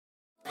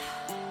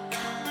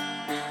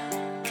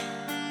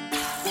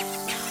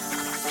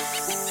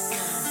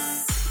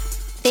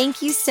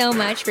Thank you so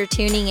much for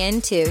tuning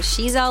in to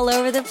She's All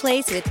Over the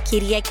Place with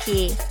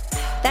Kiriaki.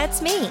 That's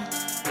me.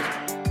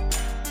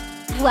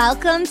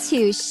 Welcome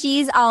to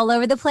She's All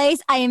Over the Place.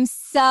 I am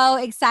so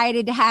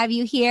excited to have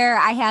you here.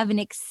 I have an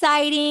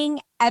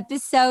exciting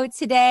episode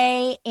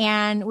today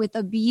and with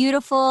a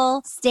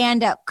beautiful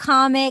stand-up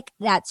comic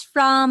that's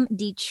from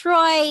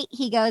Detroit.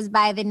 He goes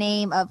by the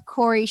name of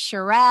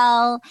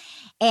Sherrill,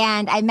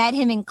 and I met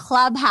him in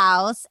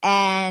Clubhouse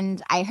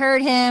and I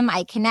heard him,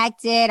 I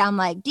connected. I'm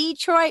like,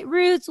 Detroit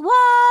roots,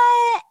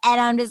 what? And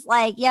I'm just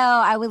like, yo,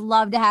 I would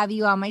love to have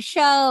you on my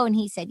show. And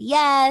he said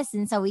yes.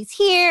 And so he's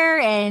here.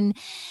 And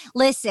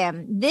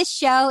listen, this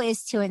show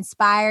is to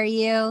inspire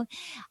you.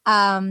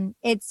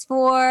 It's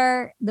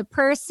for the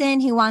person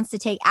who wants to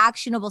take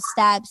actionable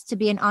steps to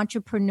be an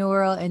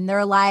entrepreneur in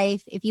their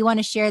life. If you want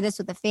to share this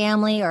with a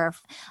family or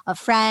a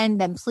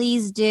friend, then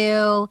please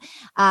do.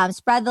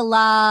 Spread the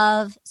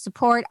love,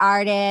 support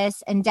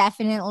artists, and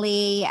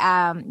definitely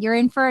you're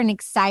in for an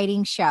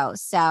exciting show.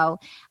 So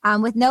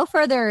with no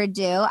further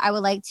ado, I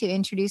would like to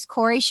introduce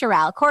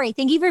Sherrill. Corey,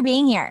 thank you for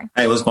being here.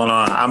 Hey, what's going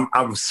on?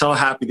 I'm so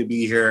happy to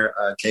be here,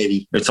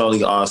 Katie. You're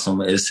totally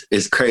awesome.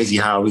 It's crazy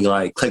how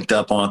we clicked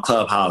up on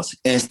Clubhouse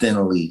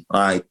instantly,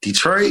 like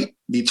Detroit,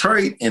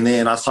 and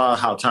then I saw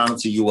how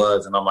talented you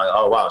was, and I'm like,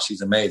 oh wow,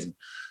 she's amazing.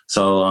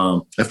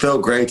 So it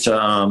felt great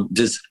to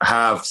just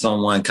have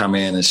someone come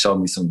in and show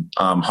me some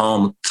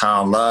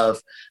hometown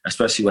love,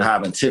 especially with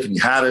having Tiffany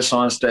Haddish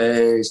on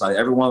stage. Like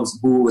everyone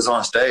who was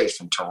on stage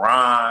from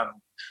Toronto,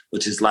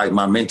 which is like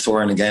my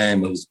mentor in the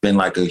game, who's been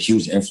like a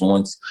huge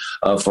influence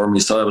for me.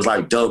 So it was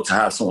like dope to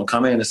have someone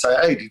come in and say,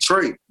 hey,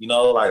 Detroit,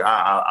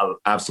 I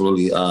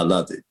absolutely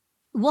loved it.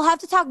 We'll have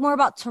to talk more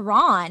about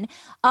Tehran.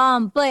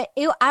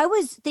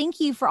 Thank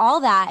you for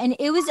all that. And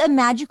it was a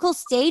magical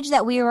stage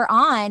that we were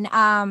on.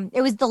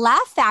 It was the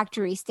Laugh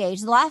Factory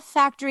stage, the Laugh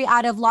Factory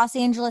out of Los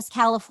Angeles,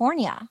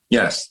 California.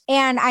 Yes.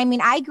 And I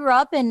mean, I grew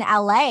up in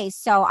LA,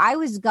 so I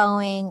was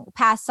going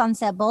past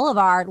Sunset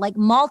Boulevard like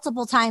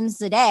multiple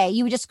times a day.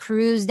 You would just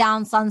cruise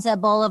down Sunset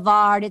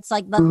Boulevard. It's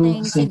like the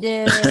thing to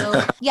do.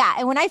 Yeah.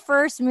 And when I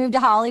first moved to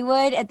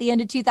Hollywood at the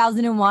end of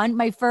 2001,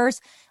 my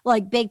first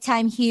big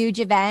time, huge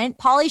event,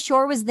 Pauly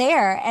Shore was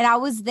there and I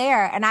was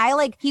there and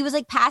he was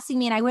passing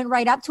me and I went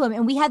right up to him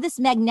and we had this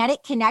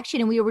magnetic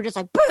connection and we were just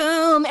like,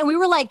 boom. And we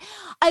were like,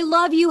 I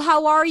love you.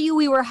 How are you?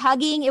 We were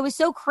hugging. It was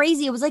so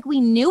crazy. It was like we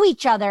knew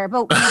each other,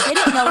 but we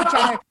didn't know each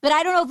other. But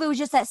I don't know if it was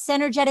just that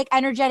synergetic,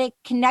 energetic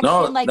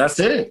connection. No, that's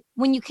it.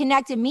 When you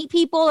connect and meet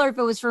people, or if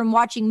it was from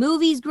watching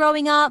movies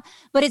growing up,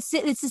 but it's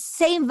the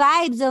same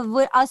vibes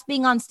of us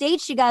being on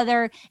stage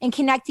together and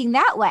connecting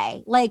that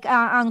way,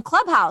 on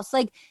Clubhouse.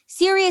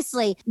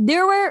 Seriously,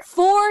 there were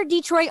 4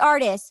 Detroit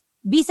artists.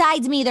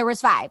 Besides me, there was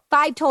 5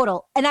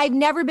 total. And I've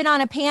never been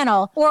on a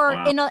panel or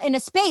in a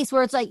space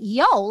where it's like,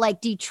 yo,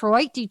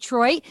 Detroit.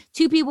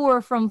 2 people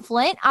were from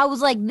Flint. I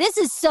was like, this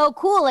is so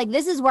cool.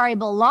 This is where I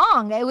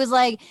belong. It was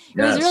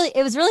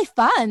it was really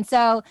fun.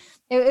 So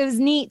it was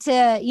neat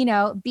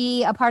to,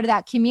 be a part of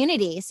that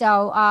community.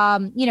 So,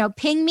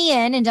 ping me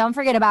in and don't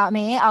forget about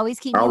me. Always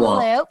keep me in the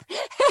loop.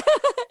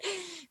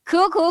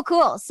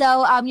 Cool.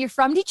 So you're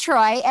from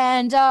Detroit,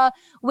 and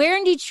where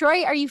in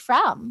Detroit are you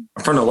from?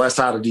 I'm from the west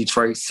side of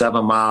Detroit,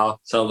 7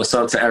 Mile. So what's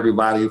up to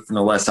everybody from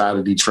the west side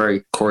of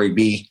Detroit,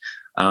 CoreyBE.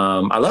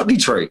 I love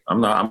Detroit. I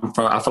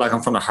feel like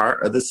I'm from the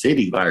heart of the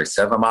city,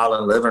 7 Mile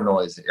and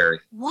Livernois area.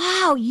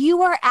 Wow,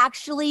 you are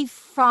actually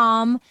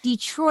from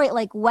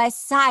Detroit,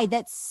 west side.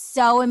 That's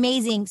so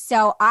amazing.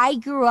 So I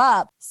grew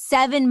up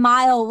 7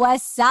 Mile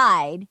west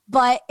side,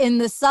 but in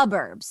the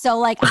suburbs.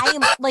 So I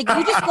am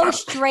you just go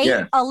straight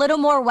a little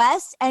more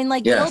west and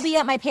you'll be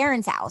at my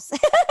parents' house.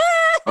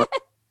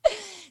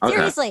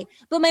 Seriously.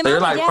 But my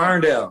mom,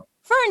 you're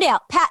Ferndale.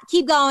 Pat,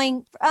 keep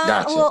going.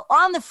 Gotcha. Well,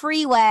 on the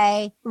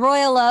freeway,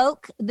 Royal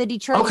Oak, the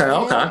Detroit.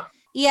 Okay.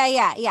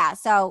 Yeah.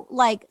 So,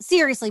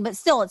 seriously, but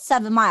still, it's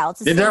 7 Mile.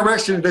 The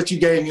direction that you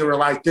gave me were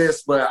like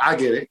this, but I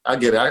get it. I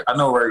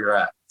know where you're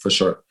at, for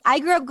sure. I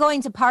grew up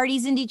going to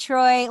parties in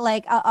Detroit,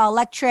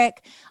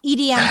 electric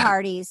EDM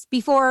parties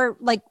before,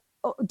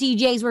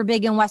 DJs were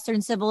big in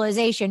Western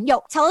civilization.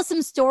 Yo, tell us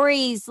some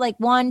stories,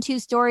 1, 2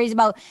 stories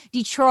about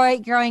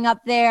Detroit, growing up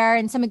there,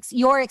 and some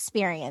your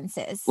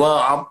experiences.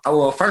 Well,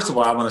 first of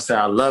all, I want to say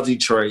I love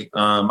Detroit.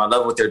 I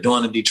love what they're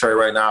doing in Detroit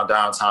right now,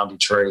 downtown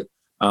Detroit.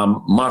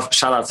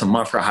 Shout out to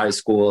Mumford High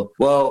School.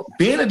 Well,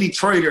 being a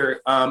Detroiter,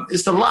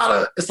 it's a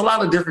lot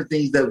of different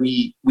things that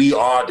we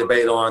all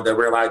debate on that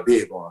we're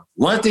big on.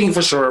 One thing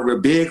for sure, we're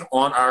big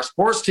on our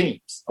sports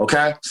teams.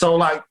 Okay,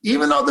 so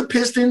even though the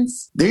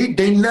Pistons,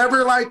 they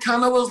never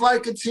kind of was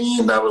a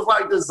team that was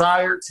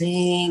desired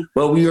team,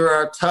 but we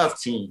were a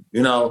tough team,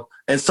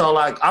 And so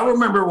I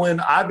remember when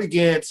I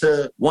began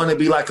to want to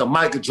be a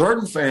Michael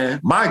Jordan fan,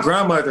 my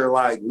grandmother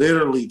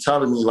literally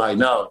telling me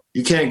no,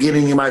 you can't get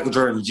any Michael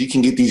Jordans. You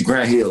can get these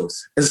Grant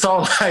Hills. And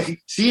so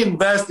she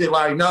invested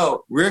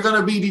no, we're going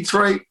to be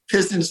Detroit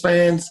Pistons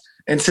fans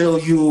until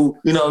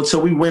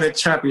until we win a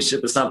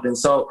championship or something.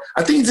 So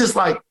I think just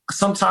like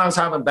sometimes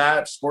having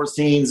bad sports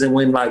teams, and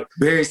when like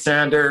Barry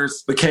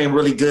Sanders became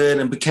really good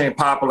and became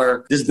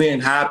popular, just being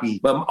happy.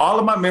 But all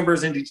of my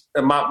members in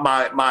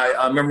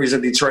my memories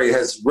of Detroit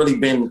has really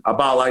been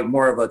about like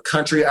more of a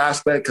country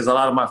aspect, because a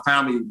lot of my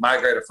family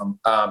migrated from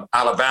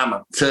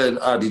Alabama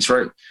to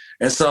Detroit.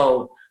 And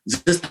so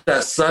just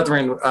that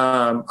Southern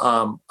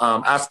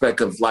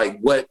aspect of like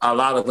what a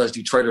lot of us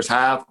Detroiters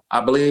have,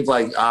 I believe,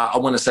 like I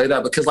want to say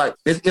that because like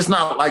it's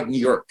not like New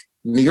York.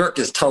 New York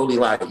is totally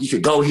like, you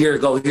could go here.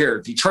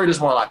 Detroit is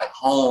more like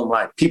home.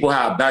 Like people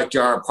have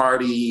backyard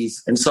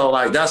parties. And so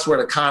like, that's where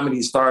the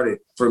comedy started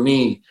for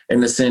me, in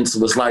the sense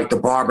was like the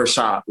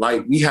barbershop.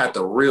 Like we had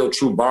the real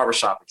true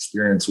barbershop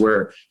experience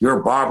where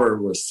your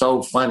barber was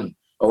so funny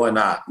or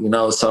whatnot,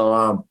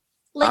 So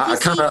I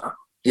kind of,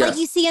 yes. Like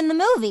you see in the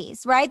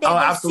movies, right? They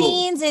have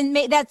scenes, and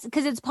that's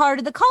because it's part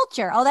of the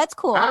culture. Oh, that's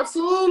cool.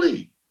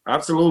 Absolutely.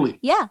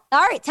 Yeah.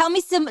 All right. Tell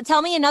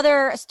me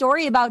another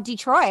story about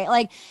Detroit.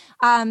 Like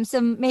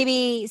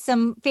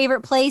some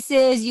favorite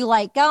places you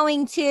like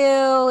going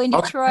to in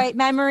Detroit,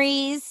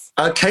 memories.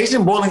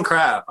 Cajun Boiling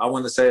Crab, I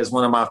want to say, is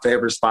one of my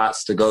favorite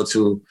spots to go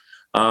to.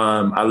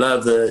 I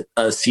love the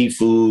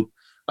seafood.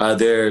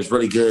 There's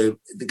really good.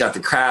 They got the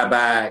crab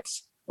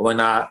backs.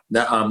 Whatnot.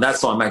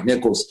 That's on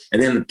McNichols.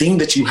 And then the thing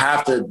that you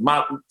have to,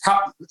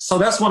 so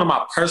that's one of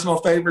my personal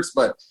favorites,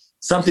 but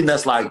something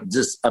that's like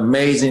just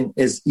amazing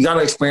is you got to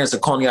experience the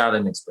Coney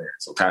Island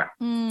experience, okay?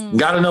 You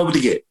got to know what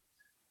to get,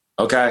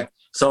 okay?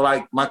 So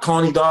like my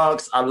Coney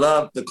dogs, I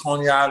love the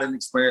Coney Island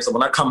experience. So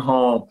when I come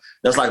home,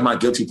 that's like my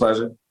guilty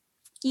pleasure.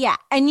 Yeah,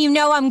 and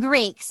I'm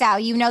Greek, so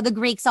the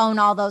Greeks own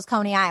all those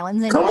Coney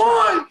Islands. Come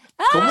on.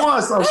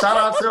 So shout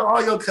out to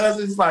all your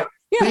cousins, like,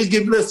 please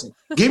give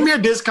me a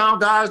discount,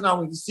 guys. Now,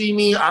 when you see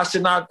me, I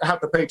should not have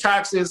to pay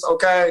taxes,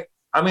 okay?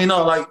 I mean,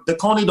 no, like the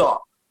Coney dog.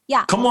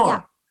 Yeah. Come on.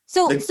 Yeah.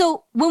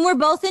 So when we're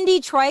both in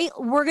Detroit,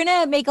 we're going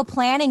to make a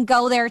plan and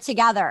go there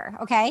together,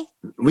 okay?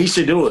 We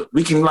should do it.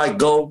 We can like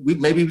go,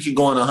 maybe we can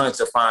go on a hunt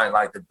to find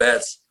like the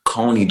best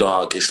Coney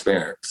dog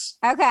experience.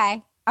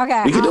 Okay.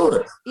 We can do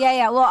it.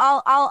 Yeah.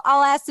 Well,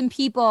 I'll ask some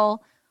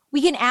people.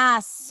 We can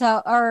ask,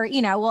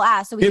 we'll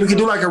ask. So we can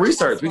do like a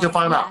research. We can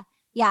find out.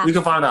 Yeah. We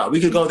can find out. We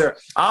could go there.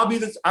 I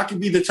can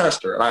be the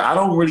tester. Like I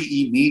don't really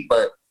eat meat,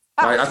 but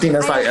I think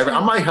that's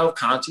I'm like health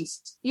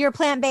conscious. You're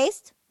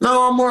plant-based?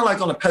 No, I'm more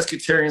like on the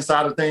pescatarian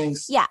side of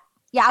things. Yeah.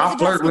 I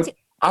flirt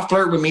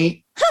with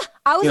meat.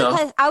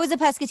 I was a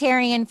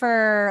pescatarian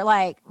for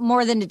like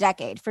more than a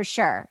decade, for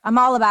sure. I'm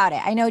all about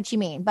it. I know what you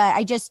mean, but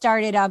I just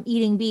started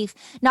eating beef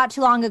not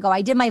too long ago.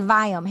 I did my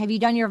Viome. Have you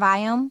done your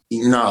Viome?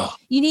 No.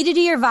 You need to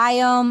do your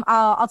Viome.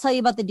 I'll tell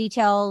you about the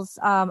details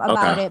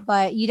about it,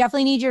 but you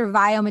definitely need your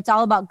Viome. It's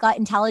all about gut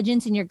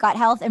intelligence and your gut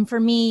health. And for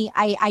me,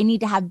 I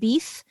need to have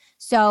beef.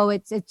 So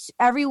it's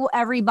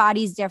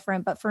everybody's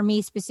different, but for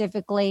me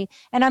specifically,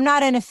 and I'm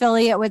not an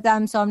affiliate with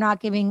them, so I'm not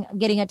getting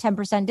a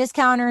 10%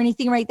 discount or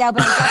anything right there.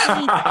 But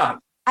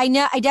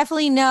I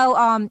definitely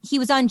know he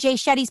was on Jay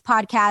Shetty's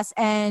podcast,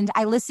 and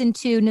I listened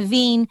to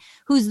Naveen,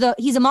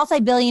 he's a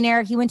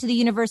multi-billionaire. He went to the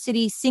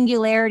University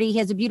Singularity. He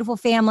has a beautiful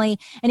family,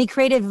 and he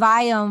created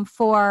Viome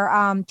for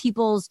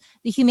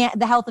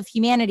the health of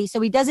humanity.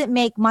 So he doesn't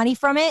make money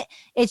from it.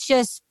 It's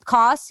just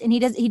costs, and he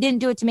didn't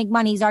do it to make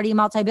money. He's already a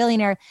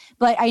multi-billionaire.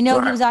 But I know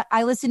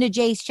I listened to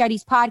Jay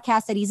Shetty's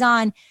podcast that he's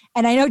on,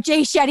 and I know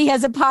Jay Shetty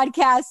has a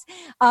podcast,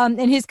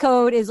 and his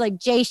code is like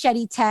Jay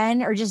Shetty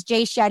 10 or just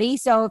Jay Shetty.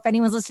 So if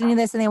anyone's listening to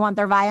this and they want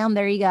their Viome,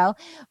 there you go.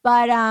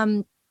 But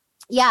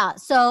yeah.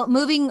 So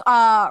moving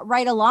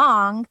right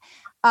along,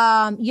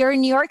 you're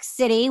in New York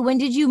City. When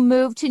did you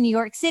move to New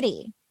York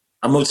City?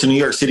 I moved to New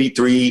York City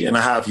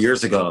 3.5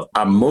 years ago.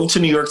 I moved to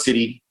New York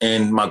City,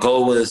 and my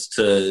goal was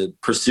to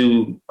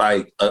pursue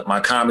like my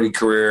comedy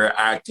career,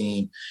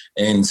 acting.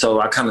 And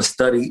so I kind of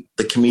studied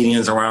the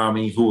comedians around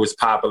me, who was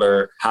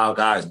popular, how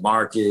guys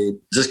market,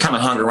 just kind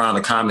of hung around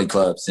the comedy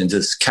clubs and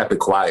just kept it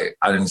quiet.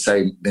 I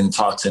didn't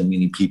talk to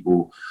many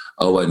people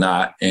or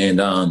whatnot. And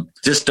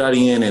just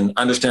studying and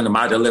understanding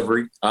my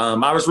delivery.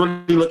 I was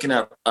really looking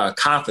at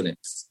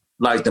confidence,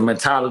 like the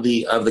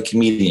mentality of the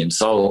comedian.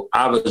 So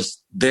I was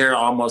there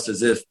almost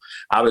as if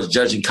I was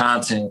judging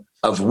content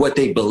of what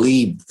they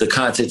believed the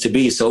content to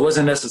be. So it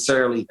wasn't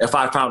necessarily if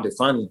I found it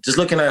funny, just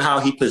looking at how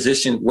he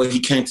positioned what he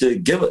came to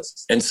give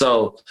us. And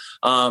so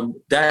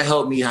that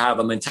helped me have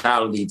a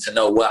mentality to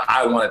know what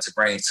I wanted to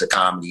bring to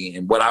comedy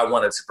and what I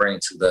wanted to bring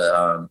to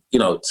the,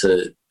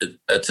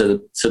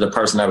 to the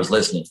person that was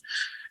listening,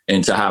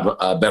 and to have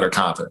a better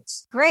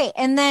confidence. Great.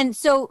 And then,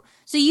 so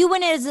you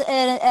went as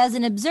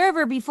an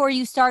observer before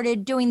you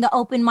started doing the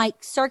open mic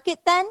circuit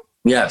then?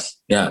 Yes.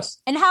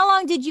 And how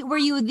long were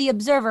you the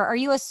observer? Are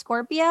you a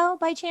Scorpio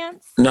by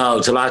chance? No,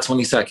 July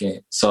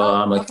 22nd. So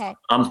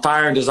I'm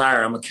fire and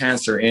desire. I'm a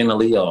Cancer and a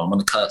Leo. I'm on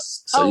the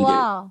cusp. So you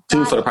get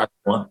 2 for the price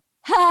of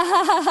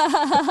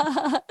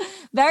 1.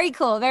 Very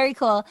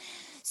cool.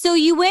 So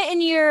you went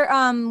in your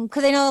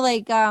because I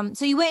know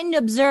so you went and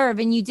observed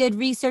and you did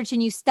research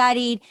and you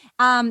studied.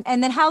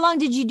 And then how long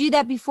did you do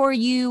that before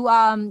you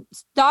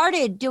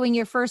started doing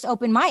your first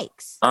open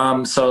mics?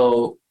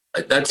 So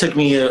that took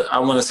me, I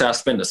want to say I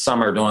spent the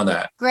summer doing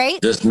that.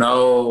 Great. Just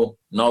no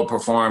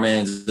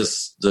performance,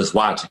 just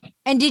watching.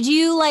 And did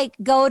you like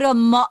go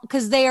to,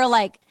 because they are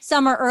like,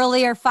 some are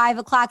earlier, 5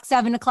 o'clock,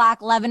 7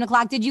 o'clock, 11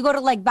 o'clock. Did you go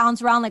to like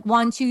bounce around like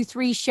 1, 2,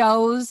 3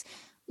 shows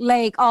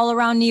like all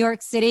around New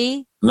York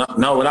City?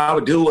 No. What I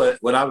would do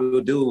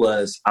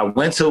was I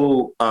went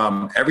to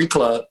every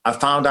club. I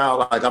found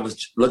out, like, I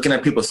was looking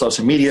at people's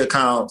social media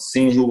accounts,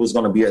 seeing who was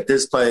going to be at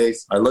this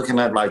place, looking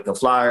at like the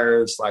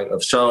flyers, like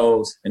of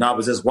shows, and I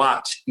would just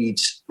watch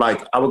each.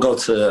 Like, I would go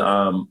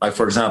to like,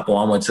 for example,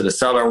 I went to the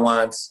Cellar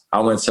once. I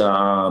went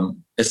to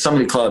it's so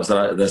many clubs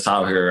that's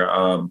out here.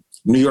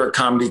 New York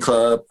Comedy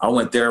Club. I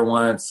went there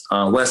once.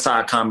 West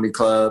Side Comedy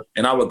Club,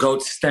 and I would go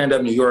to Stand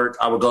Up New York.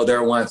 I would go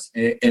there once,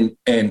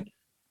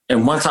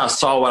 and once I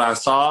saw what I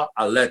saw,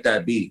 I let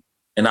that be.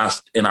 And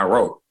I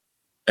wrote.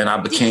 And I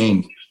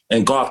became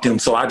engulfed him.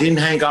 So I didn't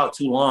hang out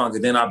too long.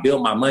 And then I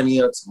built my money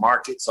up to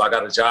market. So I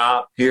got a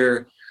job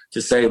here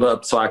to save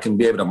up so I can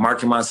be able to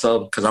market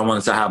myself because I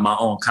wanted to have my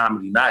own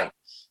comedy night.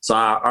 So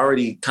I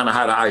already kind of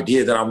had an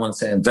idea that I wanted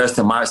to invest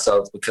in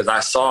myself because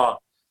I saw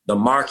the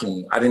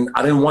marketing. I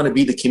didn't want to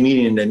be the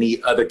comedian that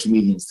need other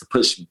comedians to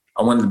push me.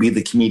 I wanted to be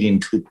the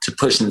comedian to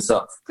push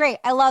himself. Great.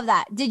 I love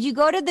that. Did you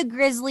go to the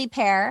Grizzly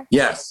Pear?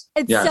 Yes.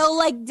 It's so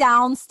like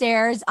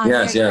downstairs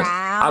underground. Yes.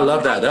 I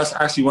love that. That's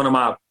actually one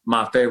of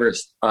my favorite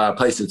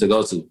places to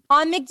go to.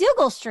 On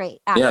McDougal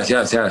Street. Actually.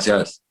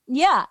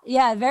 Yes.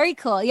 Yeah. Very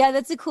cool. Yeah,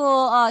 that's a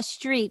cool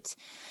street.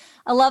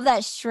 I love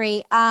that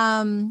street.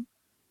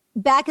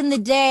 Back in the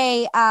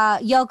day,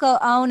 Yoko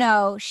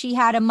Ono, she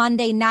had a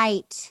Monday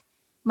night.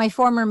 My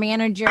former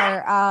manager,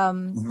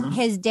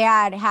 his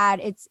dad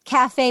it's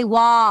Cafe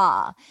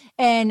Wah,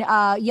 and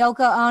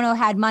Yoko Ono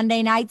had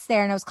Monday nights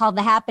there, and it was called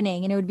The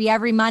Happening, and it would be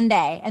every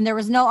Monday, and there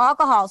was no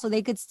alcohol, so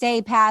they could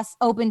stay past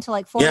open till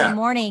like 4 in the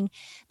morning.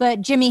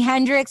 But Jimi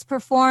Hendrix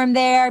performed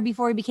there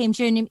before he became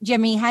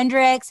Jimi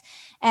Hendrix,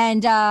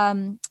 and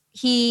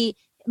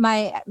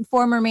my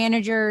former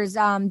manager's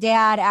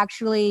dad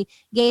actually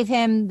gave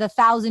him the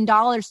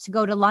 $1,000 to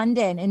go to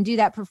London and do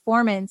that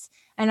performance.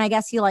 And I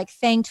guess he like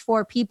thanked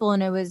 4 people,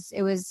 and it was.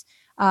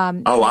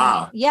 Oh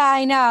wow! Yeah,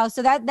 I know.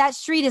 So that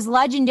street is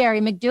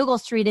legendary, McDougal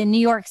Street in New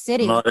York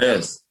City. No, it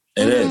is.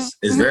 It is.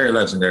 It's very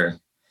legendary.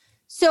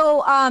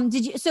 So,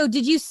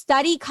 did you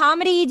study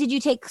comedy? Did you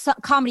take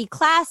comedy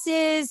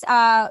classes?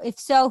 If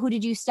so, who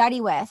did you study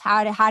with?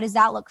 How does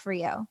that look for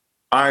you? All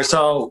right.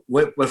 So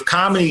with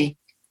comedy,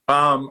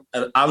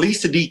 Ali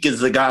Sadiq is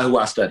the guy who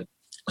I study.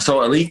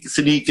 So Ali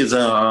Sadiq is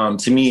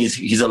to me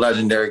he's a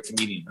legendary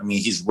comedian. I mean,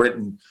 he's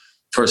written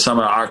for some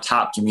of our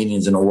top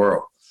comedians in the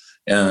world.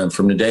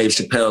 From the Dave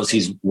Chappelle's,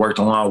 he's worked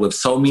along with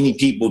so many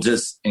people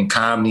just in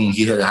comedy.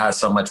 He has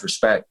so much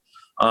respect.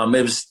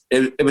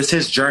 It was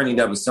his journey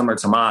that was similar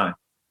to mine.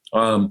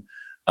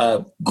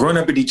 Growing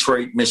up in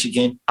Detroit,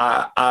 Michigan,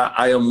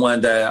 I am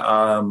one that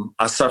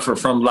I suffer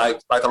from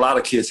like a lot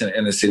of kids in the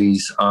inner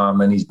cities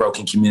and these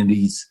broken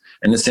communities.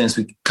 In a sense,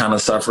 we kind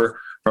of suffer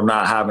from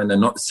not having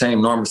the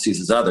same normalcies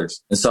as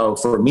others. And so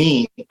for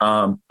me,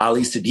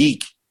 Ali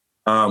Sadiq,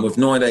 with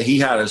knowing that he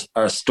had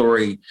a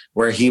story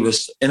where he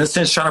was, in a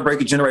sense, trying to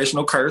break a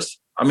generational curse.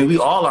 I mean, we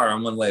all are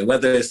in one way,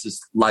 whether it's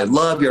just like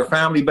love your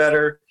family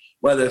better,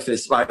 whether if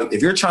it's like,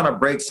 if you're trying to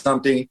break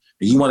something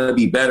and you want to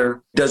be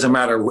better, it doesn't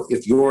matter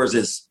if yours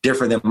is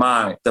different than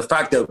mine. The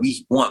fact that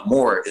we want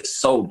more is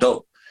so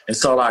dope. And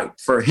so like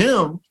for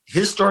him,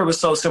 his story was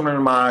so similar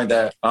to mine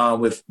that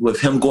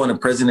with him going to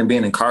prison and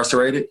being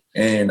incarcerated.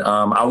 And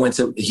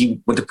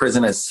he went to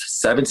prison at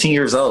 17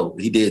 years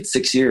old. He did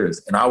 6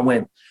 years. And I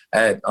went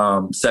at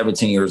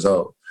 17 years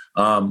old.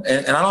 And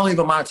I don't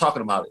even mind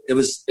talking about it. It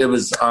was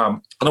I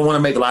don't want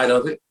to make light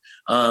of it,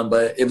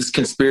 but it was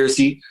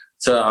conspiracy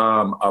to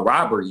a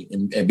robbery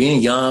and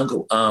being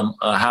young,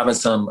 having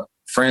some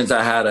friends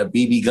that had a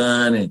BB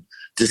gun and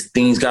just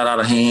things got out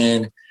of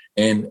hand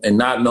and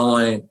not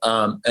knowing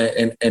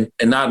and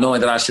not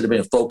knowing that I should have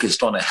been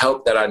focused on the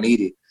help that I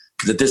needed.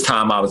 Because at this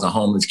time I was a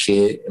homeless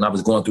kid and I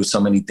was going through so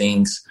many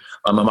things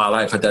in my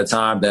life at that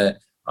time that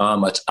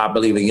I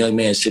believe a young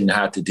man shouldn't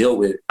have to deal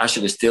with. I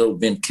should have still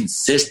been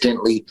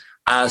consistently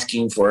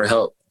asking for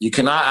help. You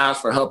cannot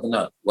ask for help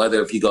enough,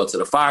 whether if you go to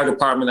the fire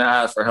department and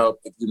ask for help,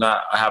 if you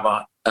not have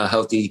a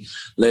healthy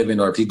living,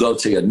 or if you go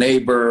to your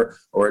neighbor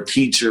or a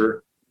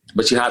teacher,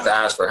 but you have to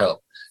ask for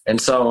help.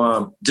 And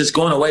so just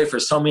going away for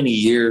so many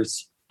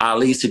years,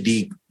 Ali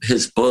Sadiq,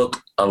 his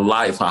book, A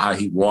Life, how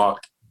he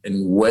walked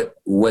and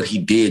what he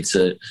did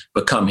to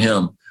become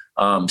him,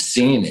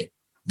 seeing it,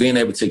 being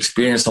able to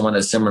experience someone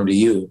that's similar to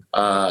you,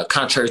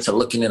 contrary to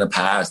looking in the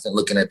past and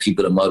looking at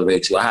people to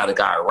motivate you. I had a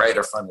guy right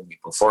in front of me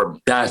before me.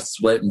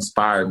 That's what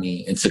inspired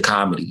me into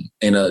comedy.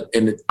 And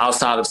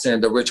outside of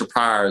saying the Richard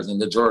Pryors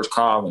and the George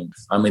Carlin,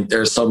 I mean,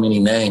 there's so many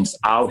names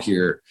out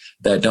here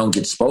that don't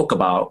get spoke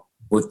about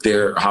with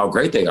how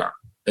great they are.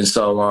 And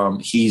so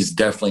he's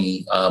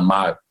definitely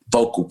my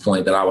focal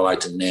point that I would like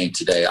to name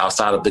today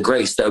outside of the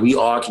grace that we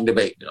all can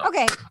debate.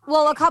 Okay.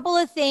 Well, a couple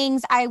of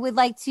things I would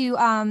like to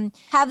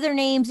have their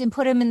names and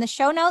put them in the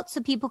show notes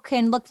so people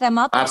can look them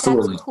up.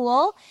 Absolutely. That's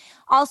cool.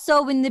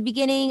 Also, at the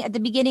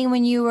beginning,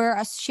 when you were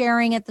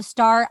sharing at the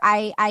start,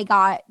 I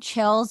got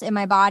chills in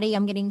my body.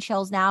 I'm getting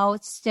chills now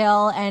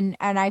still. And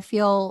I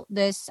feel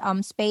this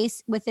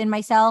space within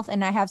myself,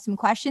 and I have some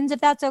questions,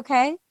 if that's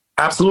okay.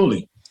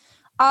 Absolutely.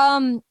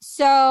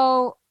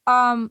 So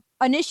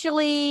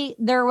initially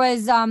there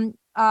was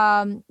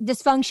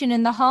dysfunction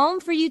in the home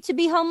for you to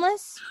be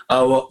homeless?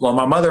 Well,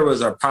 my mother was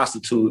a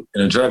prostitute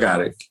and a drug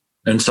addict.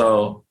 And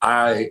so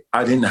I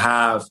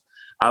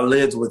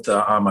lived with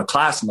a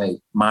classmate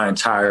my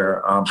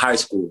entire high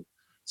school.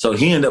 So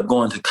he ended up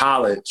going to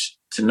college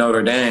to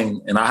Notre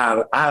Dame, and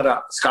I had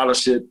a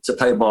scholarship to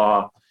play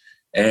ball.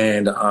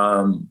 And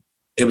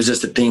it was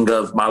just a thing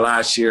of my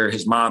last year.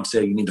 His mom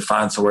said, "You need to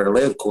find somewhere to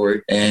live,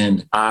 Corey."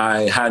 And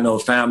I had no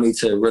family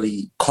to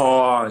really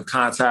call and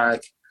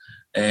contact.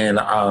 And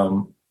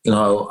I'm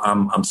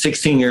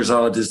 16 years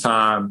old at this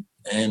time,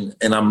 and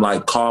I'm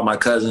like, call my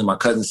cousin. My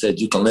cousin said,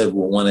 "You can live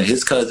with one of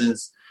his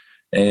cousins."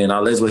 And I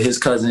lived with his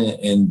cousin,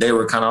 and they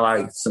were kind of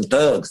like some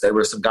thugs. They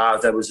were some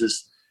guys that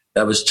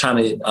was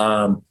trying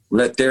to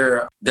let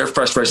their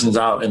frustrations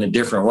out in a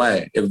different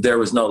way. If there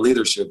was no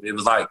leadership, it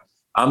was like,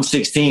 I'm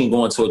 16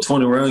 going to a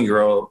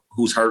 21-year-old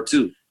who's hurt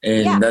too.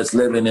 And that's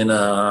living in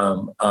a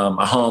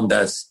home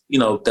that's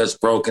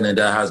broken and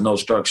that has no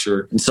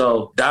structure. And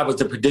so that was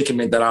the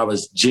predicament that I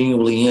was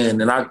genuinely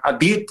in. And I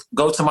did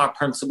go to my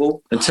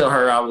principal and tell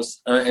her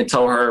and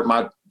told her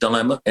my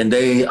dilemma. And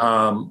they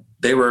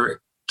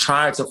were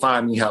trying to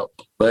find me help,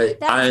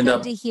 but I ended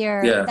up to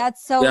hear. Yeah,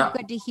 that's so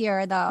good to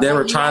hear, though. They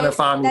were trying to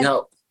find me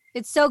help.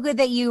 It's so good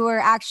that you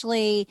were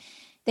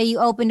that you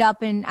opened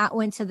up and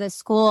went to the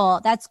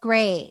school. That's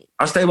great.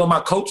 I stayed with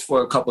my coach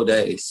for a couple of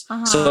days.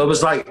 So it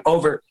was like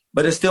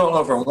but it's still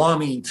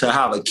overwhelming to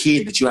have a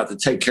kid that you have to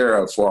take care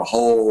of for a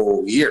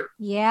whole year.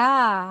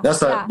 Yeah.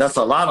 That's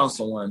a lot on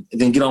someone.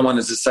 And then you don't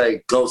want to just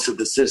say, go to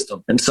the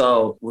system. And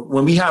so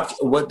when we have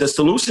what the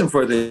solution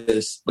for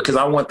this, because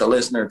I want the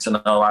listener to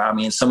know, I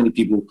mean, so many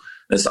people,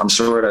 I'm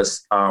sure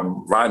that's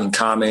writing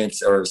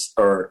comments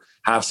or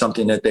have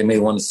something that they may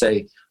want to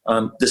say.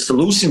 The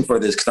solution for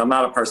this, because I'm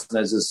not a person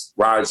that just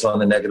rides on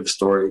the negative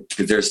story,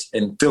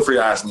 and feel free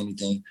to ask me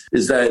anything,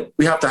 is that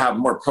we have to have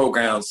more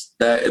programs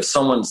that if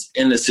someone's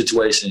in this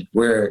situation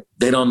where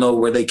they don't know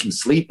where they can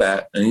sleep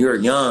at, and you're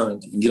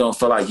young and you don't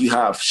feel like you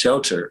have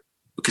shelter,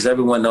 because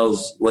everyone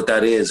knows what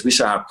that is. We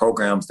should have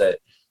programs that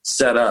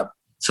set up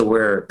to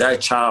where that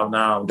child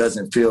now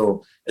doesn't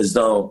feel as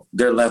though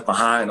they're left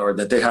behind, or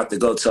that they have to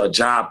go to a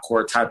Job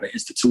Corps type of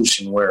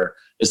institution where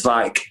it's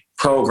like,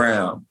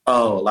 program.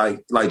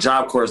 Like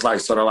Job Corps is like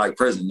sort of like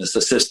prison. It's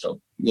a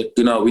system.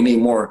 We need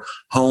more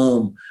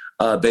home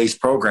based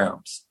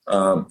programs.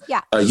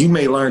 You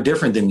may learn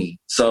different than me.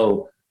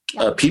 So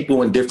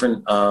people in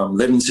different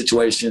living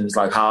situations,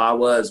 like how I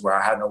was, where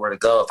I had nowhere to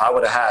go. If I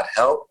would have had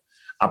help,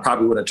 I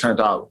probably would have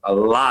turned out a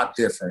lot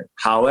different.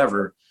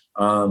 However,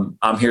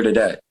 I'm here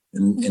today,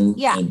 and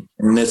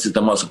this is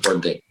the most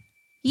important thing.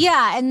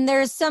 Yeah, and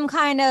there's some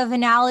kind of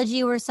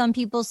analogy where some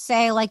people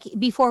say, like,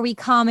 before we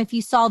come, if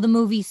you saw the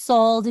movie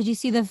Soul, did you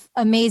see the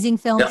amazing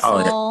film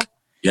Soul?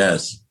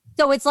 Yes.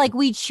 So it's like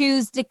we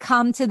choose to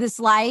come to this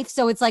life.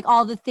 So it's like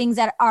all the things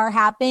that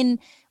happen,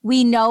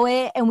 we know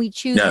it, and we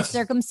choose the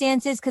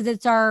circumstances because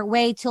it's our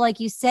way to, like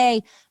you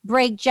say,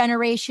 break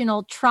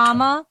generational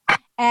trauma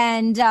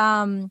and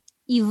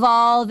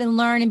evolve and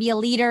learn and be a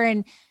leader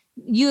and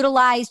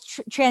utilize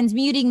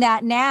transmuting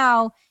that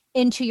now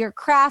into your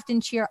craft,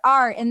 into your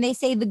art. And they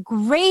say the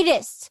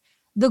greatest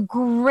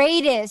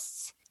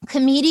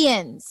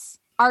comedians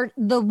are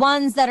the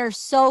ones that are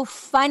so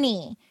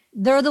funny.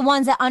 They're the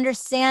ones that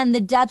understand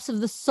the depths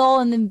of the soul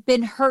and have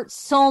been hurt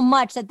so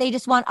much that they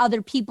just want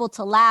other people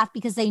to laugh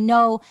because they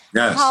know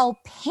how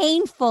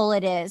painful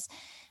it is.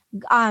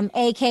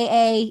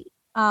 AKA,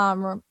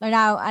 or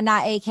now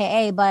not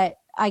AKA, but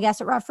I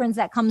guess a reference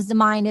that comes to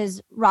mind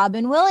is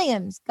Robin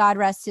Williams, God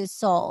rest his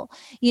soul.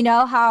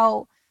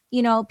 How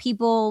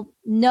people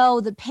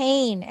know the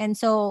pain. And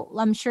so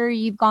I'm sure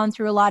you've gone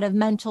through a lot of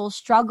mental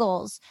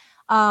struggles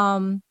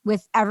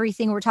with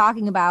everything we're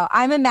talking about.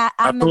 I'm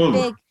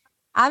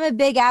a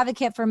big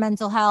advocate for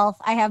mental health.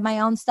 I have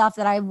my own stuff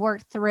that I've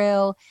worked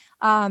through.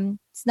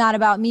 It's not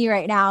about me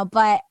right now,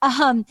 but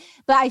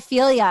I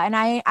feel ya, and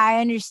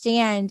I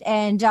understand.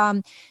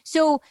 And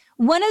so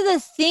one of the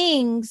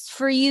things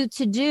for you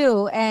to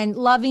do, and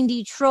loving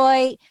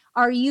Detroit,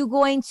 are you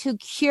going to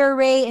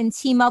curate and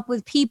team up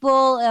with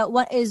people?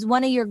 What is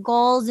one of your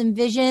goals and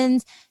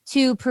visions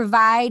to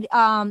provide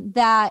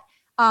that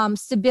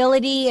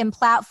stability and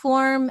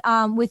platform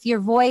with your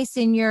voice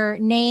and your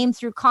name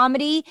through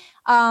comedy,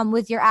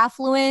 with your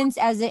affluence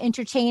as an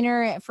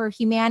entertainer for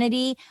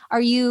humanity?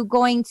 Are you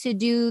going to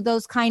do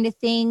those kind of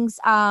things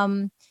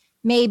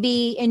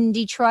maybe in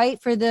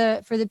Detroit for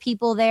the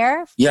people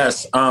there?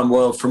 Yes.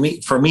 Well, for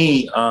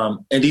me,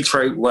 in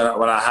Detroit,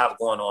 what I have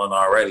going on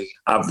already,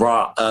 I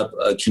brought up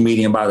a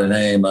comedian by the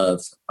name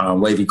of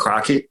Wavy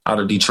Crockett out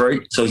of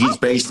Detroit. So he's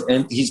based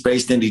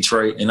in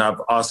Detroit, and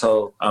I've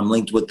also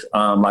linked with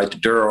like the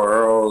Duro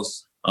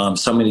Earls.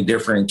 So many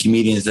different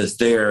comedians that's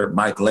there,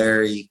 Mike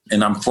Larry,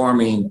 and I'm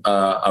forming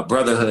a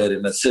brotherhood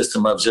and a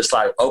system of just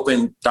like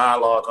open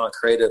dialogue on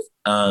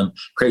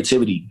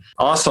creativity.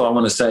 Also, I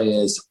want to say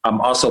is I'm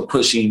also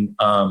pushing,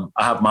 I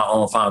have my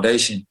own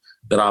foundation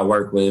that I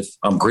work with,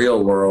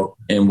 Grill World,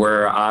 and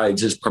where I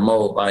just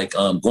promote like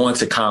going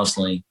to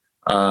counseling.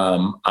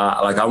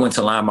 I went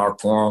to Landmark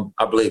Forum.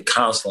 I believe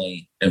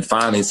counseling and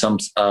finding some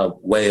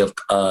way of,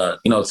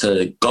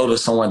 to go to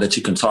someone that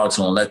you can talk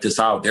to and let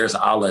this out. There's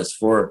outlets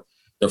for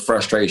the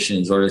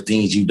frustrations or the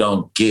things you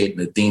don't get,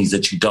 the things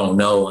that you don't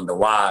know, and the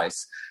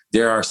whys.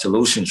 There are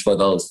solutions for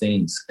those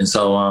things. And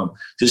so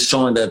just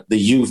showing that the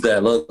youth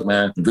that, look,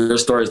 man, your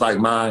stories like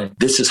mine,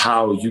 this is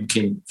how you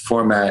can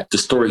format the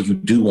story you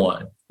do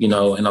want, and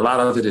a lot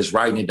of it is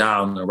writing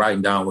down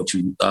what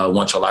you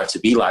want your life to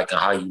be like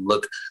and how you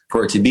look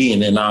for it to be.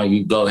 And then now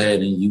you go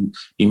ahead and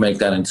you make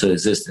that into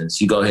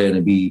existence. You go ahead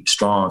and be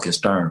strong and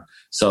stern.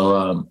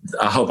 So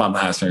I hope I'm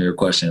answering your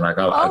question. Like,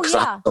 I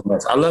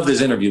love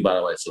this interview, by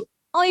the way. So.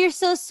 Oh, you're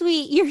so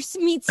sweet.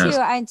 Me too.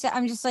 Yes.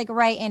 I'm just like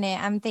right in it.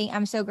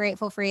 I'm so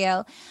grateful for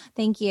you.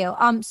 Thank you.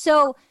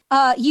 So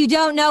you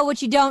don't know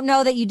what you don't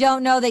know that you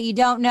don't know that you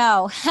don't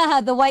know.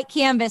 The white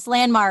canvas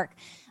Landmark.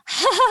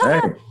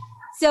 Hey.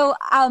 So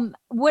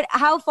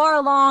how far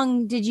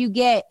along did you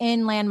get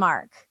in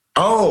Landmark?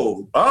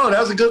 Oh,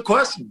 that's a good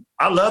question.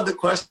 I love the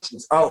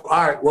questions. Oh,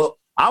 all right. Well,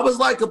 I was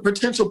like a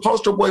potential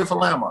poster boy for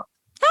Landmark.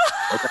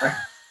 Okay.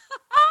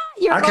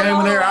 I came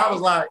in there. I was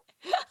like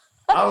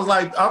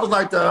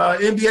the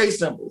NBA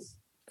symbols.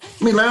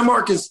 I mean,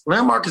 Landmark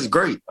is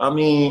great. I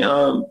mean,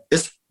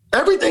 it's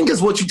everything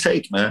is what you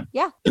take, man.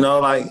 Yeah.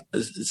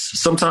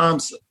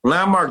 Sometimes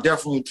Landmark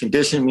definitely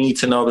conditioned me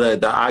to know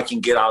that I can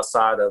get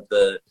outside of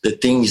the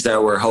things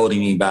that were holding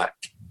me back,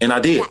 and I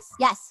did.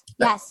 Yes.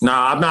 No,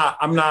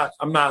 I'm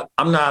not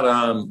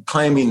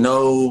claiming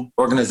no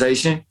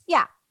organization.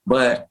 Yeah.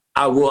 But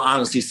I will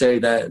honestly say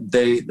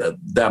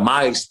that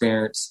my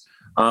experience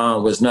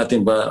was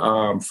nothing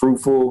but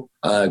fruitful,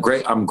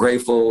 great. I'm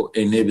grateful,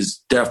 and it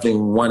was definitely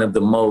one of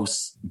the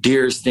most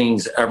dearest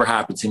things ever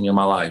happened to me in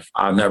my life.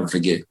 I'll never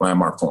forget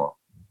Landmark Forum.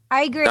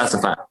 I agree. That's a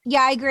fact.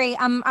 Yeah, I agree.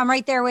 I'm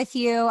right there with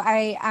you.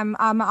 I'm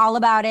all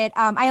about it.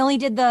 I only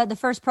did the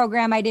first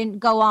program. I didn't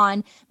go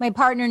on. My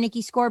partner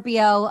Nikki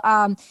Scorpio,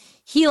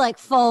 he like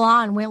full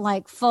on went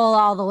like full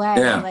all the way.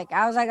 Yeah.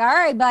 I was like, all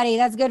right, buddy,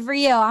 that's good for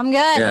you. I'm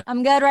good. Yeah.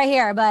 I'm good right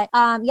here. But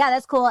yeah,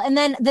 that's cool. And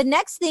then the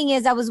next thing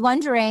is I was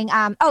wondering,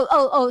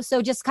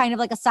 so just kind of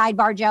like a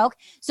sidebar joke.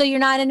 So you're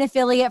not an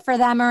affiliate for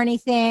them or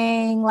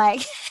anything,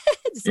 like?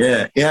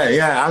 Yeah.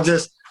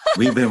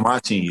 We've been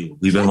watching you.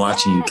 We've been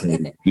watching you,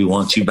 Katie. We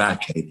want you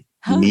back, Katie.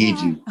 We need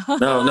you.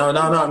 No.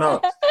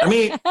 I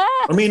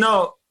mean,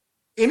 no.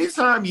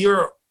 Anytime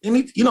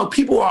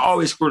people are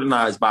always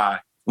scrutinized by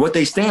what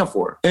they stand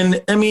for.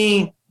 And I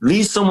mean, at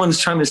least someone's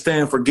trying to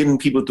stand for getting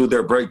people through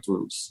their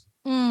breakthroughs.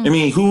 I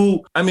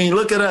mean,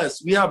 look at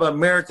us. We have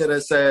America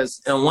that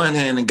says, on one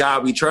hand, in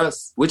God we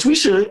trust, which we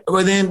should,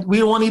 but then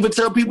we won't even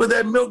tell people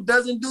that milk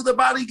doesn't do the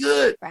body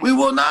good. Right. We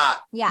will not.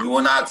 Yeah. We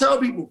will not tell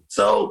people.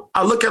 So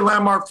I look at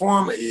Landmark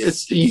Forum.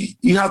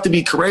 You have to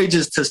be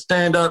courageous to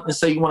stand up and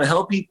say you want to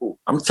help people.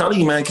 I'm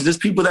telling you, man, because there's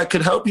people that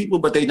could help people,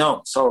 but they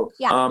don't. So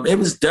it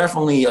was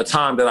definitely a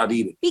time that I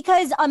needed.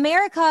 Because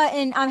America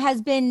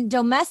has been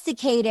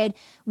domesticated.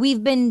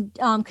 We've been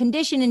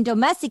conditioned and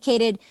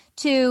domesticated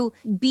to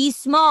be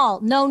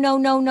small. No.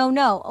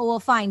 Oh, well,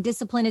 fine.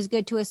 Discipline is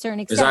good to a certain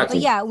extent. Exactly.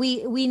 But yeah,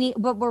 we need,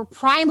 but we're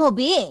primal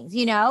beings,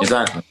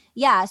 Exactly.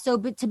 Yeah. So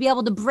but to be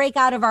able to break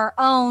out of our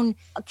own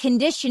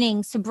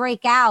conditionings, to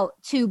break out,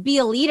 to be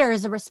a leader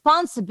is a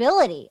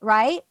responsibility,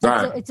 right?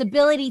 Right. It's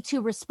ability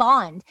to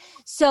respond.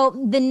 So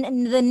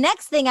the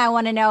next thing I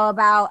want to know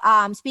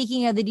about,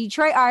 speaking of the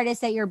Detroit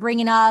artists that you're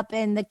bringing up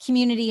and the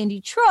community in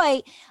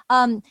Detroit,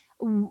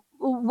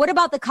 what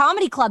about the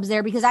comedy clubs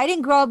there? Because I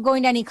didn't grow up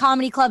going to any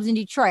comedy clubs in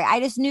Detroit. I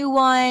just knew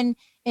one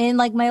in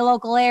like my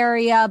local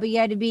area, but you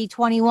had to be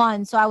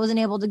 21. So I wasn't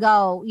able to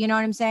go. You know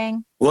what I'm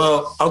saying?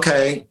 Well,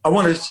 okay. I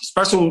want a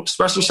special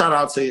shout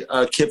out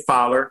to Kip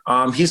Fowler.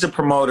 He's a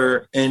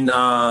promoter in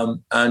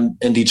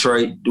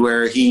Detroit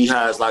where he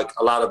has like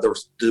a lot of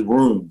the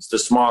rooms, the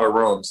smaller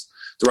rooms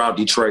throughout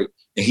Detroit.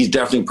 And he's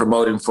definitely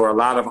promoting for a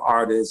lot of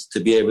artists to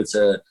be able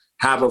to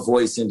have a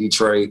voice in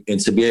Detroit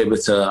and to be able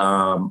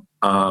to,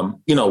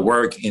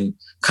 work and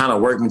kind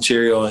of work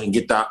material and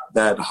get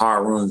that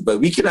hard rooms. But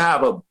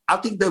I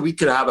think that we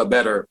could have a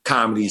better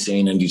comedy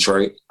scene in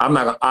Detroit. In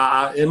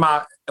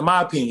my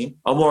opinion,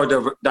 a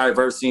more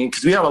diverse scene,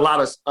 because we have a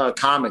lot of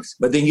comics,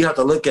 but then you have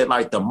to look at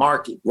like the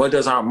market. What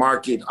does our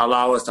market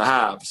allow us to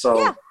have?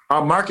 So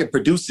our market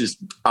produces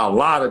a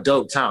lot of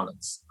dope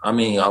talents. I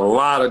mean, a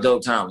lot of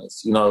dope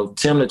talents.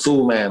 Tim the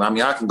Tool Man. I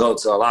mean, I can go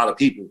to a lot of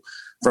people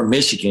from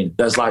Michigan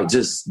that's like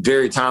just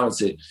very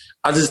talented.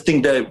 I just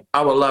think that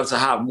I would love to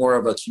have more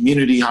of a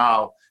community,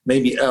 how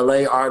maybe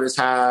LA artists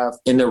have,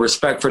 in the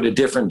respect for the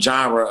different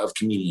genre of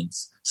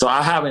comedians. So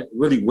I haven't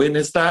really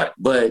witnessed that,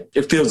 but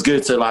it feels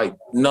good to like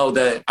know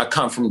that I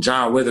come from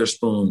John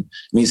Witherspoon.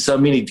 I mean, so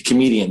many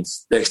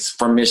comedians that's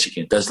from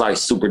Michigan. That's like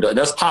super dope.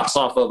 That's pops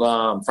off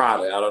of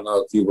Friday. I don't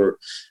know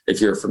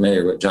if you're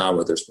familiar with John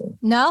Witherspoon.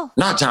 No,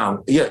 not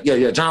John.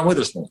 Yeah. John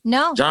Witherspoon.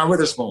 No, John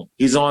Witherspoon.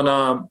 He's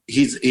on.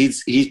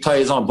 He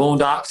plays on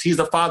Boondocks. He's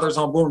the father's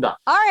on Boondocks.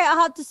 All right, I'll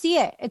have to see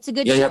it. It's a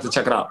good. Yeah, show. you have to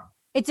check it out.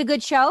 It's a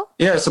good show?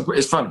 Yeah,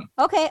 it's funny.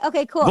 Okay,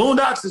 cool.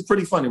 Boondocks is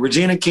pretty funny.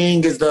 Regina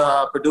King is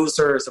the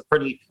producer. It's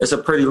a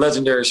pretty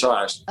legendary show,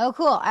 actually. Oh,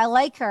 cool. I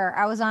like her.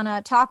 I was on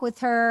a talk with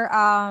her,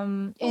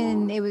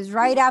 and it was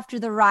right after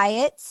the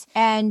riots,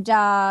 and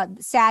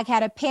SAG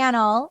had a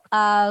panel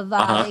of,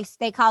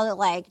 they call it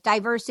like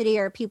diversity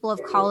or people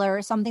of color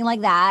or something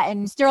like that,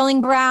 and Sterling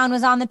Brown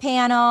was on the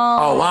panel.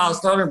 Oh, wow.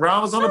 Sterling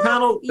Brown was on the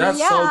panel? That's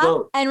so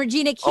dope. And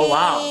Regina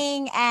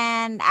King,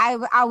 and I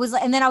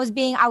was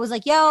being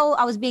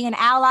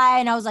an ally,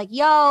 and I was like,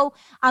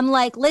 I'm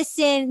like,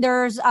 listen,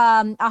 there's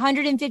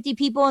 150,000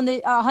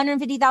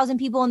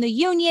 people in the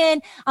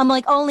union. I'm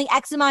like, only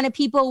X amount of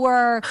people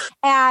were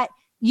at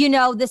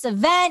this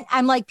event.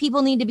 I'm like,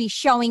 people need to be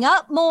showing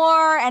up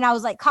more. And I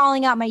was like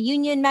calling out my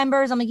union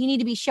members. I'm like, you need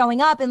to be showing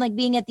up and like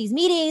being at these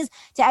meetings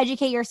to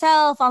educate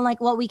yourself on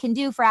like what we can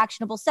do for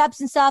actionable steps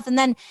and stuff. And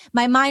then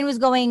my mind was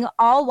going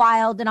all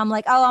wild, and I'm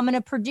like, I'm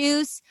going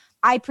to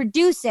I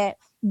produce it,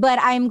 but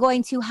I'm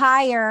going to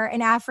hire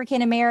an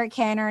African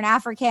American or an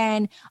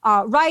African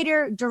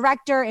writer,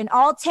 director, and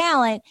all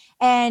talent,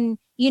 and,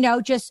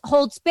 just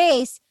hold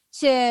space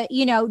to,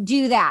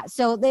 do that.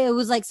 So it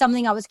was like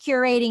something I was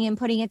curating and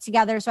putting it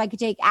together so I could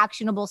take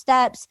actionable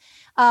steps.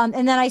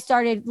 And then I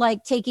started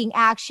like taking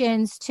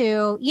actions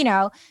to,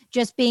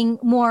 just being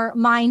more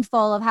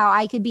mindful of how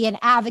I could be an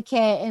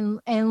advocate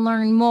and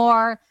learn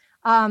more.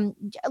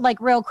 Like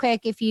real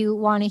quick, if you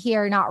want to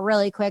hear, not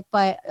really quick,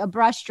 but a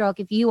brushstroke,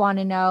 if you want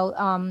to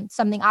know,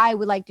 something I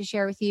would like to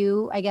share with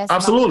you, I guess.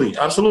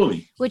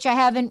 Absolutely. Which I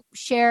haven't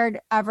shared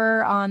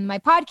ever on my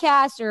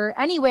podcast or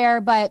anywhere,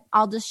 but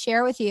I'll just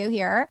share with you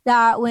here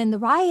that when the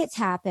riots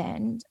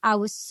happened, I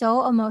was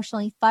so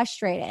emotionally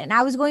frustrated, and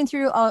I was going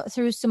through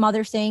some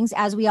other things,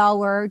 as we all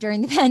were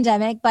during the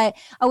pandemic, but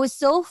I was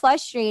so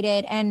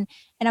frustrated, and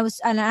I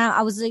was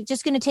like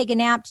just going to take a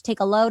nap to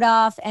take a load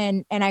off.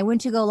 And I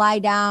went to go lie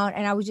down,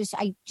 and I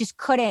just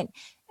couldn't.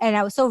 And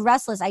I was so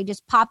restless. I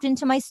just popped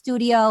into my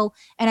studio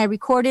and I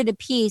recorded a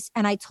piece,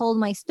 and I told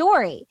my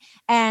story.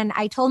 And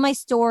I told my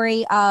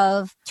story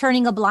of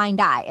turning a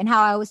blind eye and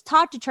how I was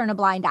taught to turn a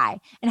blind eye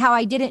and how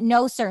I didn't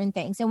know certain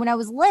things. And when I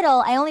was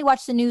little, I only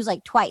watched the news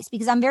like twice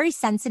because I'm very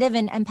sensitive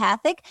and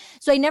empathic.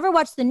 So I never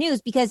watched the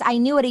news because I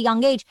knew at a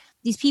young age,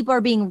 these people are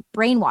being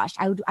brainwashed.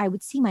 I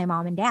would see my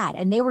mom and dad,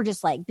 and they were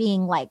just like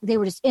being like, they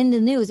were just in the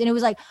news. And it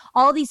was like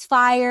all these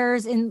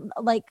fires and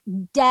like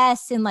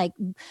deaths and like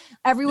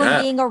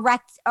everyone being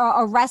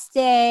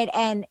arrested.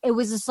 And it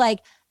was just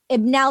like,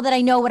 now that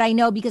I know what I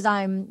know, because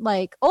I'm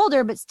like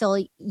older, but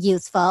still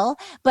youthful,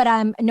 but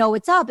I know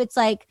what's up. It's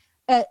like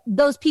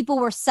those people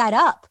were set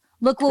up.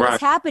 Look what was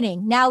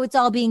happening. Now it's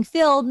all being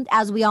filmed,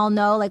 as we all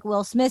know, like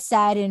Will Smith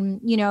said, and,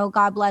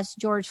 God bless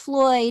George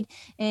Floyd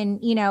and,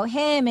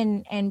 him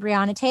and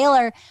Breonna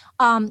Taylor.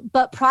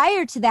 But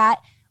prior to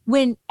that,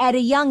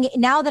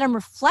 now that I'm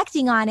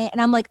reflecting on it,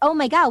 and I'm like, oh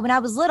my God, when I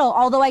was little,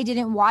 although I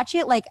didn't watch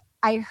it, like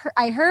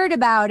I heard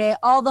about it,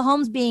 all the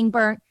homes being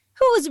burnt.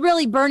 Who was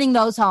really burning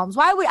those homes?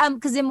 Why would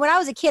because when I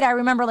was a kid, I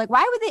remember like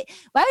why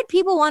would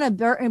people want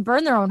to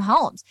burn their own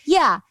homes?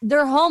 Yeah,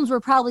 their homes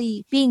were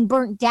probably being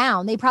burnt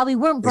down. They probably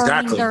weren't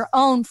burning their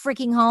own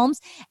freaking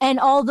homes, and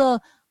all the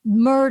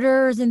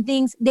murders and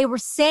things they were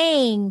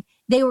saying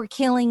they were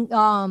killing.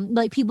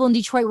 Like people in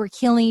Detroit were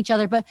killing each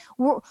other, but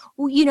were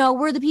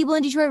the people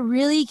in Detroit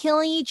really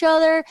killing each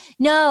other?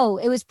 No,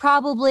 it was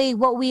probably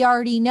what we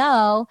already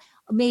know.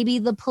 Maybe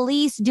the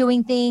police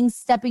doing things,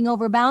 stepping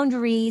over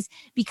boundaries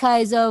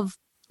because of,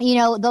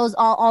 those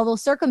all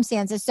those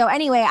circumstances. So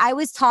anyway, I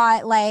was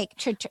taught like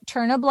to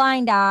turn a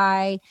blind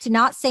eye, to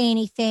not say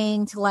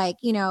anything, to like,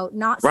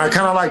 not right.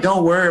 Kind of like,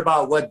 don't worry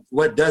about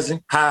what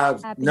doesn't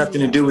have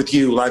nothing to do with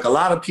you. Like a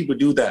lot of people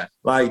do that.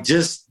 Like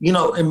just,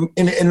 and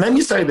let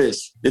me say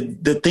this,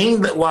 the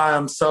thing that why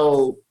I'm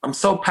so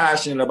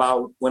passionate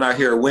about when I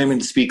hear women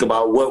speak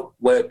about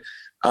what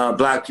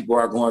Black people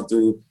are going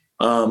through.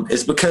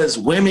 It's because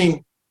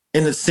women,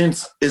 in a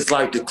sense, is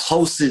like the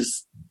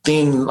closest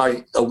thing,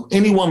 like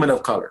any woman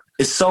of color.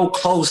 It's so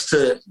close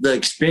to the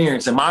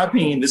experience. In my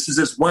opinion, this is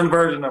just one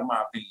version of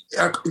my opinion.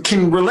 I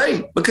can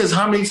relate because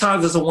how many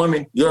times as a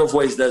woman, your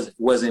voice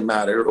wasn't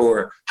matter,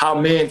 or how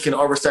men can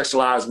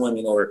over-sexualize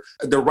women, or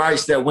the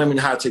rights that women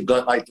have to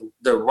go, like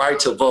the right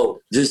to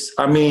vote. Just,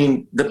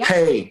 the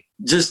pay,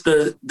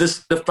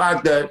 the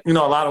fact that, you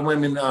know, a lot of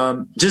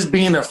women, just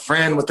being a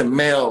friend with a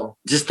male,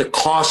 just the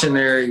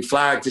cautionary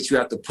flag that you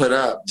have to put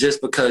up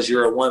just because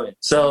you're a woman.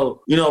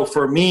 So, you know,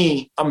 for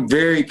me, I'm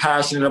very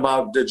passionate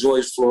about the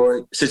George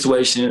Floyd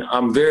situation.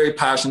 I'm very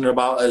passionate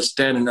about us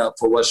standing up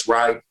for what's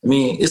right. I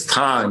mean, it's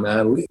time,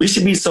 man. We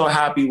should be so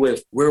happy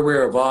with where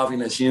we're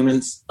evolving as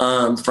humans,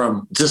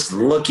 from just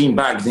looking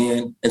back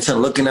then and to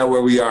looking at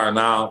where we are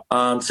now,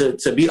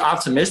 to be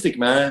optimistic,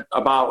 man,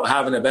 about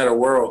having a better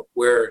world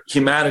where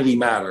humanity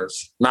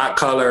matters, not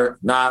color,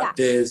 not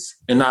this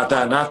and not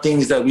that, not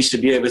things that we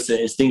should be able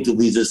to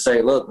instinctively just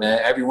say, look, man,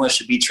 everyone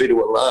should be treated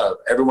with love.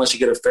 Everyone should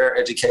get a fair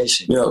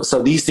education. You know,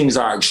 so these things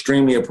are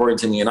extremely important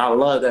to me. And I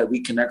love that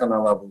we connect on that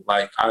level.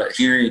 Like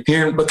hearing,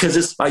 because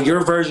it's like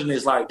your version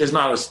is like, there's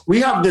not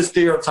we have this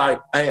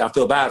stereotype, hey, I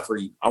feel bad for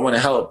you, I want to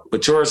help.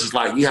 But yours is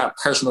like, you have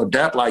personal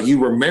depth. Like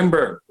you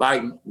remember,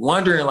 like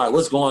wondering like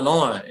what's going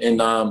on.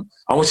 And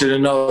I want you to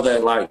know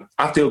that like,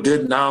 I feel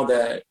good now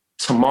that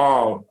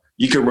tomorrow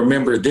you can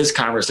remember this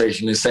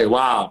conversation and say,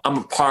 wow, I'm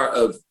a part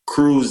of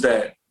crews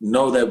that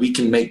know that we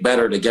can make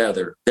better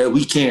together, that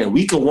we can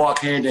walk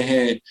hand in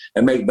hand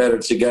and make better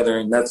together.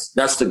 And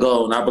that's the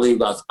goal. And I believe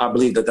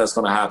that that's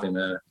going to happen,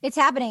 man. It's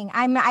happening.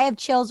 I have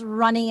chills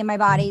running in my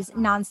bodies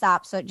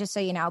nonstop. So just so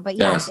you know, but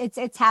yes,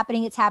 it's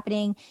happening.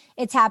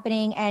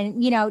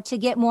 And, you know, to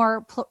get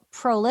more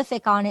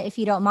prolific on it, if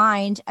you don't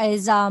mind,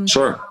 is,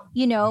 sure.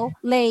 You know,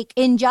 like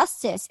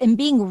injustice and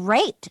being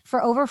raped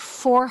for over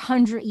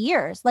 400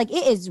 years. Like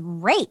it is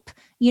rape.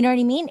 You know what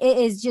I mean? It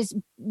is just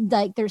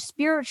like there's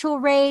spiritual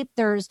rape,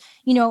 there's,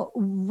 you know,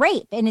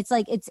 rape. And it's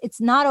like, it's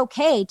not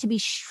okay to be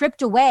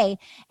stripped away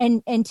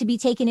and to be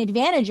taken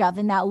advantage of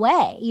in that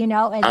way, you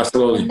know? And,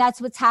 absolutely. And that's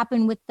what's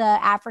happened with the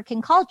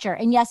African culture.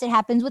 And yes, it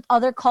happens with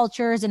other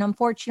cultures and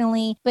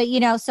unfortunately, but you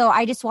know, so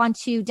I just want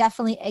to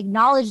definitely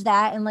acknowledge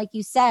that. And like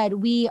you said,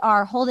 we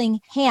are holding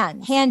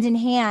hand in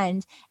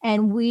hand,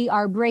 and we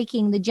are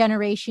breaking the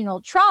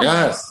generational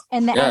trauma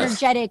and the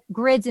energetic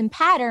grids and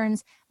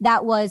patterns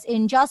that was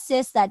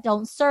injustice, that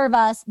don't serve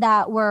us,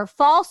 that were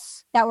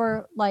false, that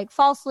were like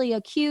falsely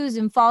accused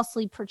and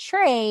falsely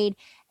portrayed.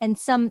 And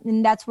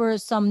that's where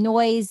some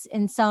noise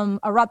and some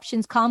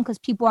eruptions come because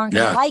people aren't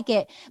going to like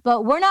it.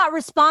 But we're not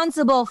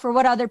responsible for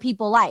what other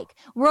people like.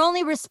 We're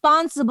only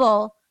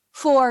responsible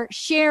for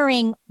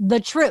sharing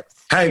the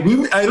truth. Hey,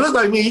 it looks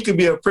like me, you could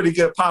be a pretty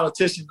good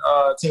politician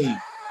team.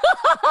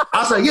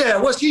 I said, yeah,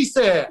 what she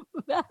said.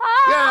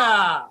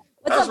 Yeah.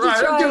 That's right.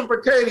 Detroit? I'm doing for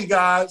Katie,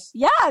 guys.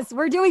 Yes,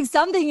 we're doing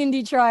something in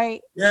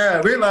Detroit. Yeah,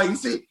 we're like, you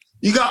see,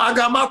 I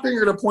got my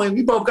finger to point.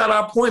 We both got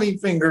our pointing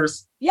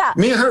fingers. Yeah.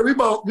 Me and her,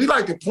 we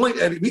like to point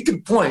at it. We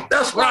can point.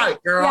 That's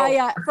right, girl.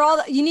 Yeah. For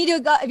all you need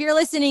to go, if you're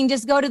listening,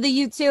 just go to the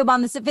YouTube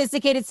on the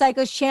Sophisticated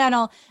Psychos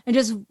channel and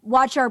just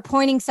watch our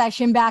pointing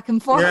session back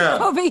and forth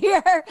over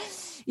here.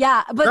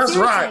 Yeah, but that's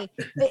seriously, right.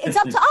 It's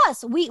up to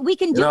us. We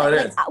can do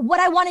it. Like, what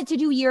I wanted to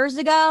do years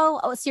ago,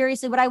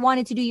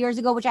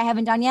 which I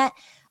haven't done yet,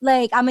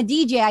 like I'm a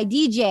DJ, I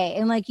DJ,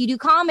 and like you do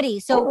comedy.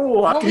 So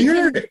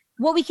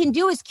what we can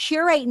do is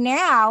curate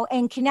now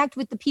and connect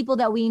with the people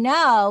that we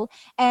know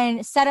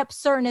and set up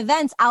certain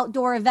events,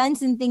 outdoor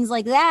events and things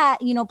like that,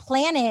 you know,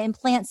 plan it and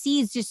plant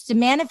seeds just to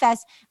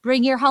manifest.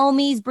 Bring your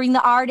homies, bring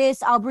the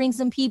artists. I'll bring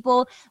some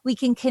people. We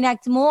can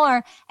connect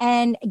more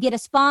and get a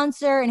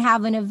sponsor and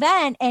have an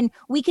event, and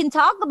we can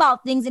talk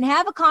about things and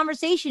have a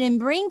conversation and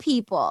bring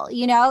people,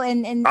 you know,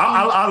 and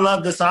I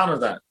love the sound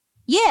of that.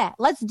 Yeah,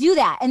 let's do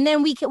that. And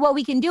then what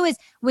we can do is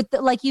with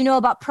like, you know,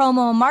 about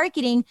promo and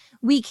marketing,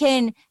 we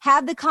can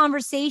have the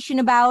conversation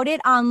about it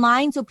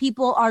online so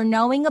people are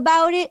knowing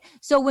about it.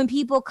 So when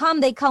people come,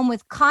 they come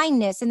with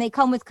kindness and they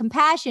come with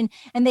compassion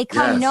and they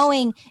come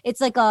knowing it's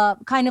like a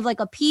kind of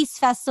like a peace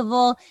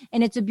festival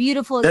and it's a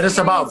beautiful that it's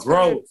about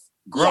growth.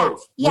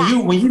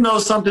 Yeah. When you know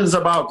something's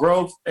about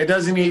growth, it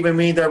doesn't even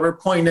mean that we're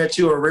pointing at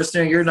you or we're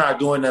saying you're not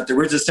doing nothing.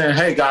 We're just saying,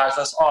 hey guys,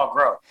 let's all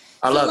grow.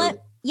 I love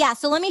it. Yeah,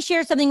 so let me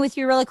share something with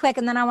you really quick,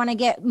 and then I want to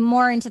get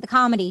more into the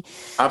comedy.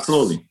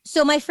 Absolutely.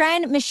 So my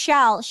friend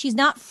Michelle, she's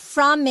not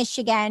from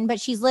Michigan, but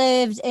she's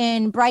lived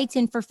in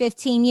Brighton for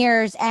 15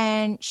 years,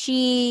 and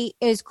she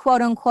is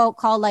quote unquote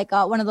called like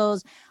one of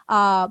those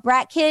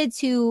brat kids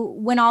who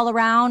went all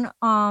around,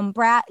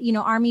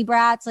 army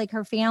brats, like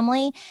her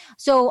family.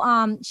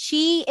 So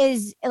she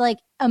is like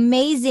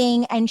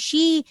amazing, and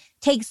she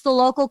takes the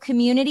local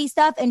community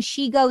stuff and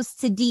she goes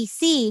to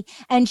DC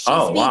and she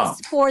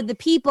speaks for the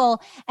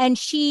people, and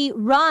she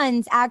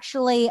runs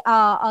actually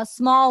a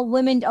small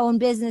women-owned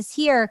business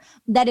here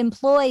that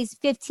employs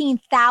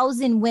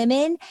 15,000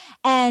 women.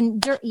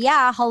 And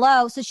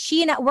so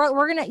she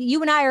and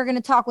you and I are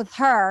gonna talk with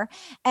her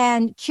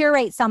and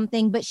curate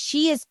something, but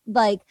she is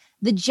like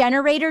the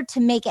generator to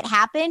make it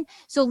happen.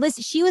 So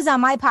listen, she was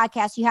on my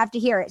podcast. You have to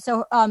hear it.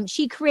 So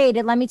she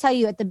created, let me tell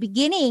you, at the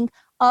beginning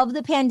of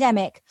the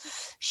pandemic,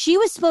 she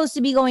was supposed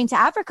to be going to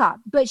Africa,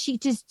 but she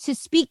just to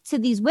speak to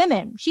these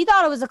women. She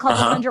thought it was a couple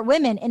hundred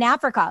women in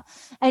Africa.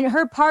 And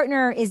her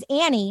partner is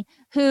Annie,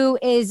 who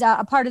is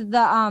a part of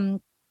the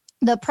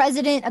the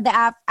president of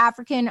the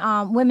African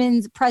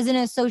Women's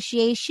President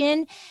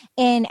Association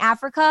in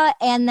Africa.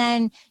 And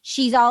then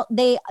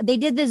they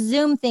did this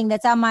Zoom thing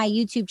that's on my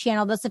YouTube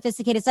channel, The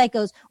Sophisticated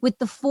Psychos, with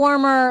the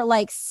former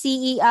like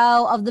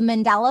CEO of the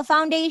Mandela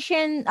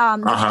Foundation,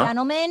 this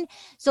gentleman.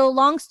 So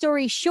long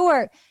story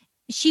short,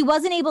 she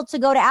wasn't able to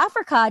go to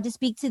Africa to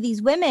speak to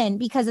these women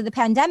because of the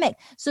pandemic.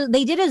 So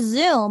they did a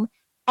Zoom.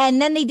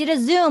 And then they did a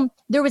Zoom.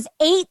 There was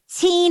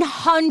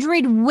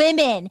 1,800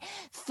 women,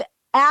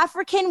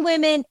 African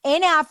women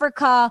in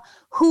Africa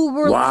who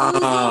were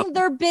losing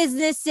their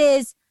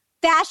businesses,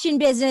 fashion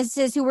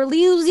businesses, who were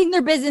losing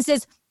their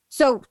businesses.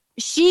 So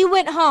she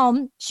went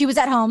home. She was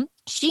at home.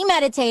 She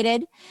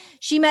meditated,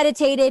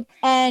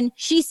 and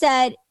she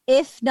said,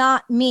 if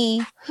not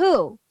me,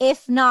 who?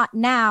 If not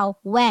now,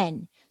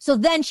 when? So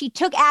then she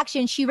took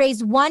action. She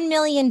raised $1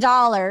 million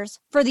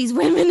for these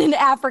women in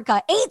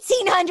Africa,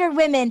 1,800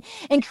 women,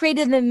 and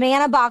created the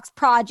Manna Box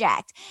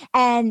Project.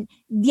 And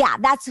yeah,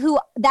 that's who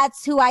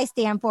I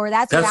stand for.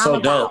 That's what I'm so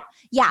about. Dope.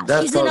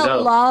 Yeah, she's going to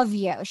love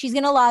you. She's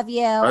going to love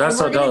you. Oh, that's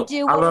and we're so going dope. to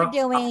do what we're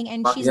doing,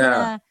 and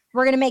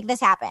we're going to make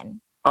this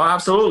happen. Oh,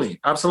 absolutely.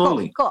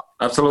 Absolutely. Cool.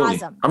 Absolutely.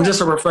 Awesome. I'm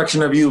just a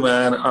reflection of you,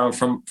 man.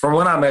 From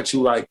when I met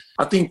you, like,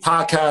 I think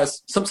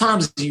podcasts,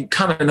 sometimes you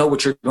kind of know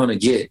what you're going to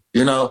get,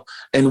 you know?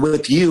 And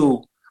with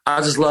you, I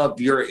just love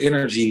your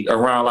energy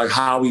around like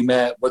how we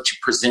met, what you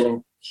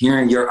presented,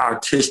 hearing your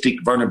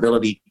artistic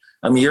vulnerability.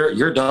 I mean,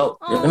 you're dope.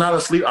 Oh. You're not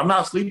asleep. I'm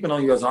not sleeping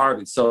on you as an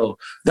artist. So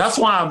that's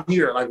why I'm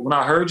here. Like when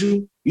I heard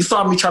you, you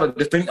saw me try to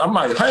defend. I'm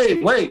like,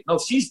 hey, wait, no,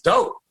 she's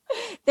dope.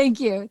 Thank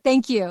you.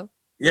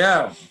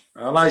 Yeah.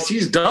 I'm like,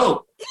 she's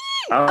dope.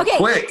 Okay.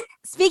 Quick.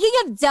 Speaking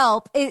of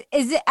dope, is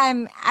it?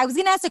 I was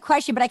going to ask a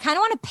question, but I kind of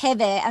want to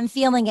pivot. I'm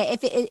feeling it.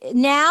 If it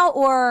now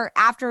or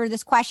after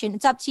this question,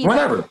 it's up to you.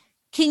 Whatever.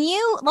 Can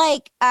you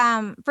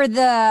for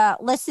the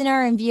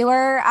listener and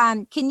viewer,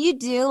 can you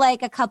do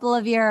like a couple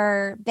of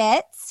your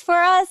bits for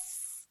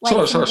us?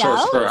 Like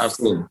Sure.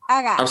 Absolutely.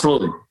 Okay.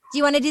 Absolutely. Do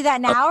you want to do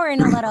that now or in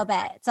a little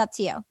bit? It's up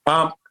to you.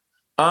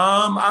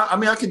 I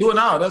mean, I can do it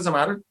now. It doesn't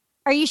matter.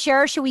 Are you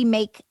sure? Should we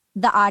make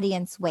the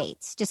audience wait?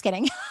 Just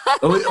kidding.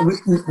 I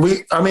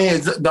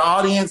mean, the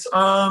audience.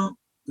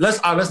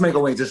 Let's make it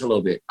wait just a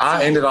little bit.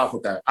 I ended off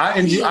with that. I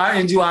end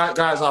you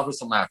guys off with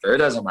some laughter. It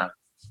doesn't matter.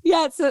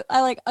 Yeah, so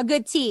I like a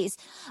good tease.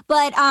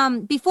 But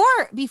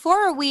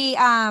before we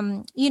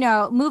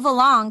move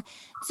along,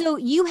 so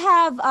you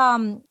have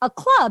a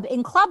club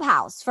in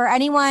Clubhouse. For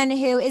anyone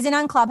who isn't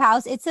on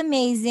Clubhouse, it's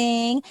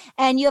amazing.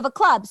 And you have a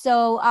club.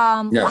 So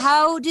yes.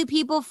 How do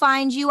people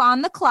find you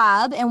on the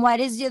club, and what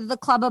is the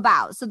club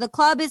about? So the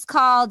club is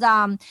called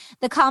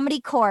the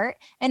Comedy Court.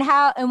 And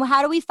how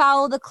do we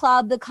follow the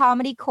club, the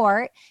Comedy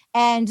Court?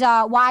 And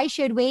why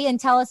should we? And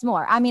tell us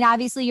more. I mean,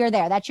 obviously you're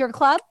there. That's your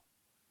club?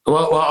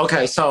 Well,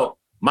 okay. So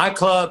my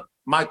club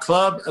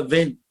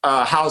event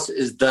house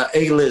is the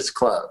A-List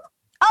Club.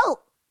 Oh,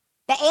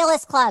 the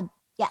A-List Club.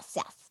 Yes.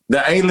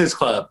 The A-List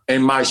Club.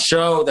 And my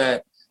show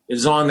that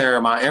is on there,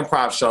 my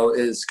improv show,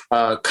 is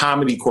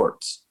Comedy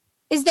Courts.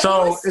 Who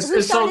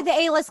started the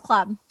A-List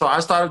Club? So I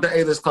started the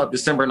A-List Club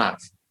December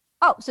 9th.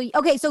 Oh, so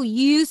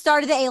you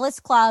started the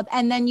A-List Club,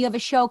 and then you have a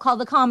show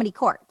called the Comedy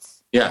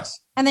Courts. Yes.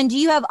 And then do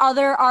you have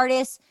other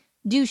artists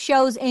do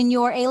shows in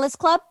your A-List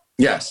Club?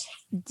 Yes.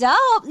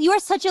 Dope. You are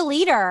such a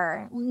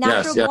leader.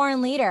 Natural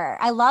born leader.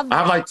 I love that. I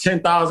have like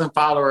 10,000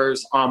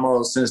 followers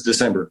almost since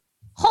December.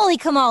 Holy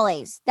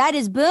camoles. That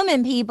is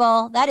booming,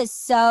 people. That is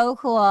so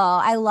cool.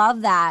 I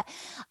love that.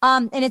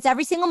 And it's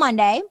every single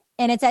Monday,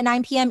 and it's at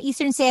 9 p.m.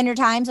 Eastern Standard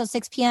Time, so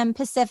 6 p.m.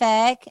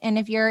 Pacific. And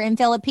if you're in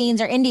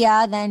Philippines or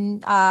India,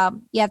 then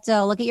you have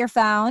to look at your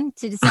phone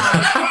to decide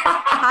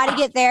how to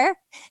get there.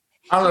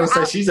 I was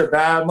going to say, she's a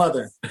bad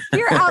mother.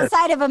 You're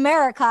outside of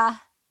America.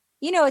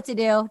 You know what to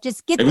do.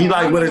 Just get there. If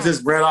you would have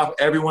just read off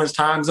everyone's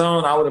time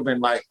zone, I would have been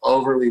like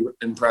overly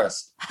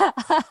impressed.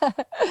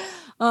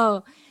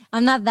 Oh,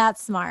 I'm not that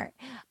smart.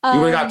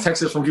 You would have got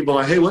texts from people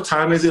like, hey, what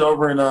time is it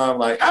over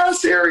in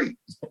Siri?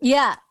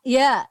 Yeah.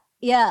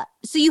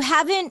 So you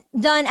haven't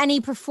done any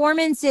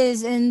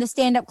performances in the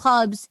stand-up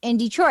clubs in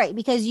Detroit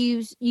because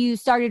you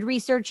started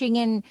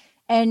researching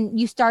and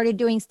you started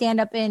doing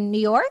stand-up in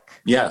New York?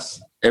 Yes.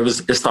 I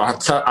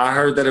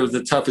heard that it was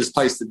the toughest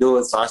place to do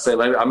it. So I said,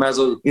 I might as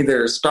well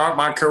either start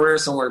my career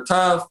somewhere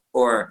tough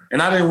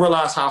and I didn't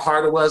realize how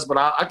hard it was, but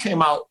I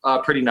came out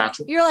pretty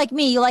natural. You're like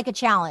me. You like a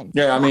challenge.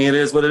 Yeah. I mean, it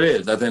is what it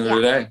is at the end of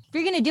the day. If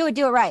you're going to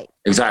do it right.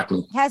 Exactly.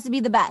 It has to be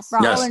the best.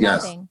 All or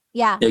nothing.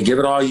 Yeah. Yeah. Give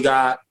it all you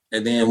got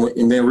and then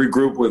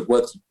regroup with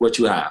what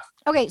you have.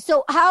 Okay,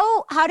 so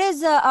how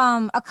does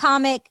a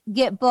comic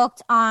get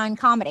booked on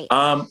comedy?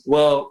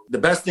 Well, the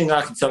best thing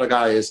I can tell a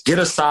guy is get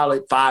a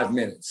solid 5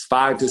 minutes,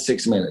 5 to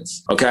 6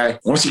 minutes. Okay,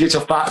 once you get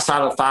your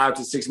solid 5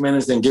 to 6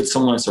 minutes, then get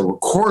someone to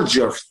record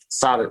your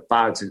solid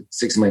 5 to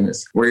 6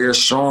 minutes where you're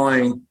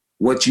showing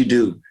what you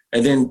do,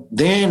 and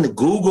then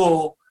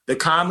Google the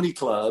comedy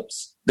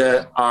clubs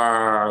that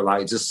are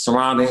like just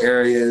surrounding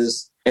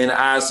areas and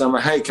ask them,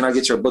 hey, can I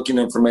get your booking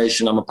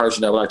information? I'm a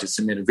person that would like to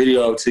submit a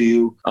video to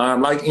you.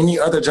 Like any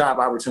other job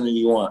opportunity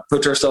you want,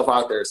 put yourself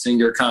out there, send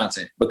your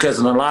content. Because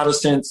in a lot of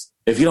sense,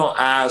 if you don't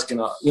ask,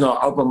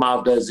 open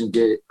mouth doesn't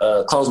get,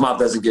 closed mouth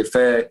doesn't get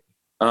fed.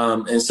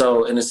 And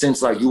so in a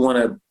sense, like you want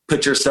to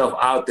put yourself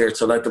out there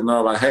to let them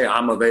know like, hey,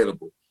 I'm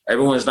available.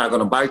 Everyone's not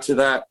going to bite to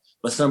that.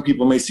 But some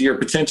people may see your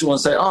potential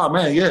and say, oh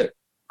man, yeah,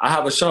 I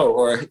have a show,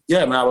 or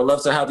yeah, man, I would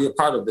love to have you a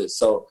part of this.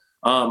 So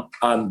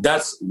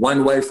that's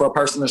one way for a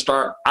person to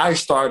start. I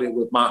started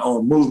with my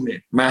own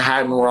movement,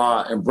 Manhattan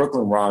Raw and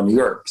Brooklyn Raw in New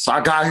York. So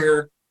I got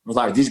here, was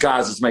like, these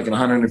guys is making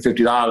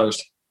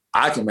 $150.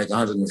 I can make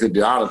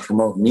 $150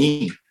 promote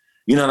me.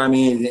 You know what I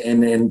mean?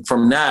 And then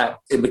from that,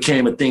 it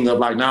became a thing of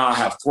like, now I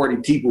have 40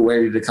 people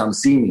ready to come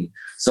see me.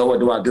 So what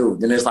do I do?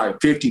 Then it's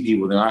like 50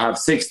 people. Then I have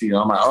 60. And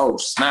I'm like, oh,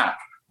 snap.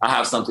 I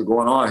have something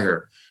going on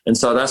here. And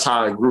so that's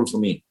how it grew for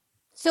me.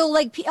 So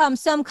like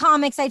some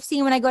comics I've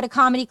seen when I go to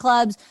comedy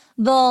clubs,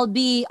 they'll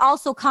be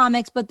also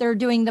comics, but they're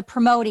doing the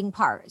promoting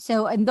part.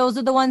 So, and those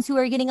are the ones who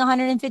are getting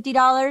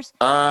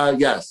 $150?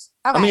 Yes.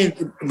 Okay. I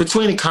mean,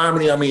 between the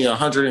comedy,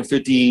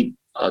 $150,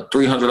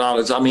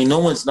 $300. I mean, no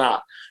one's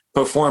not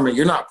performing.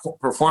 You're not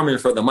performing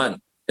for the money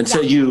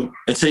until you're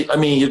trying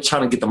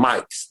to get the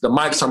mics. The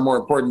mics are more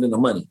important than the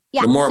money.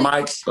 Yeah. The more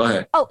mics, go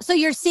ahead. Oh, so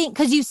you're seeing,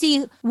 because you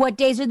see what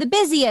days are the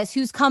busiest,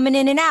 who's coming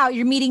in and out.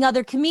 You're meeting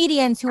other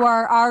comedians who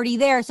are already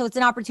there. So it's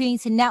an opportunity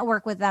to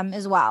network with them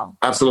as well.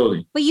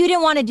 Absolutely. But you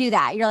didn't want to do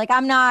that. You're like,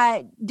 I'm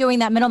not doing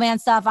that middleman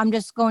stuff. I'm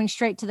just going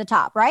straight to the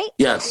top, right?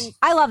 Yes.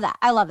 I love that.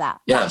 I love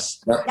that.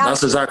 Yes.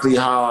 That's exactly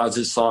how I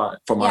just saw it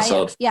for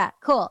myself. Yeah,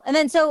 cool. And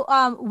then, so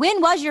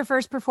when was your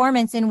first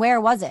performance and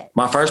where was it?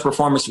 My first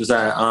performance was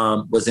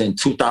in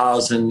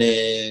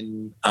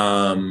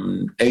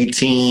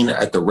 2018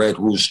 at the Red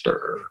Rooster.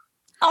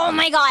 Oh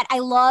my God. I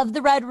love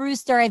the Red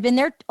Rooster. I've been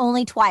there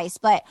only twice,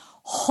 but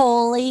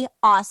holy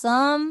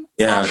awesome.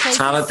 Yeah.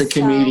 Talent the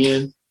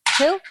Comedian.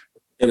 Who?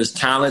 It was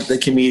Talent the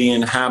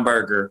Comedian,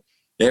 Hamburger.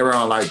 They were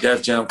on like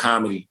Def Jam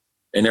Comedy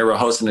and they were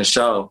hosting the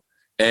show.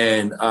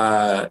 And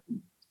I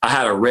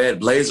had a red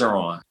blazer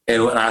on.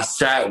 And when I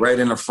sat right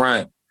in the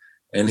front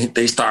and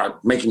they started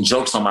making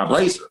jokes on my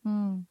blazer.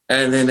 And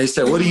then they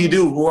said, what do you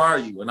do? Who are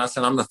you? And I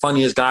said, I'm the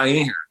funniest guy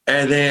in here.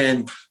 And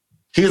then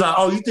he was like,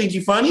 oh, you think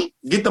you funny?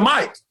 Get the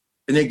mic.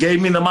 And they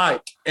gave me the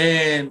mic.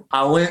 And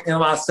I went in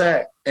my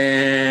set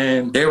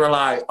and they were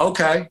like,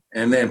 okay.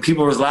 And then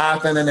people was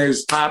laughing and they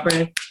was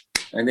clapping.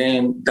 And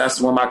then that's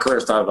when my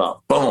career started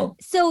off. Boom.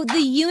 So the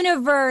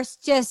universe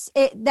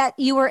that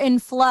you were in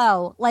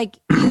flow, like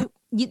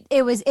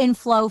it was in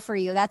flow for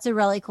you. That's a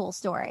really cool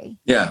story.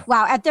 Yeah.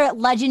 Wow. At the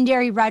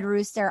legendary Red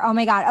Rooster. Oh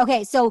my God.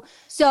 Okay. So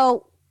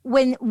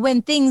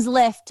when things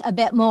lift a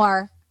bit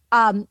more,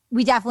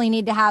 we definitely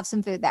need to have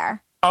some food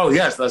there. Oh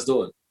yes, let's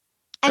do it.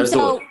 And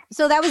so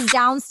that was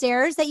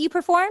downstairs that you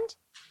performed?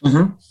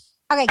 Mm-hmm.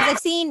 Okay,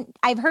 because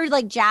I've heard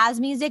like jazz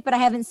music, but I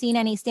haven't seen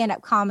any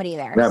stand-up comedy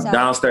there. Yeah, so.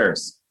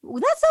 Downstairs.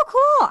 Well, that's so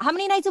cool. How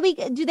many nights a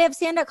week do they have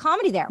stand-up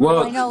comedy there?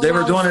 Well, I know they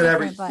were doing it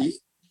every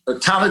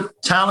Talent.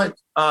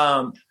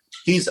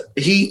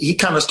 He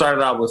kind of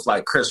started out with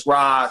like Chris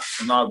Rock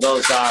and all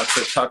those guys,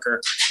 Chris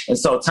Tucker. And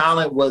so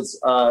Talent was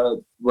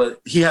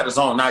he had his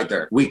own night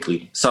there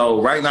weekly. So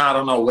right now I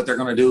don't know what they're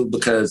gonna do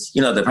because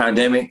the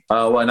pandemic,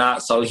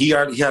 whatnot. So he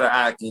already had an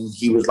act and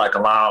he was like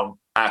allowing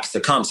acts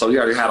to come. So he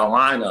already had a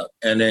lineup,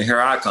 and then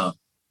here I come,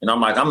 and I'm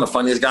like, I'm the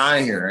funniest guy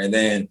in here. And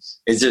then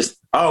it's just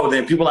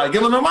then people like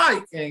give him the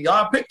mic, and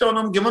y'all picked on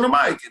him, give him the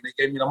mic, and they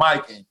gave me the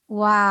mic. And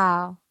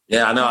wow.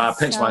 Yeah, I know. I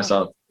pinched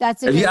myself.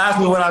 If you asked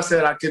me what I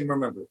said, I couldn't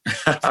remember.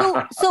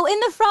 so in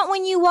the front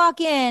when you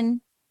walk in,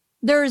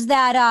 there's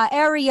that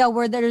area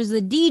where there's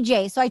a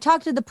DJ. So I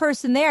talked to the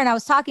person there and I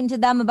was talking to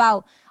them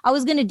about I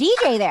was going to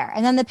DJ there.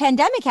 And then the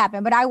pandemic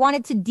happened, but I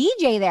wanted to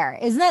DJ there.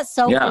 Isn't that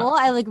so cool?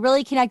 I like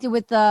really connected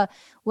with the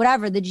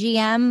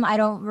GM. I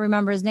don't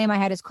remember his name. I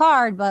had his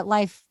card, but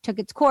life took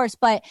its course.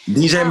 But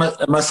DJ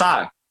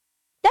Masai.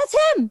 That's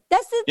him.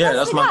 That's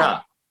my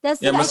guy.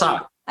 That's Masai.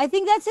 I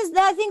think I think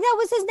that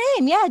was his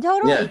name. Yeah,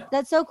 totally. Yeah.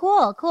 That's so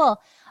cool. Cool.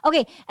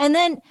 Okay. And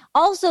then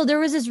also there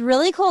was this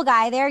really cool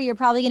guy there. You're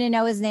probably going to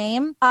know his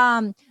name.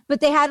 But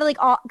they had like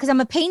cause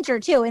I'm a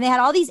painter too. And they had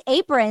all these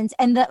aprons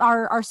and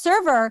our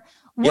server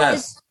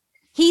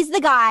he's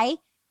the guy.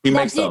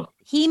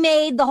 He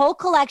made the whole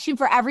collection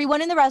for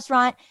everyone in the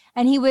restaurant.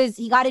 And he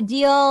got a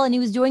deal and he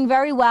was doing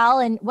very well.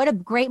 And what a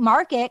great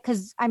market.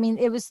 Cause I mean,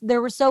 they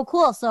were so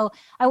cool. So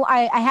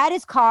I had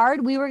his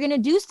card. We were going to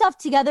do stuff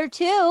together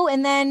too.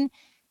 And then,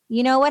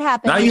 you know what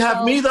happened? Now you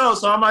have me though,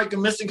 so I'm like a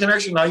missing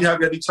connection. Now you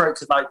have your Detroit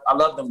because I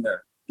love them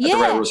there. The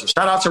Red Rooster.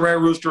 Shout out to Red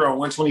Rooster on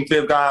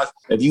 125th, guys.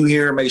 If you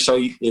here, make sure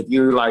if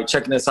you're like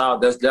checking this out,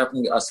 that's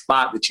definitely a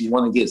spot that you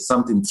want to get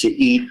something to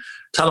eat.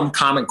 Tell them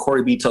comment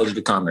CoreyBE told you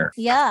to come there.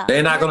 Yeah.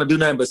 They're not going to do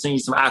nothing but send you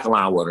some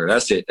alkaline water.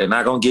 That's it. They're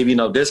not going to give you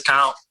no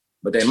discount,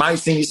 but they might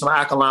send you some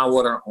alkaline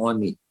water on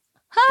me.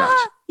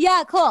 Gotcha.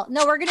 Yeah, cool.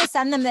 No, we're going to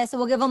send them this and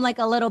we'll give them like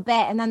a little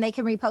bit and then they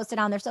can repost it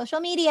on their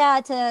social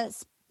media to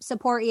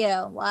support you.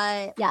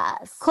 What?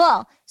 Yes.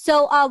 Cool.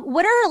 So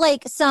what are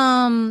like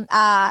some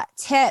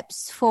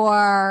tips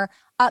for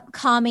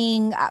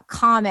upcoming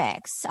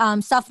comics,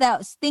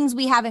 things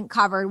we haven't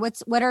covered?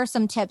 What are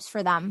some tips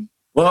for them?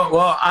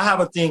 Well, I have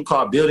a thing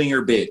called building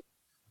your bit.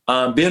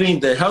 Building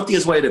the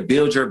healthiest way to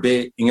build your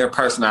bit and your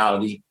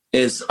personality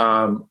is,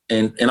 and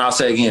I'll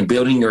say again,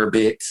 building your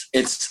bits.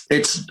 It's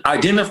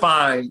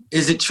identifying,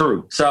 is it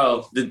true?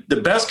 So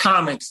the best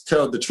comics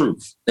tell the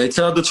truth. They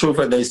tell the truth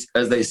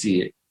as they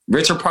see it.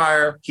 Richard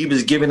Pryor, he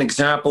was giving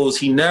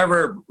examples.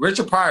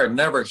 Richard Pryor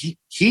never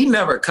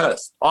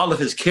cussed. All of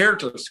his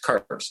characters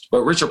cursed,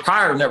 but Richard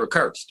Pryor never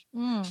cursed.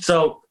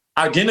 So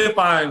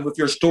identifying with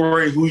your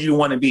story who you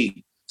want to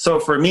be. So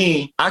for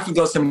me, I can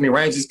go so many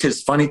ranges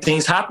because funny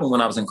things happened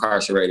when I was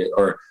incarcerated,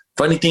 or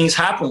funny things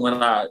happened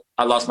when I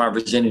lost my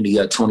virginity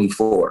at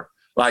 24.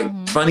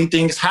 Like funny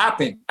things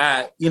happen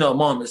at,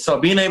 moments. So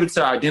being able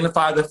to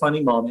identify the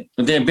funny moment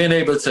and then being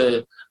able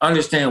to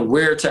understand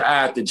where to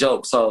add the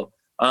joke. So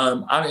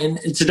and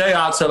today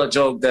I'll tell a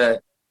joke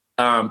that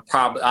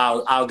probably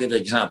I'll give an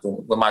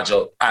example with my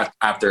joke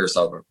after it's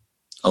over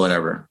or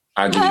whatever.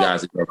 I'll give you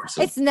guys a joke.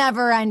 It's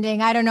never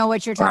ending. I don't know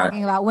what you're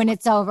talking about. When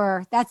it's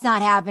over, that's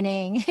not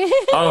happening.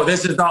 Oh,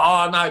 this is the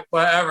all night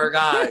forever,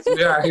 guys.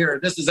 We are here.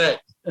 This is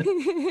it.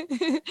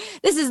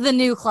 This is the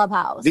new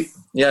Clubhouse.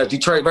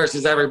 Detroit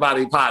versus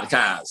Everybody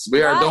podcast.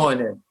 We are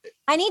doing it.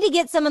 I need to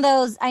get some of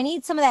those. I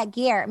need some of that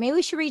gear. Maybe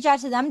we should reach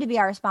out to them to be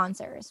our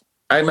sponsors.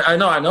 I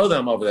know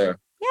them over there.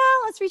 Yeah,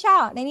 let's reach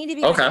out. They need to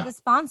be the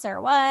sponsor.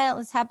 What?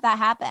 Let's have that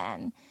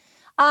happen.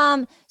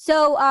 Do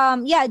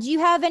you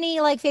have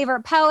any like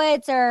favorite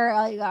poets,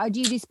 or do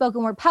you do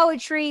spoken word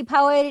poetry?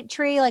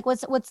 Like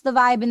what's the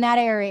vibe in that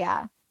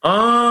area?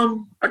 I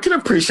can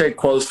appreciate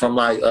quotes from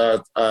like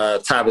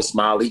Tavis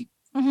Smiley.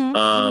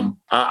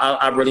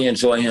 I really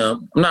enjoy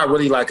him. I'm not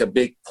really like a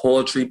big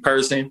poetry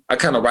person. I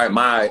kind of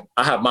I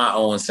have my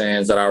own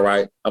sayings that I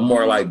write. I'm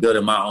more like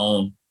building my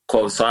own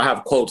quotes. So I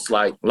have quotes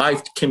like,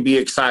 life can be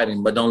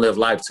exciting, but don't live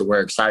life to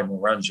where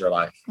excitement runs your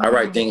life. I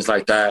write things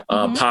like that,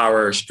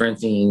 power,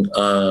 strengthening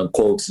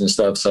quotes and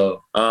stuff.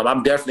 So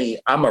I'm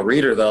a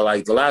reader though.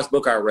 Like the last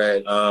book I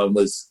read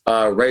was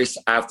Race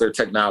After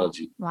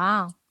Technology.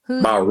 Wow.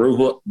 By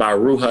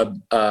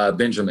Ruha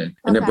Benjamin.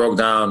 And it broke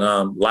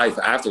down life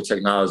after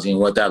technology and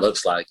what that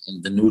looks like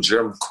and the new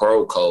Jim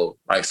Crow code.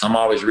 Like, so I'm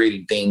always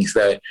reading things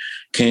that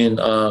can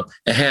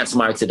enhance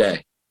my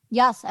today.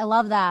 Yes, I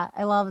love that.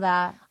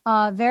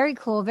 Very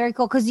cool. Very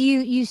cool. Because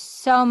you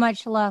so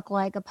much look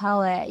like a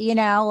poet,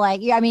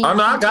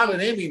 I got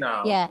it in me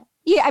now. Yeah.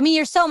 I mean,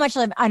 you're so much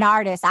like an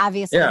artist,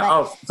 obviously.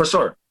 Yeah, for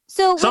sure.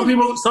 So some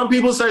people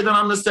say that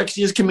I'm the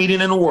sexiest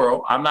comedian in the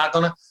world. I'm not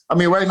gonna. I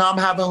mean, right now I'm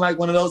having like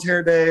one of those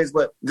hair days,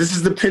 but this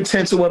is the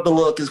potential of the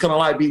look. It's gonna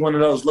like be one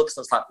of those looks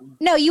that's like.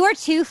 No, you are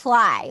too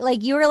fly.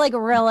 Like you were like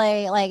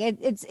really like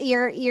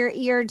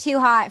you're too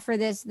hot for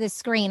this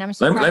screen. I'm.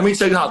 Let me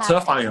tell you how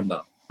tough I am,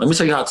 though. Let me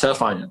tell you how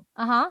tough I am.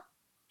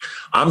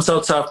 I'm so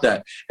tough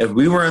that if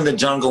we were in the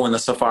jungle in the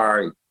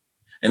safari,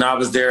 and I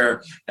was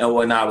there and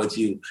whatnot with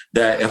you,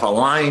 that if a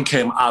lion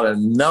came out of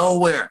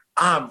nowhere,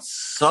 I'm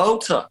so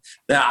tough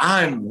that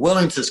I'm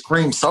willing to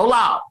scream so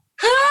loud,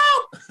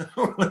 help!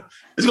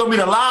 It's gonna be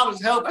the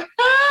loudest help. Help!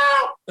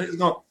 It's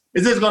gonna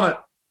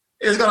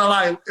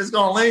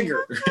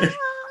linger.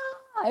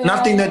 And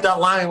I think that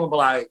lion will be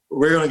like,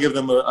 we're gonna give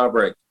them a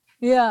break.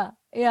 Yeah.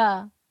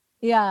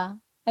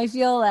 I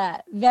feel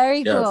that.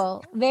 Very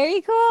cool.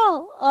 Very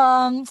cool.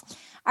 All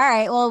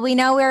right. Well, we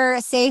know we're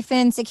safe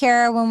and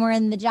secure when we're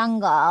in the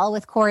jungle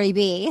with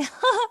CoreyBE.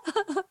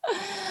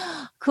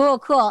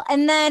 Cool.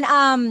 And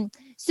then,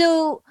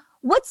 so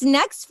what's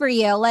next for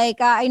you?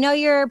 Like, I know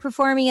you're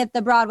performing at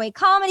the Broadway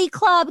Comedy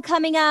Club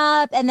coming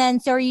up. And then,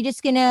 so are you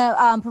just going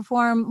to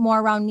perform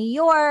more around New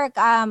York?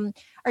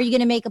 Are you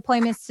going to make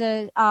appointments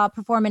to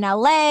perform in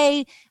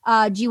LA?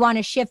 Do you want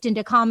to shift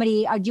into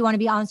comedy? Do you want to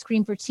be on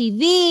screen for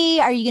TV?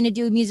 Are you going to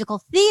do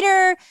musical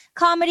theater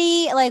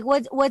comedy? Like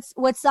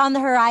what's on the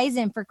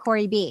horizon for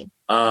CoreyBE?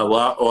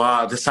 Well,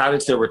 I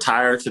decided to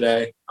retire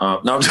today.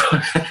 No,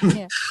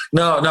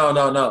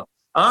 no.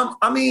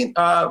 I mean,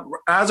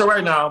 as of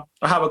right now,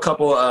 I have a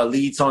couple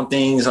leads on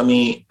things. I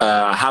mean,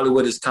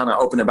 Hollywood is kind of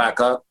opening back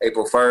up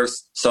April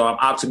 1st. So I'm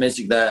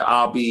optimistic that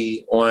I'll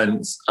be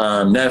on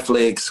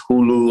Netflix,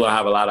 Hulu. I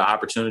have a lot of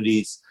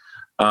opportunities.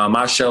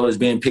 My show is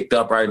being picked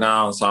up right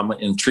now. So I'm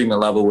in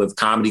treatment level with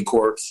Comedy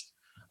Corps.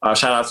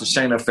 Shout out to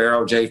Shayna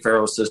Farrell, Jay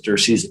Farrell's sister.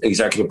 She's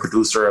executive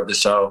producer of the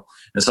show.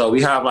 And so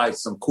we have like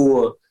some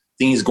cool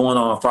things going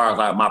on as far as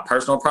like my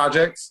personal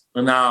projects.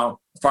 And now,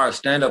 as far as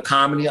stand-up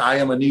comedy, I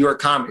am a New York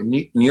comic.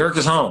 New York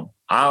is home.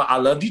 I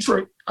love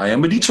Detroit. I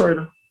am a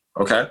Detroiter.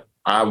 Okay.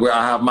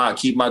 I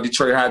keep my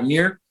Detroit hat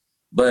near,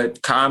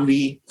 but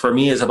comedy for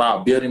me is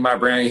about building my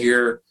brand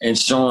here and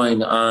showing,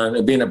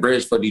 being a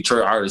bridge for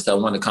Detroit artists that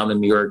want to come to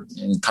New York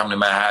and come to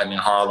Manhattan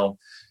and Harlem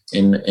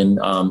and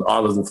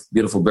all of the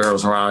beautiful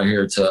boroughs around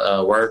here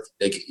to work.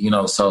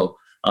 So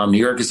New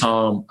York is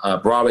home.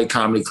 Broadway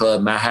Comedy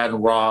Club, Manhattan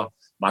Raw.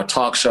 My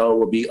talk show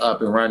will be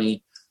up and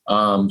running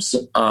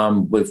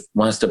with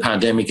once the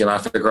pandemic and I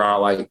figure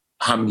out like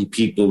how many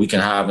people we can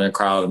have in a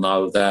crowd and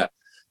all of that.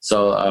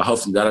 So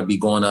hopefully that'll be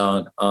going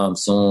on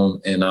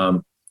soon.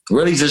 And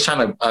really just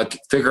trying to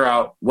figure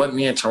out what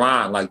me and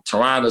Teron, like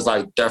Teron is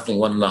like definitely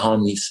one of the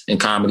homies in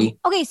comedy.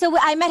 Okay, so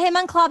I met him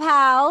on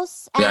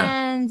Clubhouse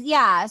and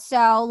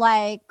so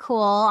like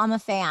cool. I'm a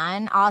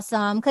fan.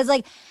 Awesome. Cause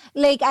like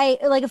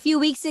a few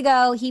weeks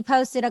ago, he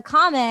posted a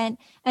comment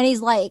and he's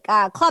like,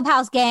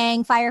 Clubhouse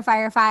gang, fire,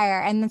 fire,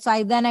 fire. And then so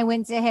I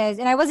went to his,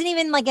 and I wasn't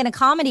even like in a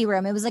comedy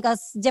room. It was like a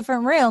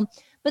different room.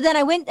 But then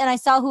I went and I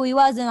saw who he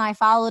was and I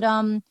followed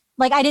him.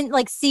 Like, I didn't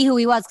like see who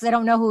he was because I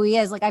don't know who he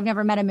is. Like, I've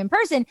never met him in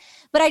person,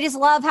 but I just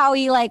love how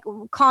he like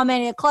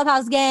commented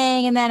Clubhouse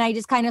gang. And then I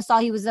just kind of saw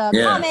he was a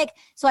comic.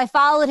 So I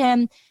followed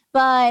him,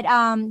 but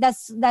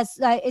that's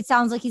it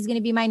sounds like he's going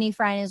to be my new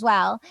friend as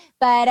well.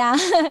 But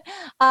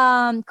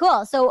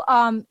cool.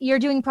 So you're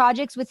doing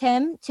projects with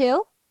him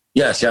too?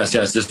 Yes.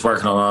 Just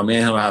working on me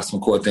and him. I have some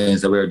cool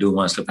things that we're doing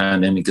once the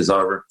pandemic is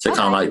over. So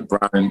kind of like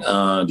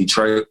Brian,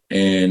 Detroit,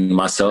 and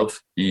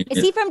myself.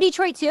 Is he from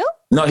Detroit too?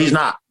 No, he's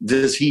not.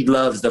 He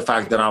loves the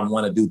fact that I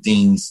want to do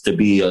things to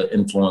be an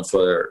influence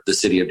for the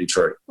city of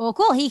Detroit. Well,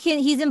 cool.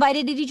 He's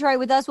invited to Detroit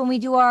with us when we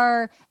do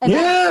our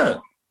event.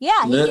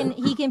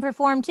 He can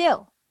perform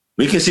too.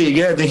 We can see,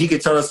 then he could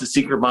tell us the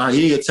secret behind.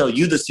 He could tell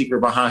you the secret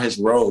behind his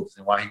robes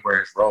and why he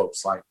wears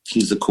robes. Like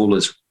he's the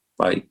coolest.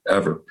 Like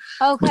ever.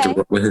 Okay.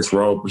 With his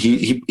robe.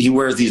 He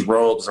wears these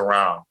robes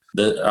around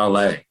the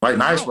LA. Like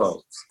nice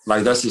robes.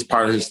 Like that's just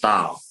part of his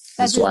style.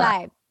 That's his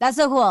vibe. That's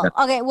so cool.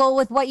 Yeah. Okay, well,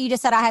 with what you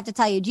just said, I have to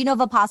tell you. Do you know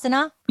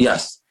Vipassana?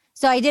 Yes.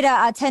 So I did a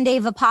 10-day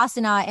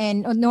Vipassana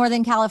in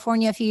Northern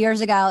California a few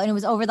years ago, and it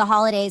was over the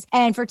holidays.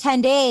 And for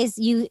 10 days,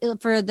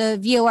 for the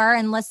viewer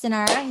and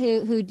listener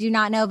who do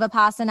not know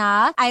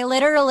Vipassana, I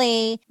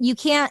literally, you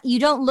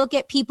don't look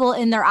at people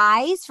in their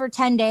eyes for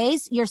 10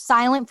 days. You're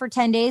silent for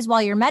 10 days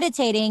while you're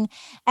meditating.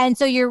 And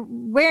so you're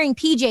wearing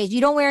PJs.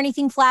 You don't wear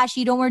anything flashy.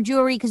 You don't wear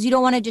jewelry because you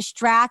don't want to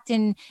distract.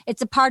 And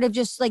it's a part of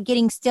just like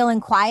getting still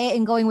and quiet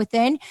and going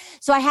within.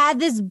 So I had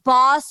this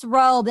boss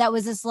robe that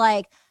was this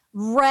like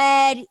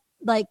red,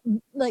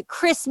 like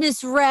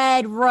Christmas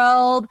red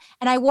robe.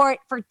 And I wore it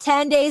for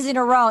 10 days in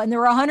a row. And there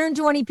were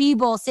 120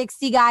 people,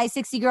 60 guys,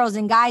 60 girls,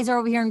 and guys are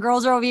over here and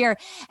girls are over here.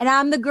 And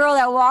I'm the girl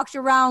that walked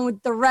around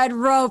with the red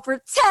robe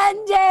for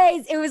 10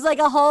 days. It was like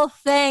a whole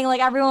thing. Like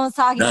everyone was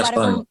talking about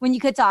it when you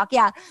could talk.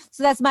 Yeah.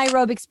 So that's my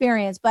robe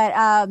experience. But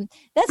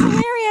that's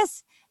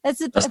hilarious.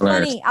 That's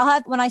funny. I'll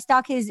have, when I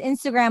stalk his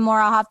Instagram more,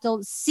 I'll have to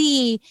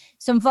see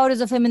some photos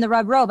of him in the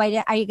red robe.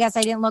 I guess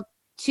I didn't look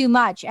too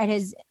much at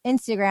his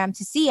Instagram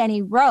to see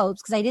any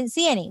robes because I didn't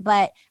see any,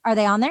 but are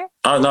they on there?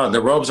 Oh no,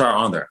 the robes are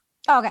on there.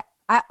 Oh, okay.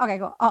 Okay,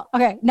 cool. Oh,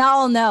 okay. Now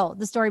I'll know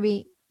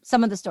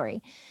some of the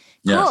story.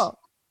 Yes. Cool.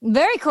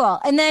 Very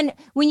cool. And then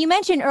when you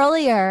mentioned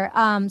earlier,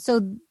 so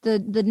the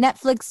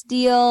Netflix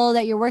deal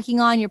that you're working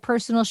on, your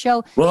personal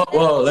show. Well,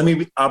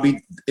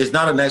 it's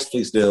not a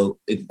Netflix deal.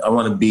 I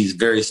want to be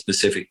very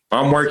specific.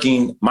 I'm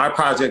working my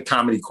project,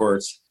 Comedy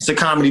Courts. It's a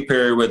comedy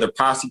period where the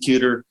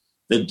prosecutor,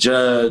 the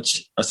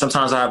judge,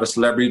 sometimes I have a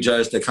celebrity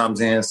judge that comes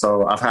in.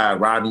 So I've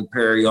had Rodney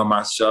Perry on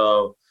my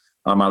show,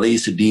 Ali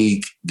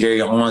Sadiq, Gary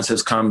Owens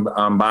has come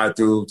by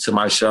through to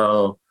my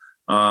show,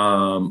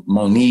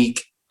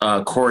 Monique,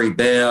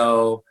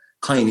 CoreyBE,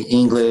 Clayton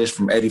English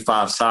from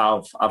 85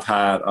 South. I've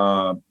had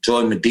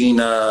Joy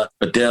Medina,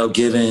 Adele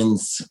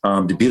Givens,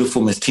 the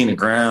beautiful Miss Tina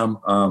Graham,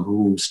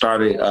 who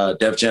started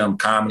Def Jam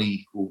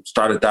Comedy, who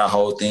started that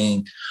whole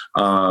thing,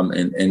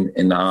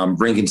 and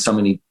bringing so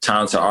many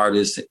talented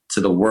artists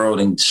to the world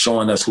and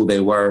showing us who they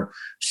were.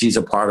 She's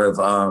a part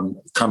of,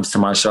 comes to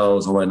my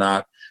shows and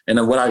whatnot. And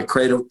then what I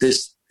created,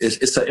 it's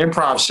an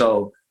improv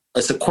show.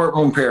 It's a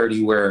courtroom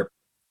parody where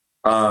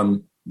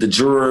the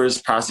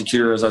jurors,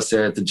 prosecutors, I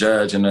said, the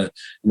judge, and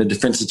the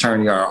defense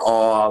attorney are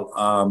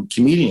all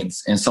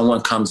comedians, and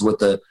someone comes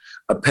with a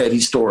petty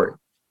story.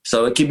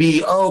 So it could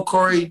be, oh,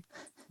 Corey,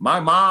 my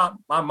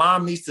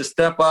mom needs to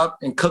step up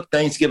and cook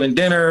Thanksgiving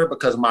dinner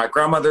because my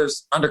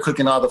grandmother's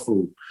undercooking all the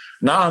food.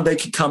 Now they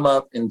can come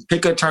up and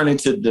pick a attorney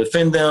to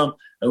defend them,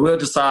 and we'll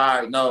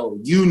decide, no,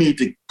 you need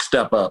to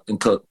step up and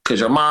cook because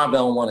your mom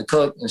don't want to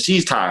cook and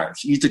she's tired.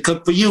 She needs to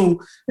cook for you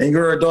and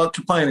you're an adult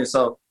complaining.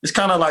 So it's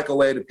kind of like a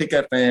way to pick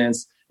at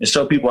fans and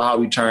show people how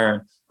we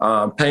turn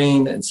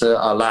pain into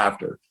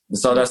laughter. And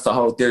so that's the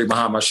whole theory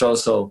behind my show.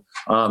 So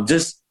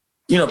just,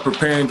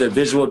 preparing the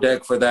visual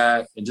deck for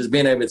that and just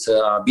being able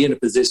to be in a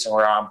position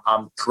where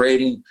I'm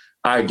creating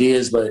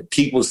ideas, but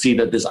people see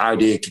that this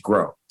idea could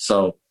grow.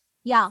 So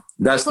yeah,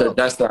 that's cool.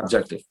 That's the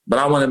objective. But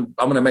I want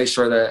to make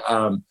sure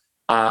that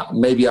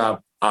maybe I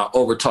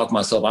overtalk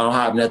myself. I don't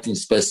have nothing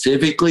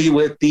specifically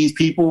with these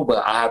people,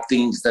 but I have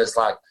things that's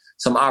like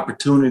some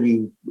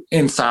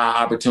inside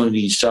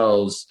opportunity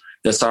shows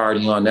that's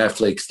already on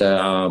Netflix that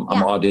I'm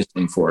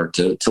auditioning for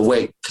to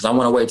wait, because I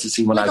want to wait to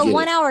see when I get it. Like a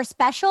 1 hour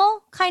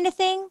special kind of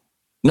thing?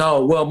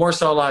 No, well, more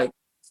so like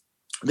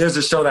there's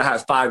a show that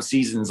has 5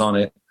 seasons on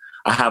it.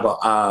 I have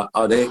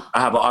an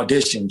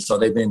audition, so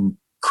they've been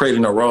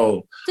creating a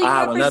role. So I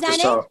have another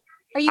show.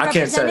 Are you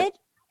represented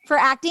for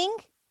acting?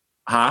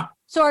 Huh?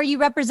 So are you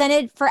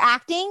represented for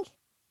acting?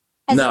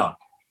 No.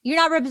 You're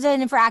not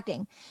represented for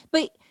acting,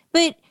 but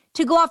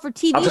to go out for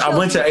TV shows. I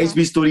went to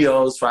HB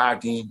Studios for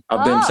acting.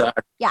 I've been to.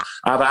 Yeah.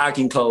 I have an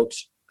acting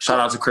coach. Shout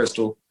out to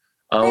Crystal.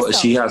 Crystal.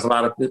 She has a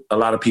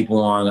lot of people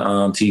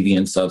on TV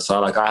and stuff. So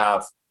like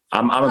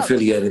I'm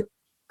affiliated.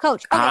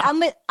 Coach.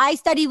 Okay, I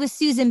studied with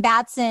Susan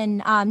Batson.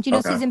 Do you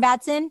know Susan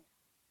Batson?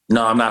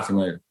 No, I'm not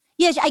familiar.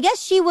 Yeah, I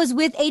guess she was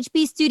with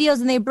HB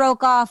Studios and they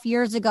broke off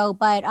years ago,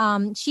 but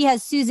she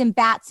has Susan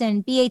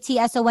Batson,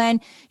 Batson.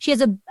 She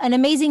has an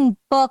amazing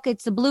book.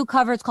 It's a blue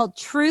cover. It's called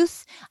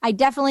Truth. I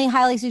definitely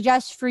highly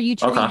suggest for you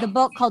to read the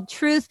book called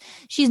Truth.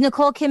 She's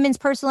Nicole Kidman's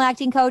personal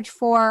acting coach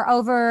for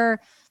over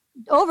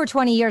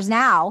 20 years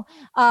now.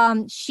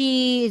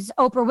 She's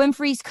Oprah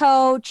Winfrey's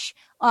coach,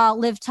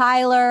 Liv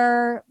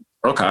Tyler.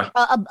 Okay.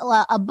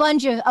 A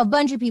bunch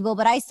of people,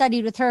 but I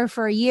studied with her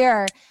for a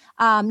year.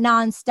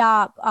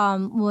 Nonstop.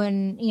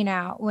 When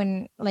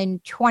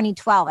in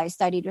 2012, I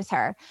studied with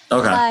her.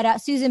 Okay.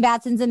 But Susan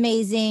Batson's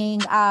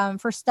amazing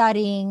for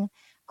studying.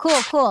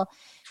 Cool.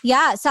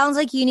 Yeah, it sounds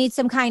like you need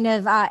some kind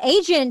of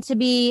agent to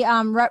be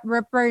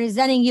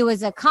representing you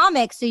as a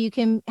comic, so you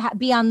can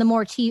be on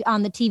the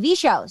on the TV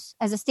shows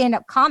as a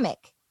stand-up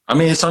comic. I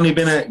mean, it's only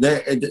been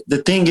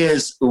the thing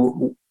is,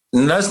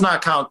 let's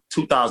not count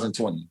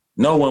 2020.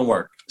 No one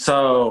worked.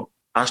 So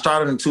I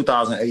started in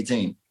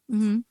 2018.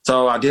 Mm-hmm.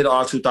 So I did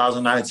all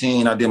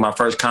 2019. I did my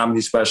first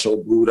comedy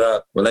special, Booed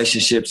Up.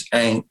 Relationships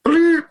ain't,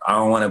 I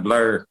don't want to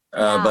blur,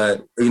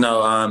 but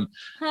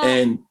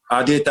and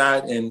I did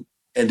that, and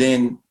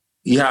then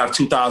you have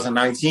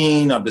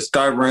 2019. I'm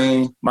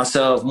discovering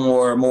myself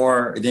more and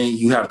more. And then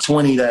you have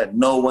 20 that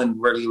no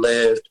one really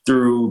lived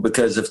through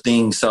because of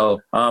things. So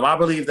I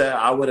believe that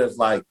I would have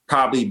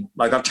probably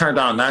I've turned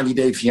down 90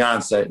 Day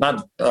Fiance.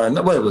 Not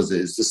what was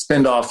this? The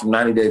spinoff from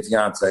 90 Day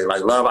Fiance,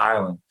 like Love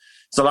Island.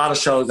 It's a lot of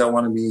shows that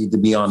wanted me to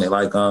be on it.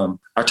 Like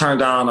I turned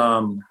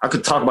down. I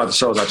could talk about the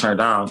shows I turned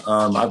down.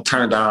 I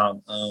turned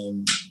down.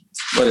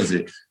 What is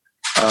it?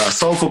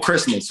 Soulful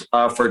Christmas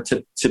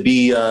to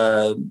be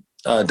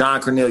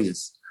Don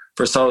Cornelius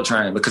for Soul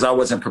Train, because I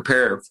wasn't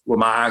prepared with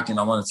my acting.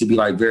 I wanted to be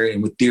very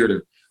with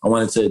theater.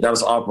 That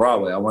was off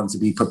Broadway. I wanted to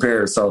be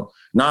prepared. So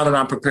now that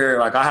I'm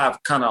prepared, I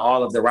have kind of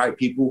all of the right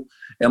people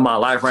in my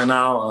life right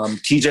now.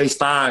 TJ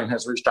Stein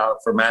has reached out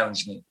for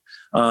management.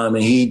 And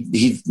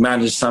he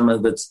managed some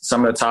of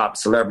the top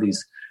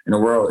celebrities in the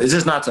world. It's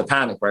just not to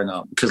panic right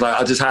now, because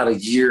I just had a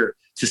year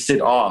to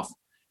sit off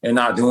and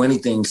not do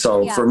anything.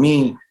 So for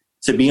me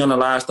to be on The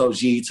Last OG,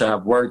 to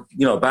have worked,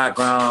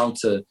 background,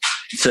 to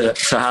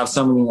have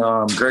so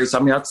many greats. I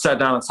mean, I sat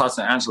down and talked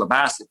to Angela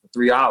Bassett for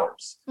 3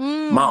 hours.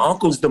 My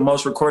uncle's the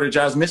most recorded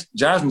jazz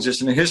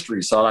musician in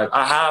history. So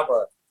I have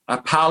a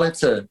palette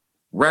to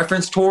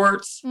reference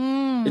towards.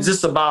 It's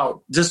just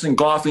about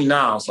engulfing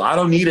now. So I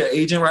don't need an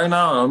agent right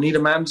now. I don't need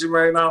a manager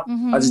right now.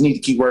 Mm-hmm. I just need to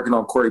keep working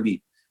on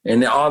CoreyBE.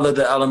 And all of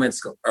the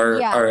elements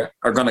are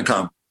going to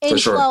come. In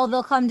flow,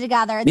 they'll come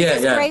together.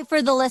 It's great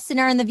for the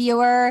listener and the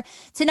viewer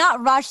to not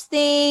rush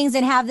things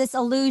and have this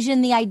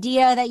illusion, the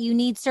idea that you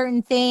need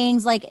certain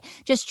things.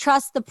 Just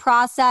trust the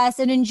process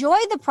and enjoy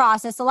the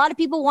process. A lot of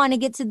people want to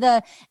get to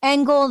the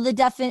end goal,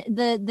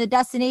 the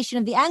destination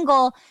of the end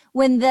goal,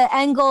 when the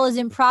end goal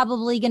isn't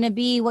probably going to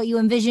be what you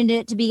envisioned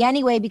it to be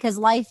anyway, because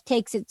life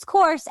takes its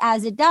course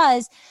as it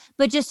does.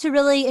 But just to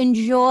really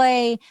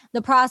enjoy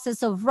the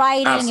process of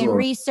writing and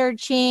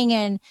researching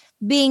and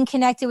being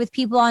connected with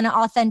people on an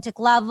authentic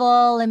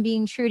level and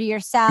being true to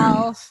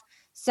yourself.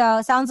 So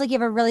it sounds like you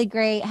have a really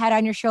great head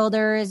on your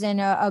shoulders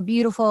and a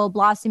beautiful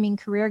blossoming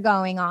career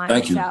going on.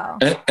 Thank you. So.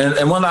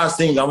 And one last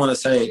thing I want to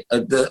say,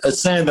 a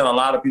saying that a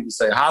lot of people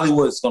say,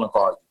 Hollywood's going to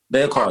call you.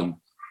 They'll call you.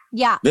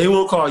 Yeah. They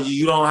will call you.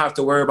 You don't have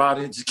to worry about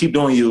it. Just keep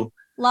doing you.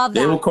 Love that.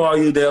 They will call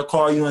you. They'll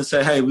call you and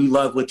say, hey, we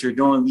love what you're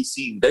doing. We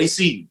see you. They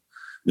see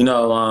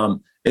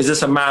you. It's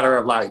just a matter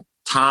of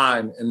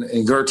time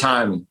and your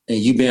timing and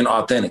you being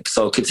authentic.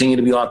 So continue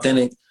to be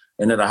authentic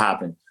and it'll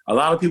happen. A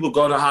lot of people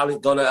go to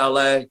Hollywood, go to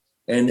LA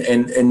and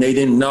they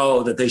didn't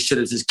know that they should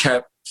have just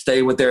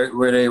stay with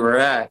where they were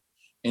at,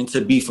 and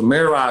to be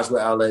familiarized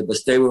with LA, but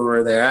stay with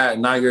where they're at.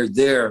 Now you're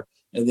there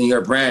and then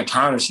your brand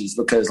tarnishes,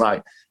 because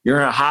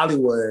you're in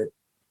Hollywood.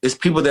 It's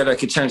people that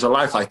could change your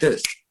life like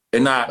this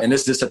and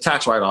it's just a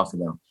tax write-off for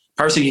them.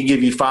 Person can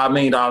give you $5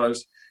 million.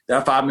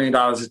 That $5 million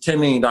is $10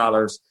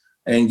 million.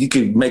 And you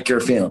can make your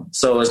film.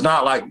 So it's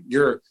not like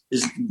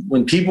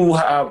when people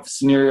have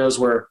scenarios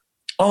where,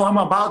 I'm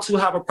about to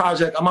have a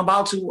project,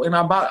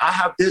 I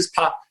have this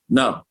pop.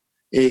 No,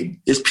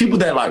 it's people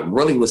that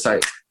really would say,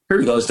 here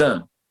we go, it's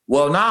done.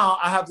 Well, now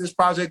I have this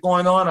project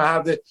going on. I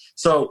have this.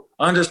 So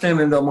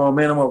understanding the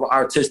momentum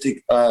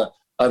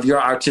of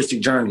your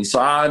artistic journey. So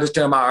I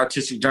understand my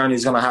artistic journey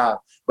is going to have,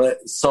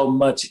 but so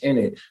much in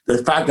it. The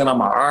fact that I'm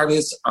an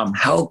artist, I'm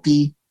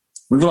healthy.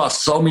 We've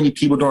lost so many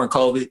people during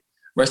COVID.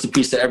 Rest in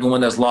peace to everyone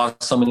that's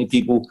lost so many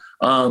people.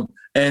 And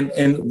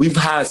we've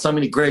had so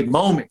many great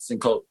moments in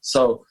COVID.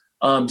 So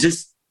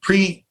just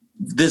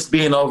this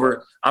being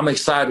over, I'm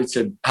excited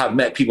to have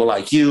met people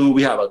like you.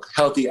 We have a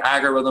healthy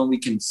algorithm we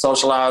can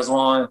socialize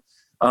on.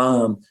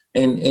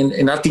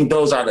 And I think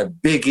those are the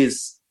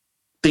biggest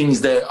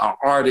things that are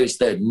artists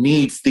that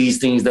needs these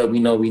things that we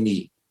know we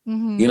need,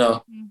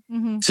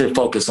 to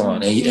focus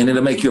on. And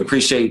it'll make you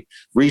appreciate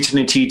reaching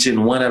and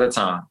teaching one at a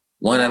time.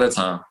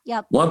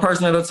 Yep. One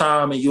person at a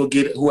time, and you'll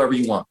get whoever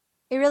you want.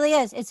 It really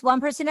is. It's one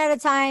person at a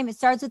time. It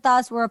starts with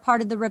us. We're a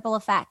part of the ripple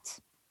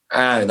effect. All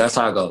right, that's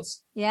how it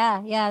goes.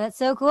 Yeah. That's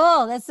so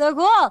cool.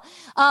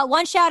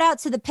 One shout out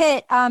to the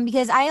Pit,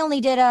 because I only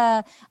did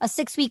a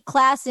 6-week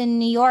class in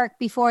New York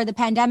before the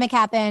pandemic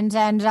happened.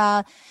 And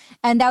that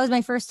was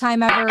my first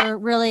time ever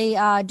really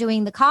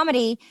doing the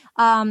comedy.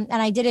 And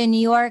I did it in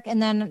New York.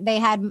 And then they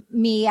had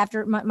me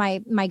after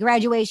my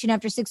graduation,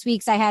 after 6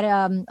 weeks, I had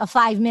a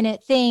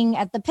 5-minute thing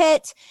at the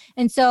Pit.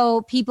 And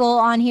so people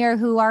on here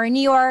who are in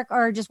New York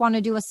or just want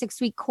to do a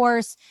 6-week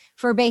course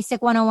for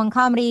basic 101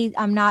 comedy,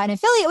 I'm not an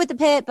affiliate with the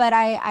Pit, but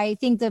I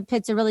think the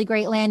Pit's a really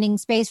great landing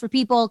space for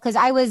people, because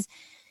I was,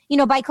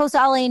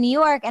 bi-coastal LA in New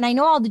York, and I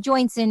know all the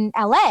joints in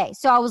LA.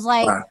 So I was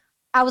like,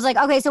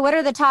 okay, so what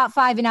are the top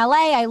 5 in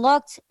LA? I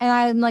looked, and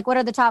I'm like, what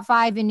are the top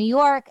 5 in New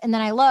York? And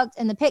then I looked,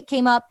 and the Pit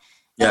came up.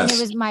 Yes.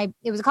 And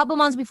it was a couple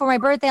months before my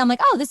birthday. I'm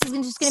like, oh, this is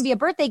just going to be a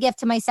birthday gift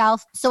to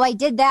myself. So I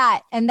did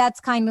that. And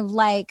that's kind of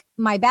like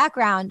my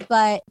background.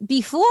 But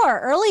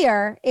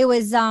earlier, it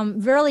was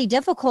really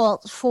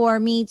difficult for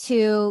me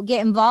to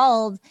get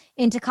involved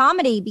into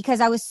comedy because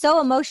I was so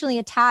emotionally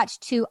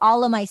attached to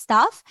all of my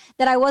stuff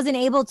that I wasn't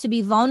able to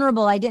be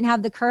vulnerable. I didn't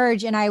have the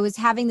courage, and I was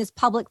having this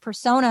public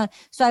persona.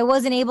 So I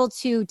wasn't able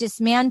to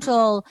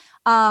dismantle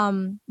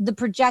the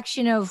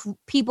projection of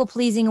people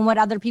pleasing and what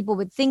other people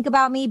would think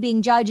about me,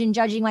 being judged and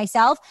judging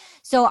myself.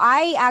 So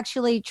I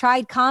actually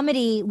tried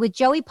comedy with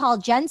Joey Paul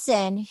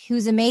Jensen,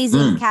 who's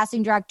amazing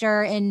casting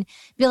director, and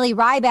Billy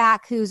Ryback,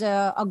 who's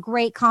a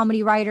great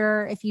comedy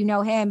writer. If you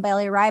know him,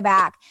 Billy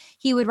Ryback,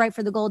 he would write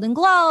for the Golden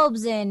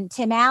Globes, and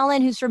Tim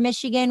Allen, who's from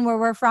Michigan, where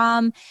we're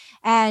from,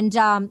 and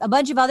a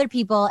bunch of other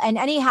people. And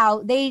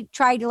anyhow, they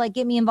tried to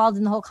get me involved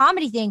in the whole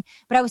comedy thing,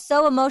 but I was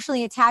so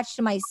emotionally attached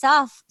to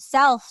myself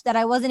that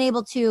I wasn't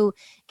able to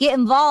get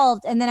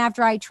involved. And then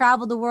after I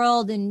traveled the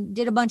world and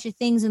did a bunch of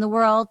things in the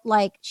world,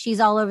 like She's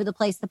All Over the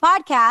Place, the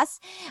podcast,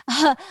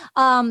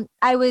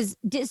 I was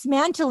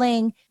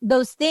dismantling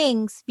those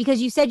things,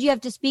 because you said you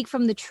have to speak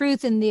from the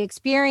truth and the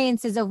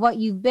experiences of what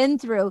you've been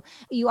through.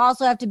 You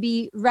also have to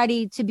be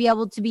ready to be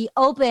able to be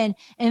open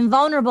and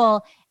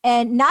vulnerable.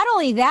 And not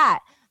only that,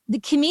 the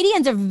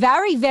comedians are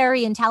very,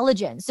 very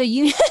intelligent. So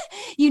you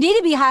need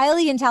to be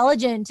highly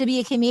intelligent to be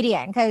a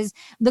comedian, because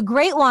the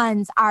great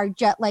ones are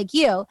just like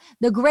you.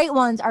 The great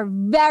ones are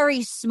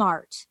very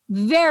smart,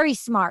 very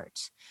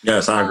smart.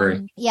 Yes, I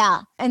agree.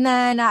 Yeah. And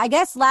then I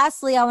guess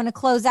lastly, I want to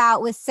close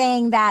out with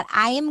saying that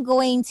I am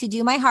going to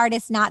do my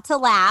hardest not to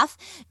laugh,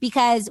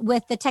 because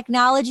with the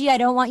technology, I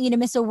don't want you to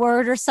miss a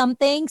word or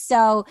something.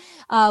 So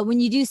when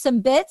you do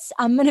some bits,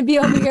 I'm going to be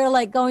over here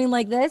going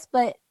like this,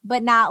 but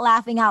not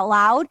laughing out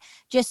loud,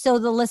 just so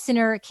the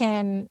listener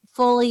can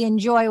fully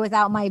enjoy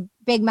without my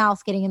big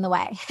mouth getting in the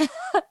way.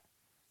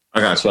 I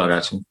got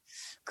you.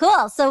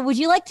 Cool. So would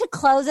you like to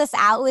close us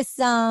out with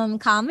some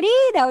comedy?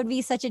 That would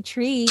be such a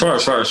treat. Sure.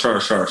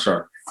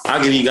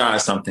 I'll give you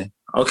guys something.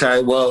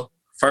 Okay. Well,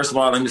 first of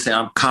all, let me say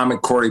I'm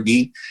comic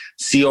CoreyBE,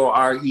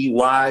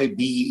 CoreyBE.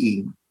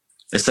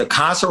 It's a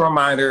constant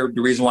reminder.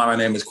 The reason why my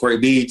name is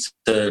CoreyBE,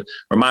 to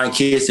remind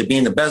kids to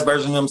being the best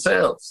version of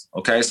themselves.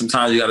 Okay.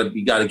 Sometimes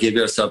you gotta give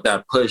yourself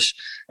that push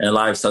in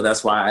life. So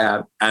that's why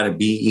I added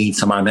BE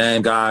to my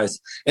name, guys.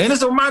 And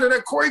it's a reminder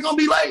that Corey gonna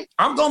be late.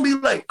 I'm gonna be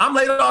late. I'm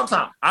late all the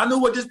time. I knew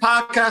what this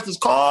podcast is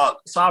called,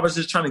 so I was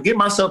just trying to get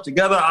myself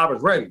together. I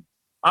was ready.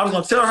 I was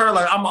gonna tell her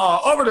I'm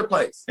all over the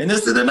place, and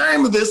this is the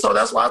name of this, so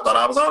that's why I thought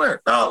I was on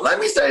there. Now, let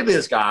me say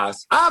this,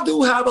 guys. I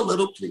do have a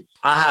little plea.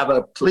 I have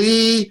a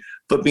plea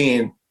for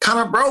being kind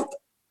of broke.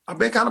 I've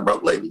been kind of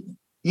broke lately.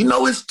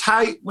 It's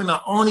tight when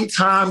the only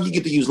time you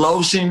get to use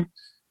lotion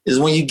is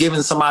when you're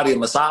giving somebody a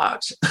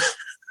massage.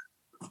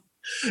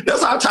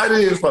 That's how tight it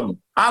is for me.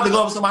 I have to go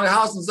over to somebody's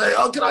house and say,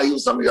 oh, can I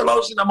use some of your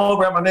lotion? I'm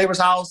over at my neighbor's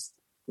house,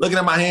 looking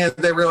at my hands,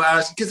 they're real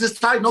ashy, because it's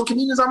tight. No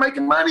comedians are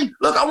making money.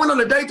 Look, I went on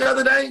a date the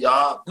other day,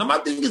 y'all. Now, my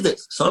thing is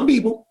this. Some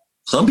people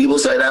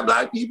say that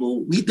black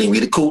people, we think we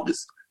the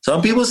coolest.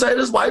 Some people say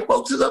this white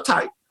folks is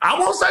uptight. I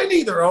won't say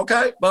neither,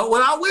 okay? But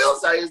what I will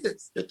say is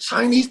this. The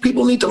Chinese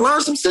people need to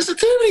learn some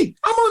sensitivity.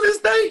 I'm on this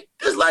date.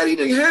 This lady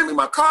didn't hand me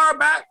my card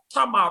back,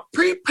 talking about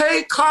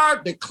prepaid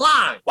card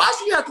decline. Why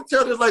she have to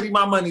tell this lady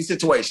my money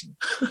situation?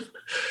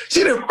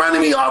 She done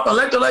fronted me off and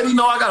let the lady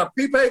know I got a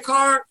prepaid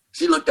card.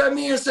 She looked at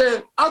me and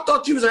said, I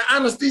thought you was an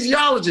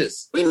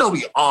anesthesiologist. We know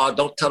we all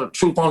don't tell the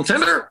truth on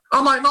Tinder.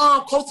 I'm like, no,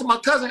 I'm close to my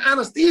cousin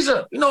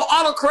anesthesia.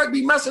 Autocorrect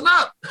be messing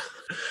up.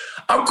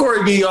 I'm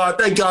CoreyBE, y'all.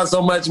 Thank y'all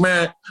so much,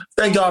 man.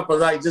 Thank y'all for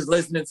just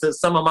listening to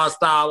some of my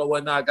style or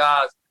whatnot,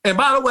 guys. And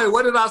by the way,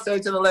 what did I say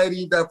to the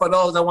lady that for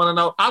those that want to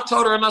know? I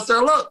told her and I said,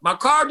 look, my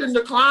card didn't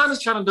decline.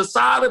 It's trying to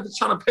decide if it's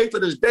trying to pay for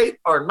this date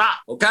or not.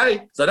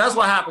 Okay? So that's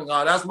what happened,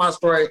 y'all. That's my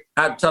story.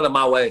 I had to tell it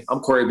my way. I'm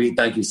CoreyBE.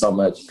 Thank you so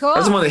much. Cool. I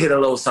just want to hit a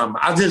little something.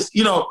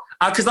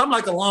 Because I'm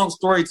like a long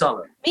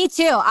storyteller. Me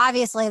too,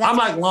 obviously. I'm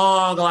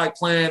like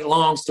playing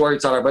long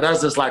storyteller, but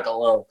that's just like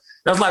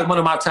that's like one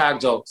of my tag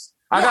jokes.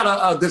 Yeah. I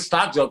got a good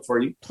stock joke for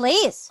you.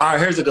 Please. All right,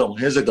 here's a good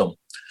one.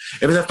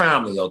 It was a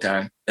family,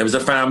 okay? It was a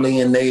family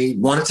and they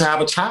wanted to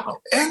have a child.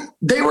 And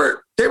they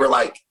were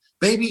like,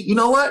 baby, you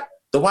know what?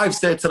 The wife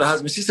said to the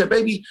husband, she said,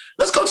 baby,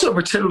 let's go to a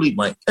fertility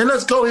bank and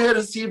let's go ahead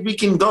and see if we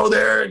can go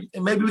there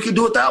and maybe we can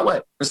do it that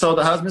way. And so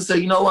the husband said,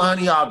 you know what,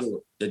 honey, I'll do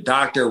it. The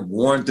doctor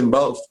warned them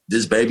both.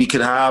 This baby could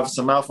have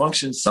some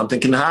malfunctions. Something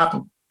can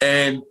happen.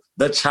 And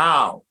the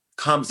child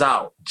comes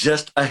out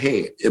just a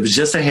head. It was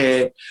just a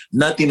head,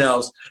 nothing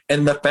else.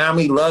 And the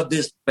family loved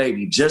this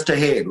baby, just a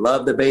head,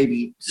 loved the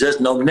baby,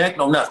 just no neck,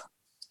 no nothing.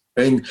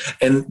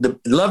 And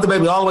loved the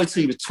baby all the way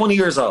till he was 20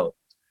 years old.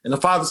 And the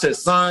father said,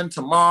 son,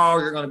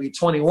 tomorrow you're going to be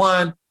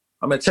 21.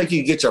 I'm going to take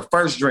you to get your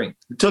first drink.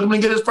 He took him to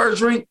get his first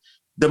drink.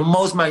 The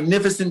most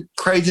magnificent,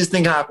 craziest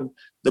thing happened.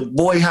 The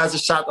boy has a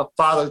shot. The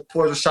father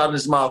pours a shot in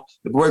his mouth.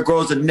 The boy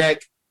grows a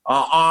neck,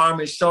 arm,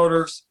 his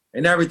shoulders,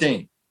 and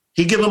everything.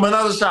 He gives him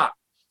another shot.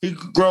 He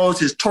grows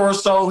his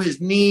torso,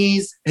 his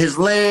knees, his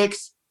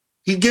legs.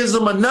 He gives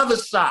him another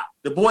shot.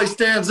 The boy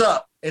stands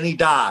up and he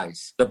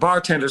dies. The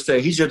bartender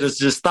said he should have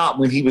just stopped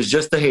when he was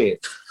just a head.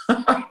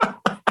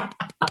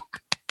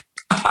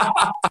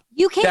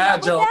 You came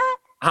up with that?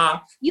 Huh?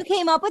 You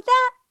came up with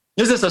that?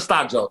 This is a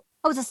stock joke.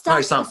 Oh, it's a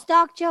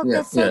stock joke. Yeah,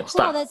 that's so cool.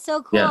 Stock. That's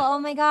so cool. Yeah. Oh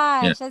my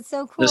gosh, that's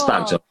so cool. It's a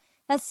stock joke.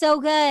 That's so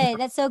good.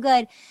 That's so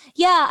good.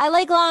 Yeah, I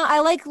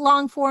like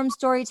long form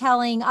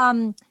storytelling.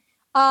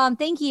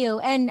 Thank you.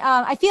 And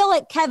I feel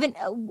like Kevin,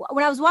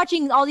 when I was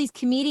watching all these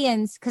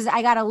comedians, because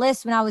I got a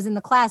list when I was in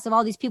the class of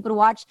all these people to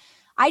watch,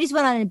 I just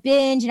went on a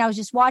binge and I was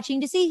just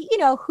watching to see,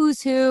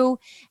 who's who.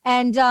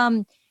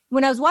 And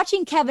when I was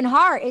watching Kevin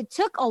Hart, it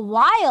took a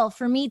while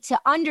for me to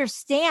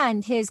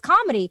understand his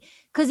comedy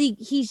because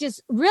he's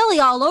just really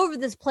all over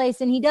this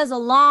place and he does a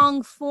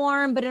long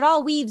form, but it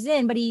all weaves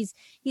in. But he's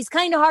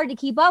kind of hard to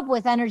keep up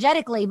with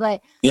energetically.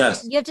 But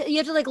yes, you have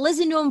to like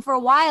listen to him for a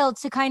while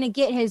to kind of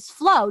get his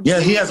flow.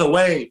 He has a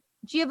way.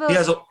 Do you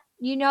have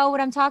you know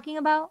what I'm talking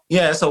about?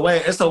 Yeah, it's a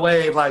way. It's a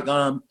way of like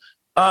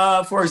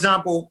for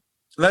example,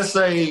 let's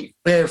say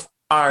if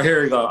all right,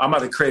 here we go. I'm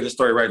about to create a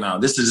story right now.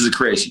 This is a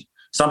creation.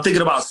 So I'm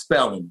thinking about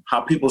spelling,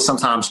 how people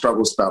sometimes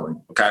struggle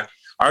spelling, okay?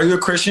 Are you a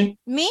Christian?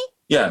 Me?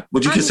 Yeah.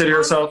 Would you consider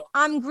yourself?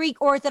 I'm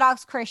Greek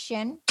Orthodox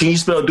Christian. Can you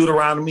spell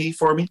Deuteronomy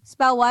for me?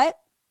 Spell what?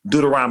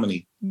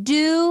 Deuteronomy.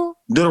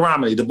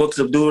 Deuteronomy. The books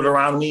of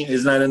Deuteronomy.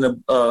 Isn't that in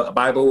the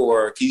Bible?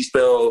 Or can you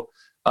spell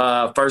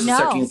first and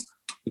second?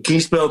 Can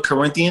you spell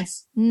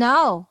Corinthians?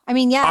 No. I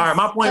mean, yes. All right,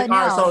 my point.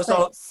 All right,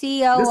 so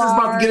C-O-R. This is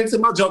about to get into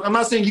my joke. I'm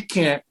not saying you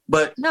can't,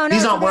 but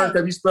these aren't words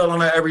that you spell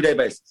on an everyday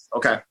basis.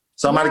 Okay.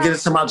 So I'm about to get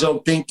into my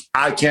joke. Think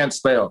I can't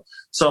spell.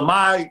 So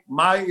my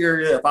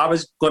area, if I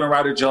was going to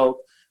write a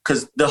joke,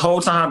 because the whole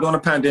time during the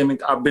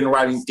pandemic, I've been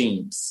writing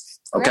themes.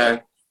 Okay.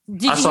 Right.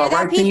 Did you hear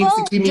that,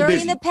 people?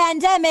 During the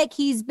pandemic,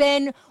 he's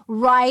been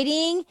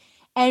writing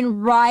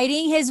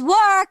his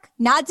work,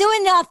 not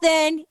doing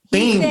nothing.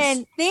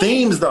 Themes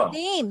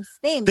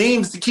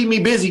to keep me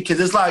busy because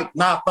it's like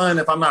not fun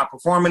if I'm not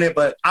performing it.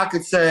 But I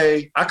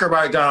could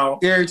write down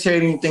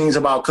irritating things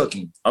about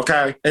cooking,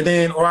 okay, and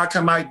then or I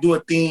might do a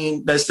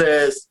theme that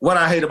says what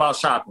I hate about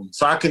shopping.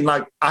 So I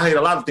hate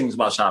a lot of things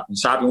about shopping.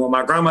 Shopping with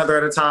my grandmother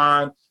at a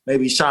time,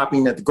 maybe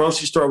shopping at the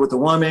grocery store with a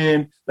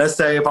woman. Let's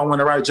say if I want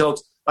to write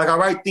jokes, like I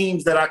write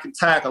themes that I can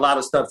tag a lot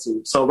of stuff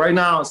to. So right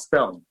now it's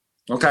spelling.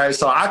 Okay,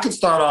 so I could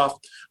start off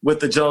with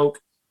the joke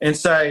and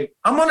say,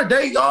 I'm on a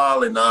date,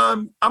 y'all, and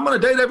I'm going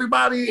to date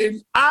everybody.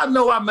 And I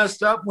know I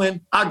messed up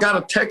when I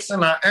got a text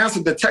and I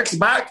answered the text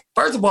back.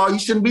 First of all, you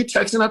shouldn't be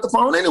texting at the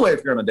phone anyway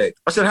if you're on a date.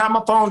 I should have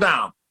my phone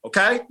down,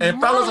 okay? And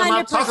fellas, I'm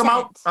not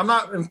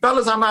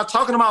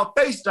talking about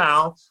face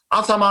down.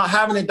 I'm talking about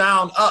having it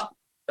down up.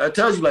 That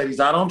tells you,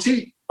 ladies, I don't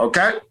cheat.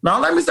 Okay. Now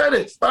let me say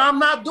this, but I'm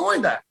not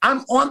doing that. I'm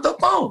on the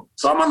phone.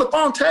 So I'm on the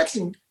phone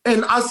texting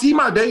and I see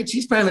my date.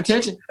 She's paying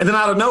attention. And then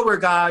out of nowhere,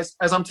 guys,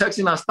 as I'm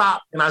texting, I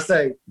stop and I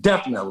say,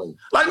 definitely.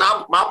 Like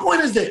now, my point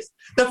is this.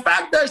 The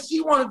fact that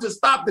she wanted to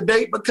stop the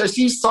date because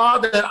she saw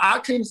that I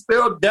couldn't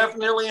spell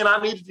definitely and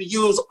I needed to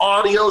use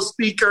audio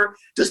speaker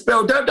to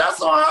spell that's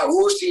all right.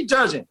 Who's she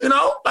judging?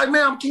 Like,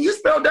 ma'am, can you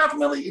spell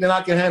definitely? And then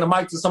I can hand the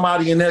mic to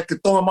somebody and that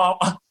could throw them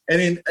off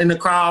and in the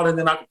crowd and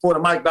then I can pull the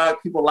mic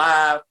back. People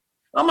laugh.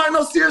 I'm like,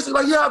 no, seriously,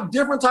 like you have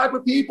different type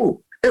of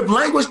people. If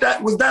language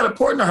that was that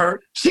important to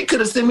her, she could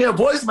have sent me a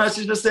voice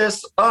message that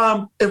says,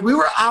 if we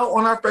were out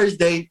on our first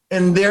date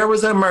and there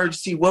was an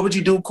emergency, what would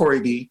you do,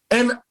 CoreyBE?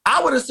 And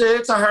I would have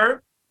said to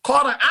her,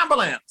 call an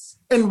ambulance.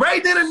 And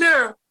right then and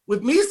there,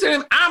 with me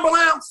saying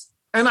ambulance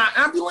and our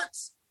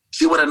ambulance,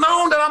 she would have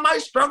known that I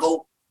might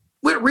struggle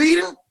with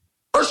reading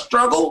or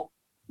struggle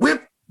with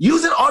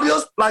using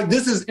audios. Like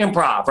this is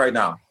improv right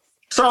now.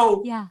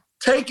 So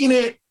taking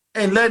it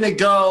and letting it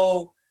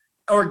go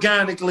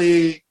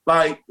organically,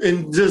 like,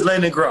 and just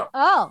letting it grow.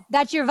 Oh,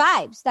 that's your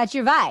vibes. That's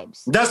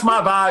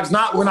my vibes.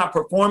 Not when I'm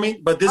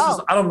performing, but this is,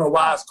 I don't know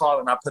why it's called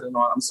and I put it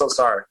on. I'm so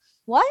sorry.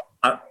 What?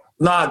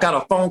 No, I got a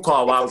phone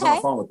call while I was on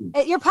the phone with you.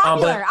 You're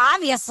popular,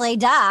 obviously,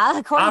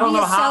 duh.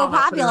 CoreyBE is so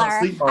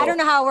popular. I don't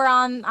know how we're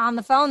on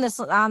the phone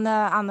so long.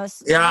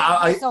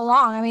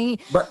 I mean,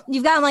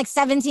 you've gotten like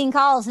 17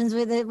 calls since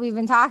we've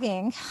been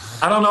talking.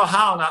 I don't know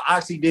how, and I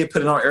actually did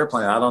put it on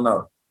airplane. I don't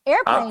know.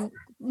 Airplane?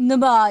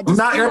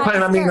 Not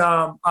airplane, I mean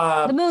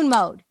the moon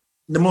mode.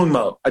 The moon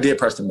mode. I did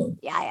press the moon.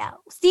 Yeah.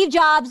 Steve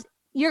Jobs,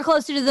 you're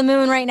closer to the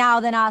moon right now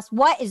than us.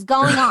 What is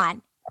going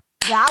on?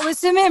 That was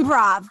some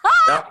improv.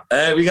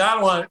 Hey, we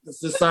got one. It's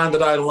the sign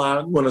that I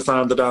line. You want to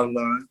sign that I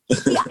line?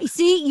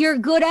 See, your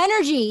good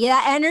energy.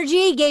 That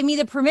energy gave me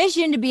the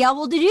permission to be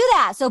able to do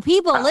that. So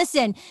people,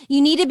 listen,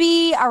 you need to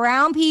be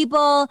around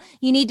people.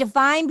 You need to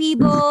find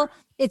people.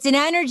 It's an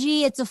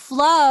energy. It's a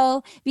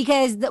flow,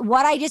 because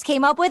what I just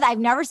came up with, I've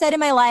never said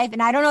in my life.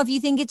 And I don't know if you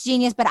think it's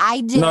genius, but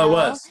I do. No, it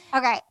was.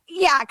 Okay.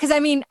 Yeah. Because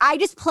I mean, I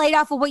just played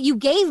off of what you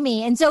gave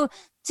me. And so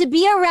to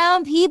be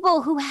around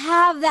people who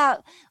have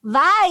that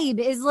vibe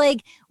is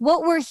like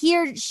what we're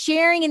here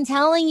sharing and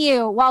telling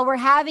you while we're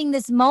having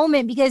this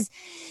moment, because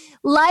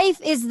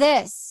life is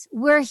this.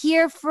 We're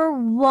here for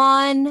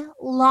one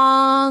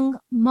long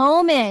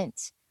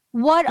moment.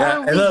 What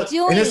are we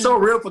doing? And it's so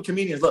real for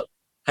comedians. Look,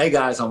 hey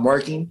guys, I'm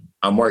working.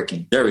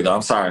 There we go.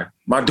 I'm sorry.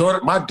 My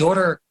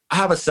daughter, I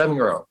have a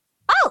 7-year-old.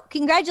 Oh,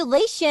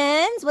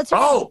 congratulations. What's her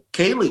name? Oh,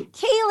 Kaylee.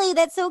 Kaylee,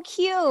 that's so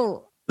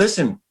cute.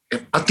 Listen,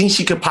 I think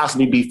she could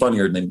possibly be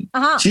funnier than me.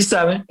 She's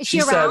 7. Is she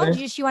around? 7.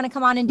 Does she want to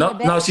come on and do a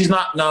bit? No, she's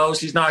not. No,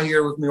 she's not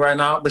here with me right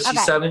now, but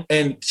she's 7.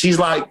 And she's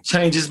like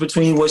changes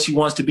between what she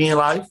wants to be in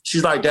life.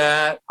 She's like,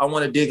 Dad, I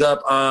want to dig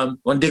up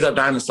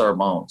dinosaur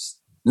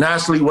bones.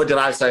 Naturally, what did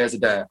I say as a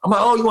dad? I'm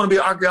like, oh, you want to be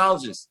an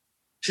archaeologist?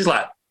 She's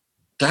like,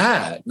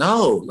 Dad,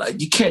 no, like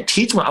you can't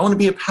teach me. I want to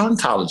be a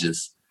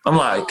paleontologist. I'm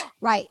like,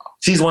 right.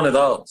 She's one of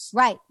those.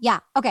 Right. Yeah.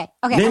 Okay.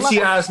 Then she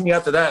asked me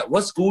after that,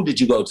 what school did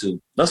you go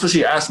to? That's what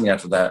she asked me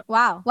after that.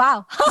 Wow.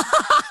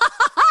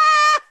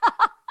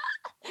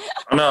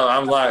 No,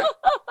 I'm like,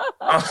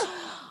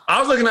 I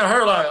was looking at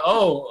her like,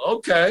 oh,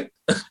 okay.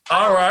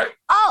 All right.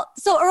 Oh,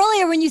 so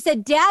earlier when you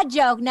said dad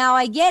joke, now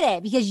I get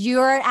it, because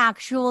you're an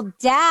actual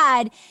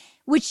dad,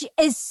 which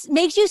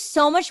makes you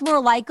so much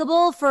more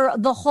likable for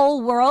the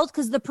whole world,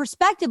 because the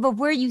perspective of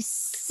where you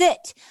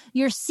sit,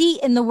 your seat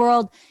in the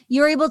world,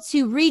 you're able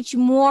to reach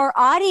more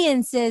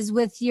audiences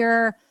with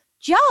your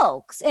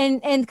jokes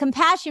and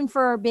compassion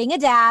for being a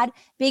dad,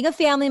 being a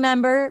family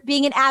member,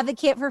 being an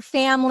advocate for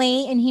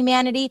family and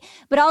humanity,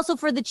 but also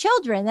for the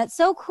children. That's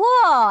so cool.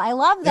 I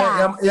love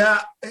that. Yeah.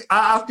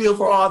 I feel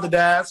for all the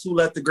dads who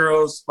let the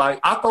girls,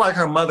 like, I feel like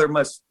her mother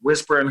must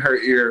whisper in her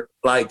ear,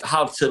 like,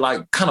 how to,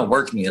 like, kind of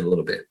work me a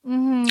little bit.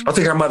 Mm-hmm. I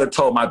think her mother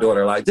told my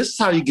daughter, like, this is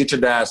how you get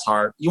your dad's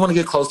heart. You want to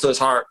get close to his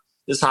heart.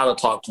 This is how to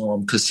talk to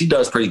him, because she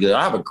does pretty good.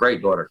 I have a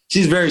great daughter.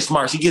 She's very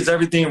smart. She gets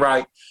everything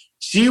right.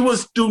 She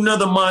was student of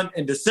the month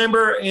in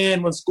December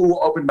and when school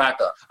opened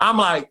back up. I'm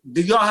like,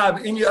 do y'all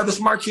have any other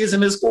smart kids in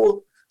this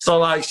school? So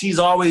like, she's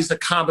always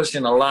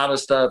accomplishing a lot of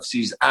stuff.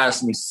 She's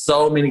asked me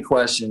so many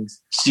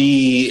questions.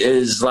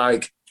 She's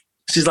like,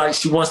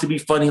 she wants to be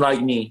funny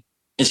like me,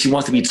 and she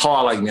wants to be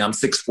tall like me. I'm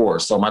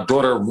 6'4". So my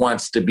daughter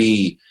wants to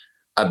be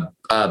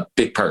a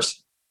big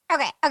person.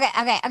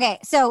 Okay.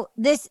 So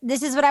this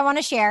is what I want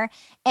to share.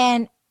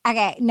 And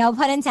okay, no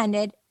pun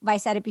intended, I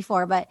said it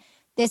before, but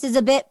this is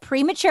a bit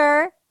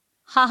premature.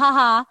 Ha ha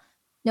ha.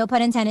 No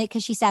pun intended,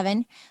 because she's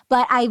 7.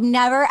 But I've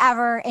never,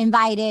 ever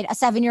invited a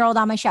 7-year-old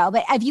on my show.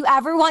 But if you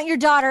ever want your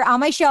daughter on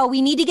my show,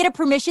 we need to get a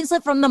permission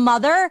slip from the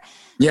mother.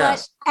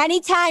 Yes. But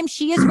anytime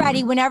she is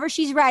ready, whenever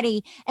she's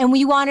ready, and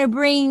we want to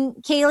bring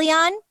Kaylee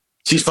on.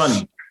 She's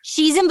funny.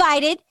 She's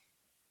invited.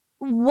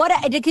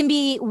 It can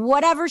be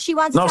whatever she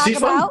wants to talk about.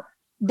 Funny.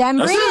 Then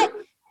bring it.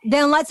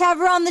 Then let's have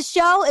her on the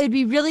show. It'd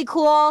be really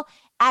cool.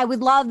 I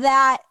would love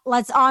that.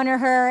 Let's honor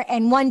her.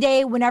 And one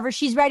day, whenever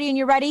she's ready and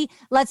you're ready,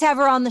 let's have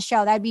her on the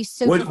show. That'd be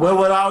super cool.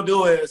 What I'll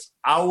do is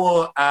I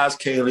will ask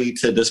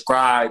Kaylee to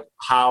describe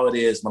how it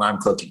is when I'm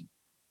cooking.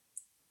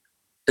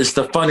 It's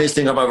the funniest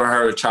thing I've ever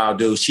heard a child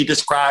do. She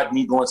described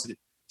me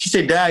she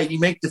said, Dad, you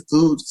make the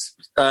foods,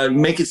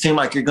 make it seem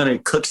like you're going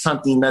to cook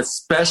something that's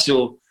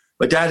special.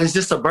 But Dad, it's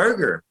just a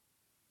burger.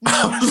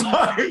 I was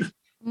like,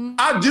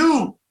 I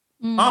do.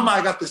 I'm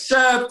like, I got the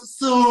chef, the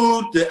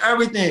suit, the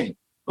everything.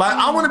 Like,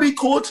 I want to be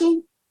cool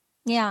too.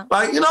 Yeah.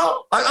 Like, you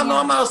know, like I know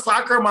I'm not a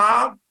soccer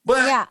mom,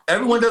 but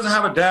everyone doesn't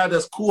have a dad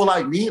that's cool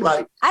like me.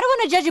 Like, I don't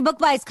want to judge a book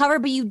by its cover,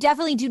 but you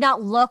definitely do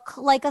not look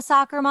like a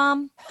soccer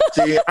mom.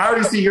 See, I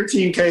already see your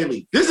team,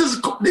 Kaylee.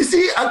 You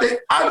see, I've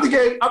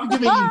been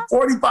giving you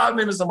 45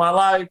 minutes of my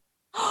life,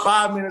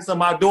 5 minutes of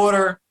my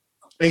daughter,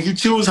 and you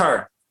choose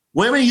her.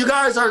 Women, you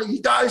guys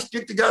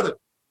stick together.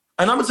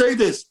 And I'm gonna tell you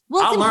this.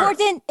 Well,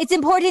 it's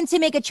important to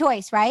make a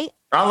choice, right?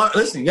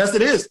 Listen, yes,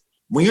 it is.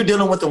 When you're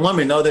dealing with a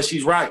woman, know that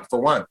she's right,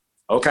 for one.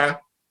 Okay?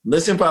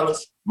 Listen,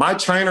 fellas, my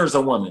trainer's a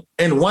woman.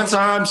 And one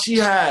time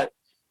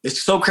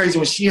it's so crazy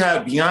when she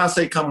had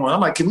Beyonce come on. I'm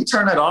like, can we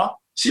turn that off?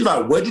 She's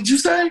like, what did you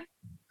say?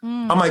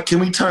 I'm like, can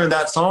we turn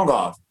that song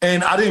off?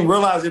 And I didn't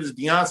realize it was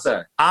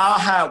Beyonce. I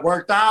had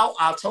worked out.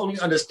 I totally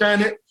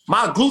understand it.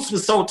 my glutes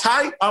was so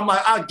tight. I'm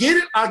like, I get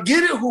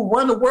it who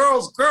run the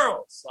world's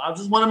girls. So I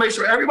just want to make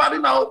sure everybody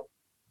know,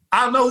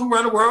 I know who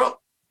run the world.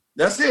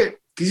 That's it.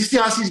 Because you see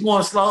how she's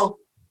going slow?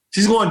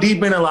 She's going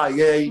deep in it like,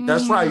 yeah,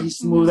 that's right. You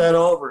smooth that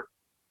over.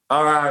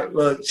 All right,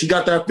 look, she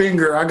got that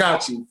finger. I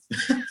got you.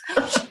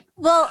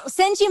 Well,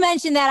 since you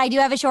mentioned that, I do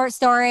have a short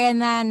story,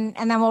 and then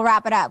we'll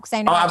wrap it up because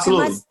I know,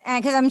 absolutely,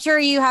 because I'm sure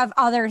you have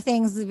other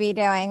things to be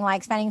doing,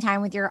 like spending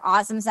time with your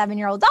awesome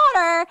 7-year-old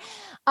daughter.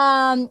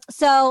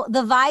 So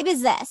the vibe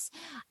is this.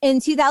 In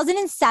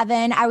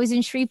 2007, I was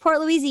in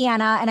Shreveport,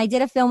 Louisiana, and I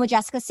did a film with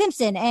Jessica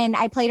Simpson, and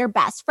I played her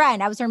best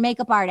friend. I was her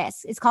makeup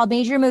artist. It's called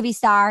Major Movie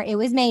Star. It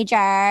was major,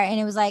 and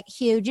it was like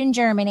huge in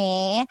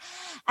Germany.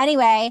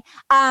 Anyway,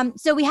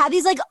 so we had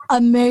these like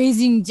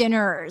amazing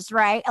dinners,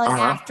 right? Like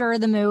after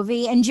the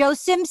movie, and Joe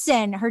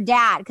Simpson, her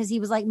dad, because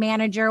he was like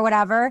manager or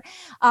whatever,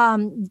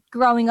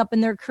 growing up in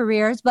their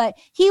careers, but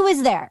he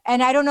was there,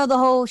 and I don't know the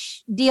whole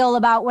deal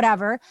about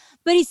whatever,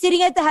 but he's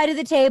sitting at the head of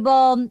the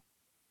table.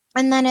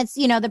 And then it's,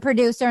 the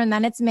producer, and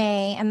then it's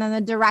me, and then the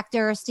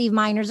director, Steve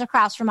Miner's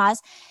across from us.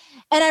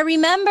 And I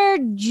remember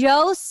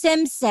Joe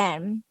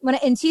Simpson, when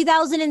in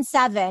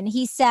 2007,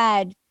 he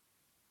said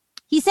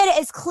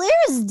it as clear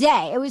as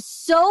day. It was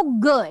so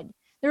good.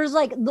 There was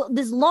like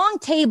this long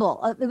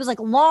table. It was like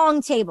a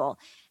long table,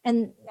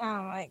 and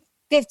like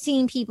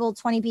 15 people,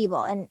 20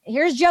 people. And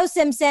here's Joe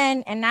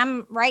Simpson, and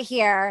I'm right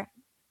here,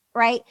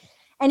 right?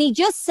 And he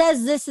just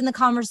says this in the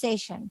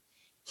conversation.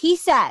 He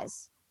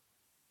says,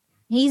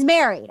 he's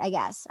married, I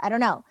guess. I don't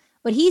know.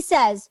 But he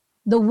says,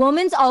 the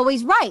woman's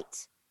always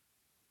right.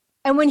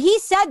 And when he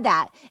said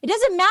that, it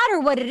doesn't matter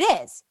what it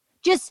is.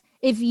 Just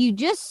if you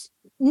just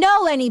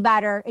know any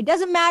better, it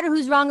doesn't matter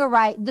who's wrong or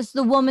right.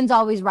 The woman's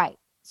always right.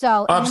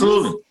 So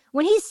absolutely.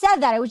 When he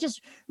said that, it was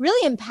just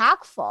really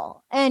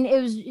impactful. And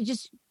it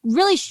just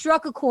really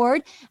struck a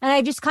chord. And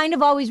I just kind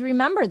of always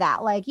remember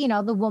that. Like,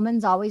 the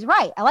woman's always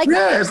right. I like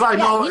that. Yeah, it's like,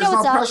 it's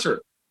no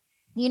pressure.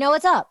 You know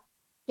what's up.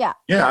 Yeah.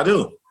 Yeah, I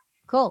do.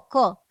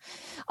 Cool.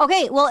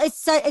 Okay, well, it's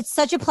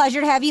such a pleasure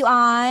to have you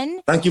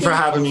on. Thank you for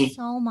having me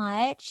so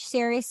much.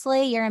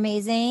 Seriously, you're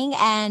amazing,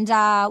 and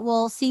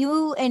we'll see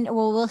you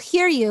we'll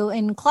hear you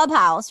in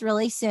Clubhouse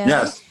really soon.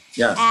 Yes.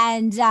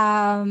 And so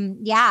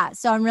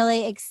I'm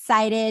really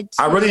excited.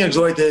 I really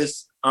enjoyed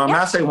this. May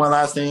I say one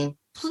last thing?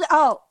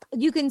 Oh,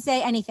 you can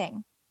say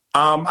anything.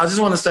 I just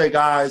want to say,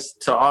 guys,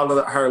 to all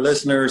of her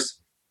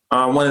listeners,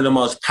 one of the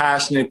most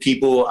passionate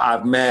people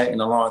I've met in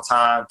a long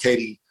time,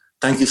 Katie.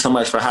 Thank you so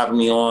much for having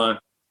me on.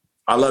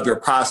 I love your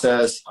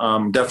process.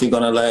 I'm definitely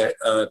going to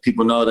let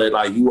people know that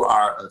like you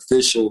are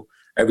official,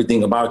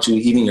 everything about you,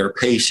 even your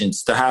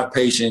patience. To have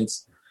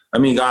patience. I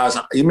mean, guys,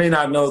 you may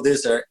not know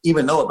this or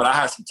even know it, but I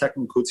had some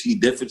technical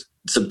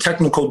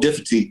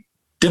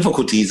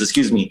difficulties,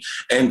 excuse me.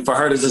 And for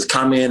her to just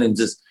come in and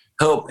just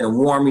help and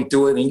warm me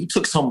through it. And you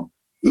took some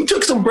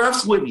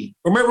breaths with me.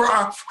 Remember,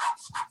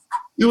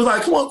 you was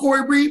like, come on,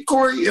 Corey, breathe,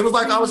 Corey. It was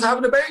like I was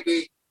having a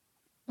baby.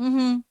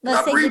 Mm-hmm.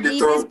 Let's take the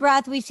deepest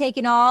breath we've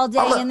taken all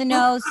day in the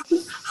nose.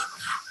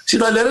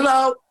 She's like, let it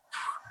out.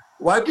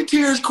 Wipe your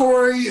tears,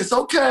 Corey. It's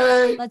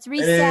okay. Let's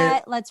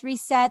reset. Let's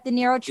reset the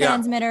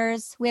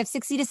neurotransmitters. Yeah. We have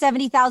 60 to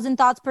 70,000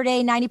 thoughts per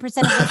day.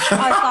 90% of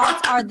our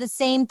thoughts are the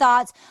same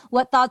thoughts.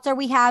 What thoughts are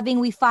we having?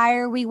 We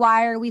fire, we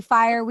wire, we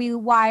fire, we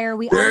wire,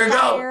 we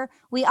unwire,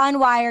 we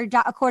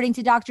unwire, according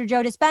to Dr.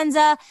 Joe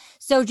Dispenza.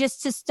 So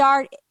just to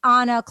start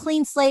on a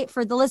clean slate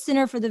for the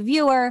listener, for the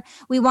viewer,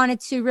 we wanted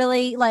to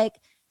really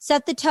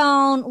set the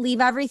tone,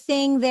 leave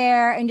everything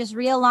there, and just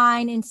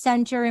realign and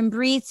center and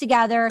breathe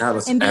together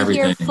and be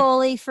here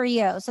fully for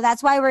you. So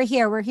that's why we're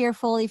here. We're here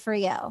fully for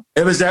you.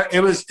 It was.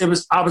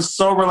 I was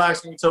so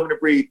relaxed when you told me to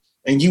breathe,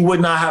 and you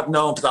would not have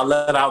known because I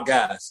let out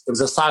gas. It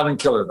was a silent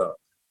killer, though.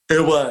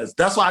 It was.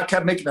 That's why I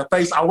kept making a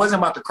face. I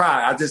wasn't about to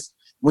cry.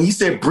 When you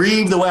said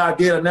breathe the way I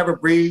did, I never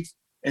breathed.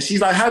 And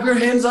she's like, have your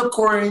hands up,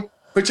 Corey.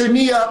 Put your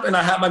knee up. And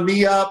I had my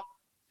knee up.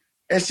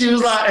 And she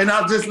was like, and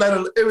I just let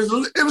her. It was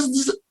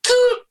just.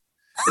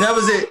 And that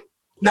was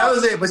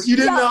it. But you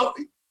didn't know.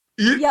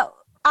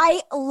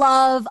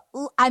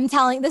 I'm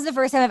telling, this is the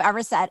first time I've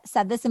ever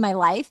said this in my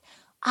life.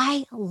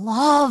 I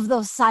love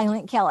those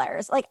silent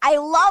killers. Like, I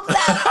love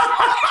them.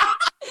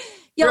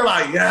 You're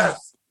like,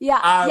 yes.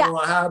 Yeah. I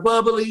want to have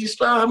bubbly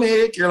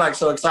stomach. You're like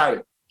so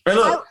excited. And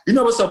look, you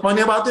know what's so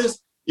funny about this?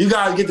 You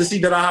guys get to see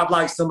that I have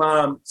like some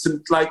I'm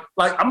like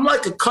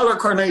a color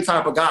coordinate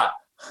type of guy.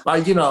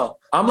 Like,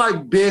 I'm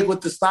like big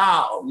with the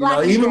style.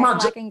 Even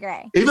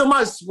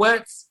my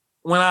sweats.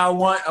 When I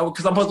want,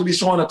 because I'm supposed to be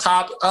showing the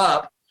top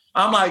up,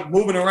 I'm like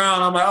moving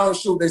around. I'm like, oh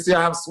shoot, they see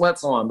I have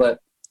sweats on. But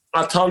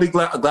I'm totally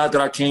glad that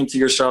I came to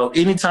your show.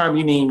 Anytime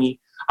you need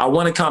me, I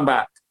want to come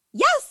back.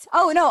 Yes.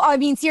 Oh no. I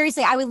mean,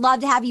 seriously, I would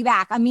love to have you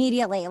back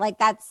immediately. Like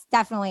that's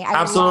definitely.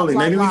 Absolutely.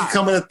 Maybe we could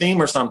come with a theme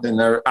or something,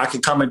 or I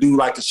could come and do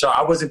like a show.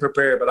 I wasn't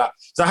prepared, but I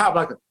have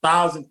like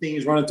 1,000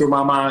 themes running through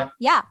my mind.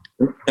 Yeah.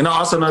 And I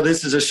also know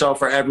this is a show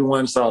for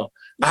everyone, so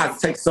I have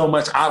to take so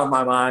much out of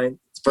my mind.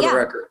 for the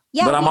record.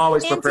 Yeah, but I'm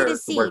always prepared to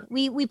deceive.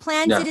 We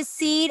plan to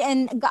deceive,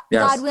 and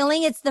God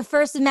willing, it's the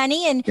first of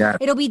many, and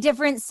it'll be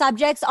different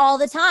subjects all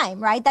the time,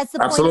 right? That's the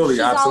point. She's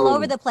all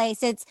over the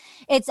place. It's.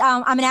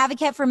 I'm an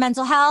advocate for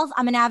mental health.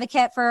 I'm an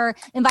advocate for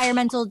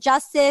environmental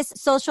justice,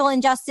 social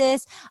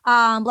injustice,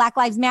 Black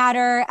Lives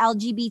Matter,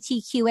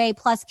 LGBTQA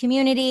plus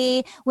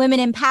community, women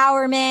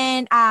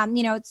empowerment.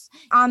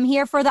 I'm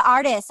here for the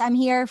artists. I'm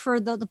here for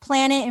the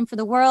planet and for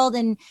the world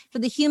and for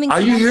the human. Are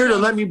you here to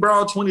let me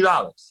borrow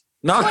 $20?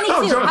 No,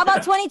 22. How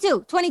about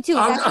 22? 22.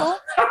 That's cool.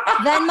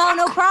 Venmo,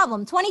 no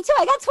problem. 22.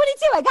 I got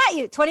 22. I got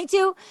you.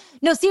 22.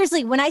 No,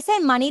 seriously, when I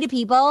send money to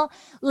people,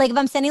 like if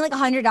I'm sending like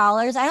 $100,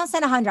 I don't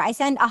send 100. I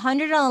send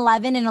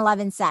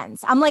 111.11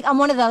 I'm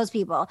one of those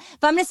people.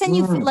 If I'm going to send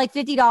you like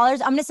 $50, I'm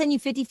going to send you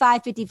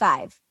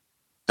 55.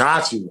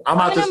 Got you. I'm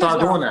about to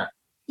start doing that.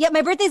 Yeah,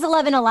 my birthday's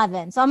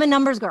 11/11, so I'm a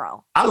numbers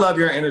girl. I love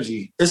your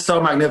energy. It's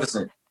so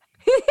magnificent.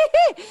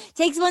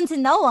 Takes one to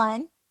know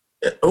one.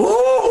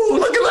 Ooh,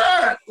 look at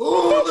that. Ooh,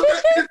 look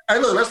at that. Hey,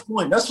 look, that's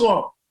point. That's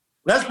wrong.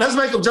 Let's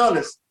make them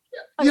jealous.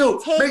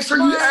 You make sure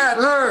you add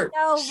her.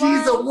 No,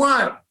 she's a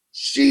one.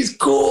 She's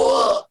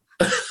cool.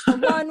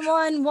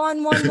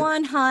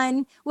 11111,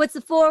 hun. What's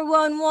the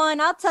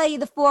 411? I'll tell you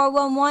the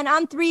 411.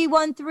 I'm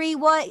 313.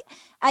 What?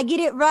 I get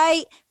it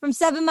right from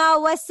 7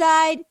 Mile West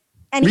Side.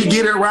 And we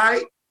get it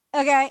right.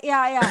 Okay.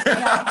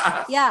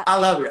 Yeah. I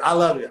love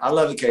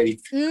it,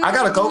 Katie. I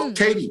gotta go,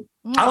 Katie.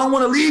 I don't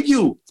want to leave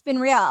you. It's been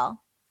real.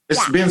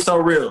 It's been so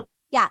real.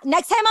 Yeah.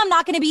 Next time I'm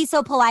not going to be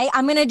so polite.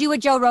 I'm going to do what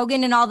Joe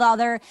Rogan and all the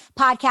other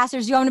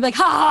podcasters do. I'm going to be like,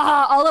 ha, ha,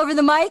 ha, all over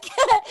the mic.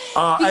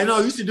 I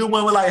know you should do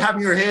one with like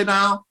having your head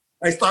down.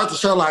 Like start the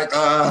show like,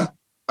 start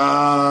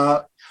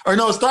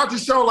the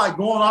show like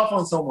going off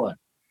on someone.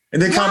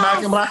 And then come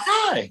back and be like,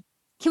 hi.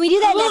 Can we do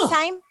that next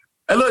time?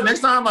 Hey, look, next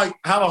time, like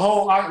have a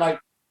whole art, like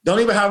don't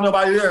even have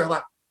nobody there.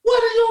 Like,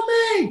 what do you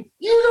mean?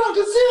 You don't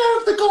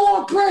deserve to go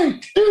on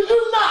break. Do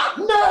you not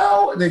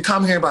know? And then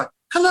come here and be like,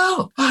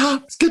 hello,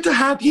 it's good to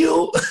have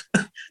you.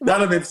 That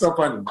would have been so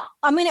funny.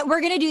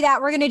 We're gonna do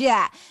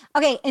that.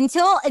 Okay,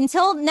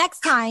 until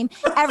next time,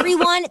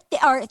 everyone.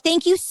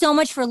 Thank you so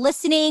much for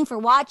listening, for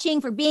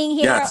watching, for being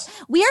here. Yes.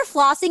 We are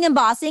flossing and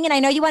bossing, and I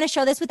know you want to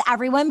show this with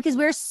everyone because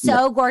we're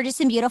so gorgeous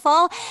and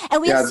beautiful,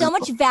 and we have so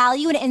much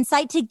value and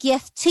insight to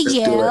gift to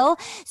you.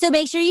 So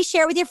make sure you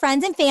share with your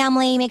friends and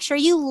family. Make sure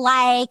you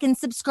like and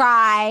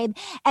subscribe,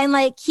 and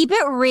like keep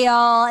it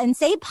real and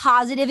stay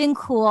positive and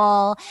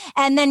cool.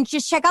 And then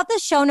just check out the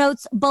show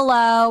notes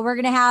below. We're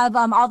gonna have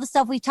all the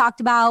stuff we talked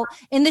about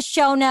in the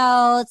show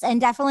notes,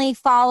 and definitely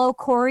follow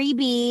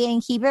CoreyBE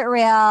and keep it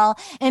real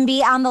and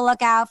be on the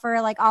lookout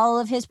for like all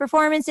of his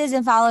performances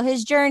and follow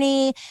his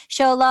journey.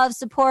 Show love,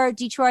 support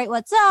Detroit.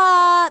 What's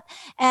up?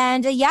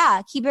 And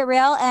keep it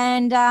real.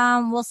 And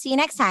we'll see you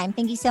next time.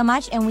 Thank you so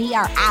much. And we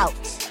are out.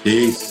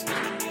 Peace.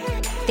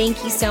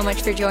 Thank you so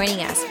much for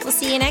joining us. We'll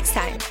see you next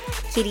time.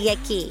 Kitty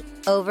at Key.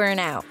 Over and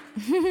out.